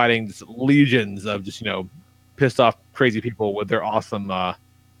fighting just legions of just, pissed off crazy people with their awesome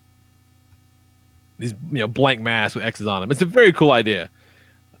these blank masks with X's on them. It's a very cool idea.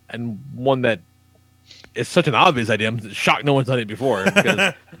 And one that is such an obvious idea. I'm shocked no one's done it before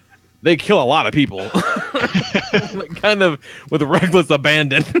because they kill a lot of people. Kind of with reckless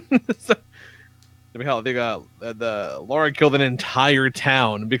abandon. So, hell, they got Laura killed an entire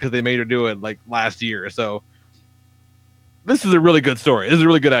town because they made her do it like last year. So this is a really good story. This is a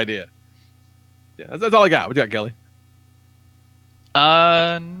really good idea. Yeah, that's all I got. What you got, Kelly?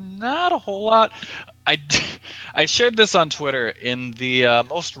 Not a whole lot. I shared this on Twitter. In the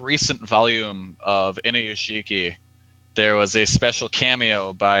most recent volume of Inuyashiki, there was a special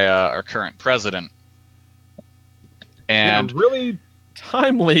cameo by our current president. And really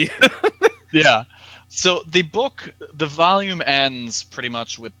timely. Yeah. So the volume ends pretty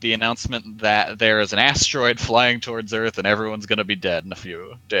much with the announcement that there is an asteroid flying towards Earth and everyone's going to be dead in a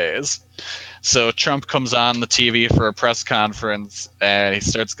few days. So Trump comes on the TV for a press conference and he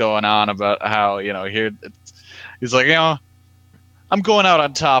starts going on about how, he's like, I'm going out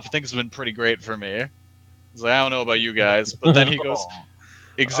on top. Things have been pretty great for me. He's like, I don't know about you guys. But then he goes,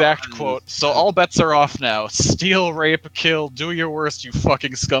 exact quote, so all bets are off now. Steal, rape, kill, do your worst, you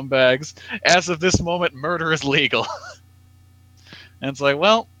fucking scumbags. As of this moment, murder is legal. And it's like,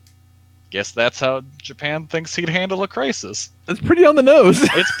 well, guess that's how Japan thinks he'd handle a crisis. That's pretty on the nose.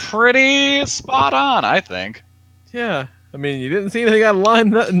 It's pretty spot on, I think. Yeah. I mean, you didn't see anything out of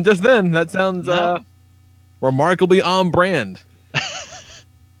line just then. That sounds remarkably on brand.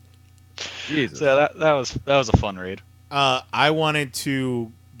 Jesus. So that was a fun read. I wanted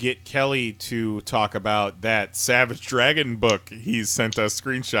to get Kelly to talk about that Savage Dragon book he's sent us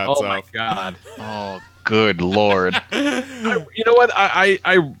screenshots of. Oh my god. Oh, good lord. You know what? I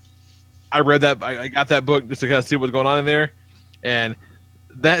read that. I got that book just to kind of see what's going on in there, and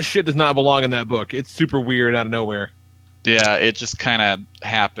that shit does not belong in that book. It's super weird out of nowhere. Yeah, it just kind of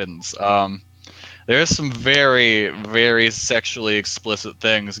happens. There's some very, very sexually explicit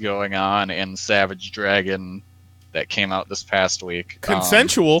things going on in Savage Dragon that came out this past week.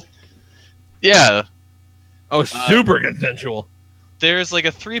 Consensual? Yeah. Oh, super consensual. There's like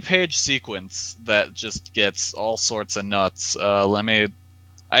a 3-page sequence that just gets all sorts of nuts.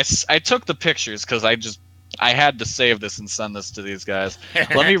 I took the pictures because I had to save this and send this to these guys.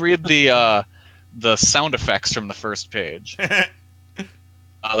 Let me read the sound effects from the first page.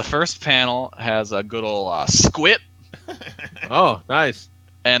 The first panel has a good old squit. Oh, nice.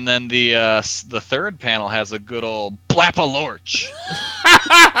 And then the third panel has a good old blapalorch,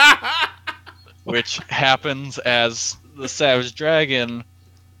 which happens as the Savage Dragon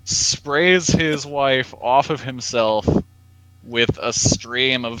sprays his wife off of himself with a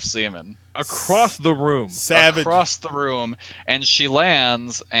stream of semen across the room. Across the room, and she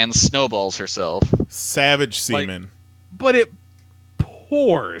lands and snowballs herself. Savage semen. But it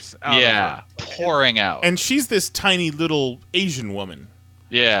pours out of her. Pouring out. And she's this tiny little Asian woman.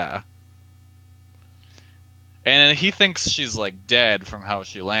 Yeah. And he thinks she's like dead from how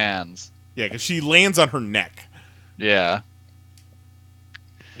she lands. Yeah, because she lands on her neck. Yeah.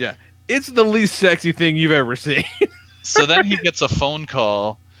 Yeah. It's the least sexy thing you've ever seen. So then he gets a phone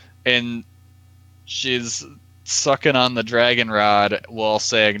call, and she's sucking on the dragon rod while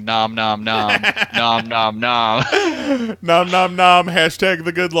saying nom nom nom, nom nom nom. Nom nom nom, hashtag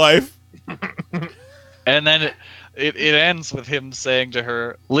the good life. And then it ends with him saying to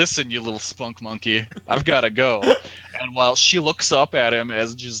her, "Listen, you little spunk monkey, I've got to go." And while she looks up at him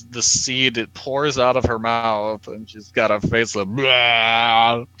as just the seed, it pours out of her mouth, and she's got a face of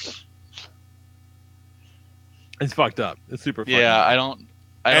blah. It's fucked up. It's super fucked Yeah, up.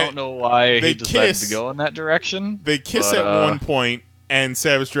 I don't know why they he decided kiss. to go in that direction. They kiss at one point, and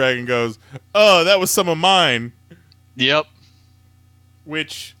Savage Dragon goes, "Oh, that was some of mine." Yep.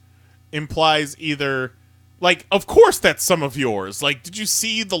 Which implies either, like, of course that's some of yours. Like, did you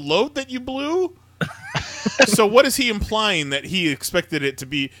see the load that you blew? So what is he implying? That he expected it to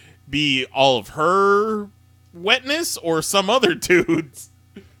be all of her wetness or some other dude's?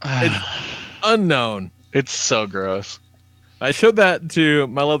 It's unknown. It's so gross. I showed that to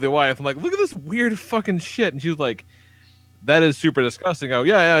my lovely wife. I'm like, look at this weird fucking shit. And she was like, that is super disgusting. I go,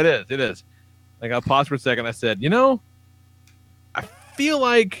 yeah, it is. It is. Like, I paused for a second. I said, I feel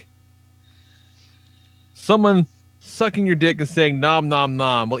like someone sucking your dick and saying nom nom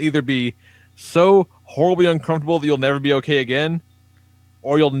nom will either be so horribly uncomfortable that you'll never be okay again,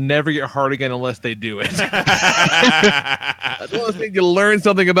 or you'll never get hard again unless they do it. I don't think you learn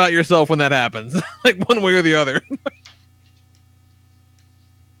something about yourself when that happens, like one way or the other.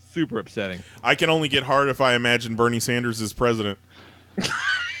 Super upsetting. I can only get hard if I imagine Bernie Sanders as president.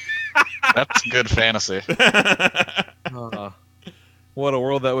 That's good fantasy. What a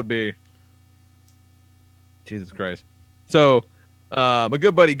world that would be. Jesus Christ. So, my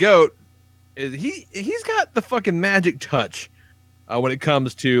good buddy Goat, he's got the fucking magic touch when it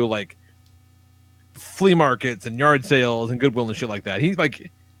comes to like flea markets and yard sales and Goodwill and shit like that. He's like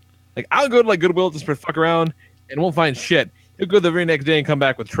I'll go to like Goodwill just for fuck around and won't find shit. He'll go the very next day and come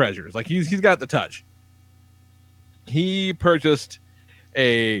back with treasures. Like he's got the touch. He purchased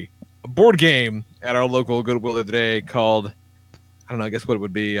a board game at our local Goodwill the other day called, I don't know, I guess what it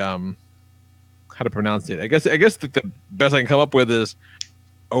would be, how to pronounce it. I guess the best I can come up with is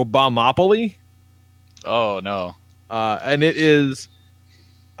Obamopoly. Oh no. And it is,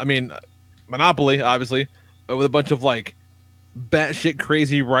 I mean, Monopoly, obviously, but with a bunch of like batshit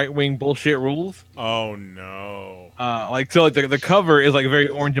crazy right-wing bullshit rules. Oh no. Like the cover is like very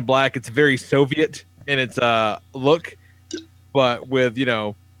orange and black. It's very Soviet in its look, but with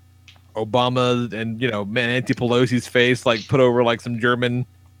Obama and Nancy Pelosi's face like put over like some German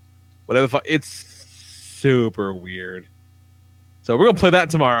whatever. It's super weird. So we're gonna play that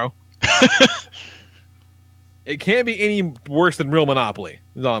tomorrow. It can't be any worse than real Monopoly.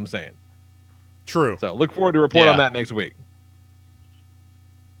 Is all I'm saying. True. So look forward to report on that next week.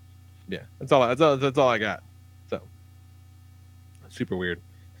 Yeah, that's all I got. So super weird.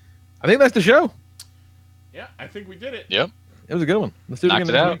 I think that's the show. Yeah, I think we did it. Yep. It was a good one. Let's do it Knocked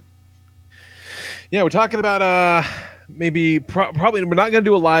again it next out. week. Yeah, we're talking about probably we're not going to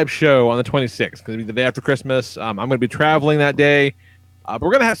do a live show on the 26th because it'll be the day after Christmas. I'm going to be traveling that day. But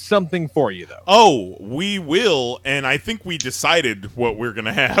we're going to have something for you, though. Oh, we will, and I think we decided what we're going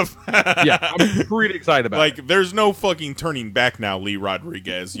to have. Yeah, I'm pretty excited about it. Like, there's no fucking turning back now, Lee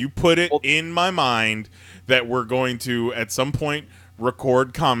Rodriguez. You put it in my mind that we're going to, at some point,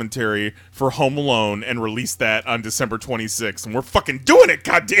 record commentary for Home Alone and release that on December 26th, and we're fucking doing it,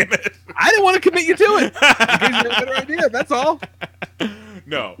 goddammit! I didn't want to commit you to it. In case you had a better idea, that's all.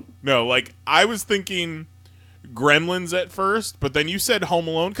 No, like, I was thinking Gremlins at first, but then you said Home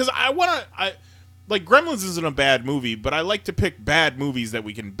Alone, because like, Gremlins isn't a bad movie, but I like to pick bad movies that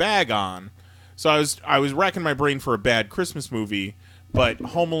we can bag on. So I was racking my brain for a bad Christmas movie, but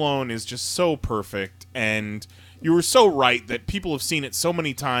Home Alone is just so perfect, and you were so right that people have seen it so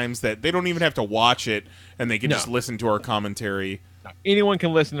many times that they don't even have to watch it, and they can just listen to our commentary. Anyone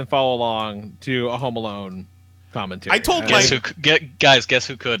can listen and follow along to a Home Alone commentary. I told guess who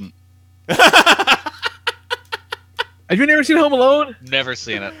couldn't? Have you never seen Home Alone? Never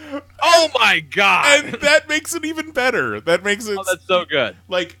seen it. Oh my god! And that makes it even better. That makes it. Oh, that's so good.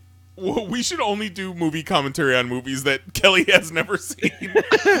 Like, we should only do movie commentary on movies that Kelly has never seen.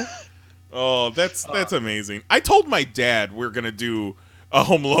 Oh, that's amazing. I told my dad we're gonna do a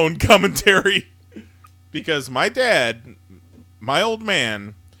Home Alone commentary because my dad, my old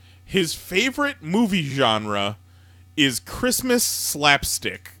man, his favorite movie genre is Christmas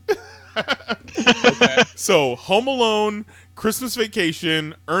slapstick. Okay. So Home Alone, Christmas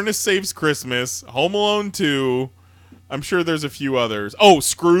Vacation, Ernest Saves Christmas, Home Alone 2. I'm sure there's a few others. Oh,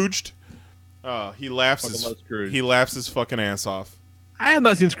 Scrooged. He laughs his fucking ass off. I have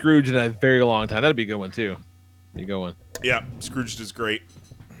not seen Scrooge in a very long time. That'd be a good one too. Be a good one. Yeah, Scrooged is great.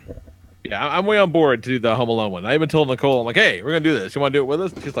 Yeah, I'm way on board to do the Home Alone one. I even told Nicole, I'm like, hey, we're gonna do this. You want to do it with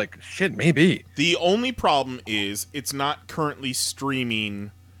us? She's like, shit, maybe. The only problem is it's not currently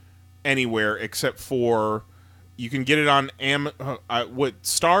streaming anywhere except for you can get it on what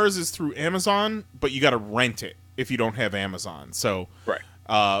Stars is through Amazon, but you got to rent it if you don't have Amazon. So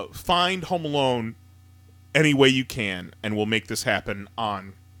find Home Alone any way you can, and we'll make this happen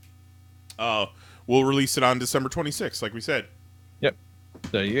on. We'll release it on December 26th, like we said. Yep.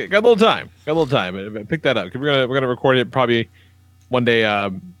 So you got a little time. Pick that up because we're gonna record it probably one day,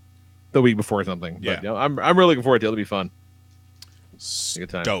 the week before or something. Yeah. But, I'm really looking forward to it. It'll be fun. Good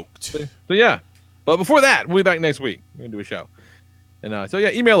time. Stoked. So yeah, but before that, we'll be back next week. We're gonna do a show, and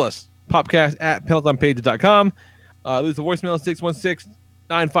email us popcast@PanelsOnPages.com. Leave the voicemail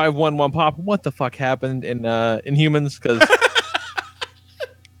 616-951-1POP. What the fuck happened in Humans? Because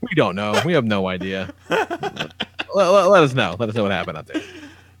we don't know. We have no idea. Let us know. Let us know what happened out there.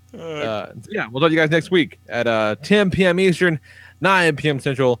 We'll talk to you guys next week at 10 p.m. Eastern, 9 p.m.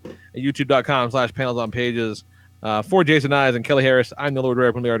 Central at youtube.com/PanelsOnPages. For Jason Eyes and Kelly Harris, I'm the Lord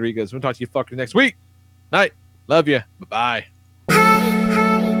Ray from Lee Rodriguez. We'll talk to you fuckers next week. Night. Love you. Bye-bye.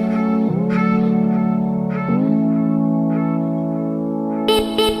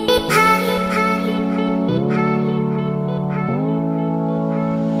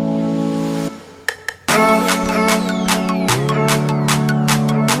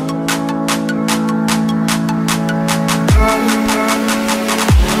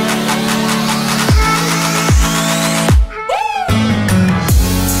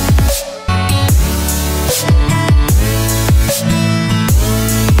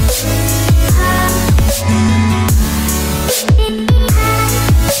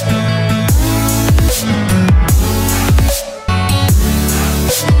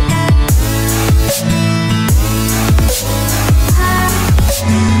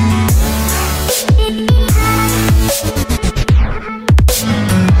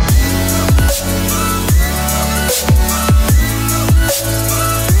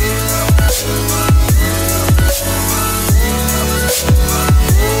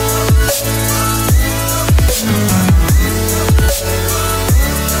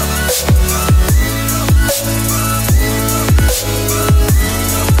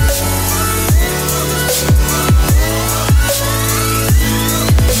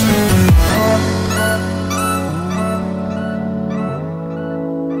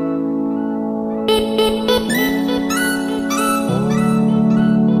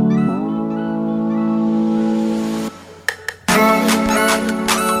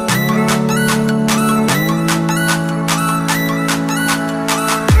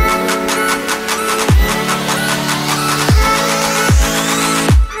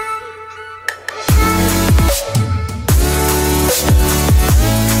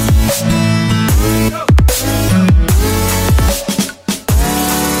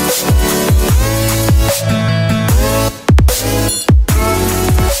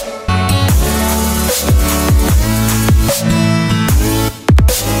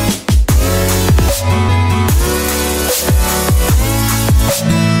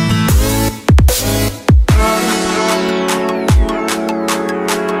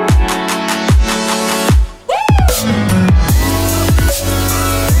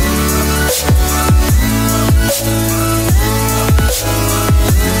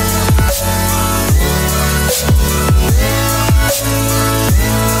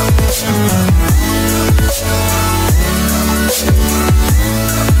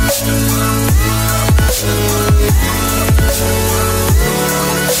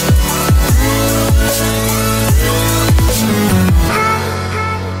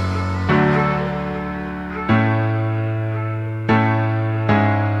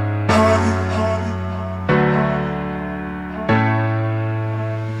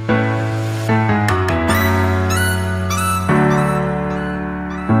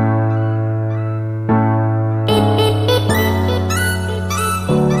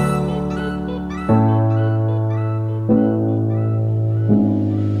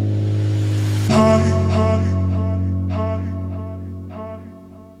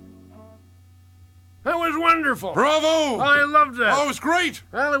 wonderful. Bravo! I loved that. Oh, it was great.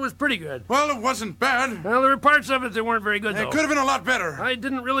 Well, it was pretty good. Well, it wasn't bad. Well, there were parts of it that weren't very good, though. It could have been a lot better. I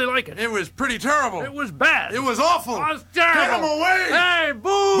didn't really like it. It was pretty terrible. It was bad. It was awful. It was terrible. Get him away! Hey,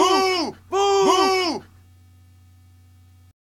 boo! Boo! Boo!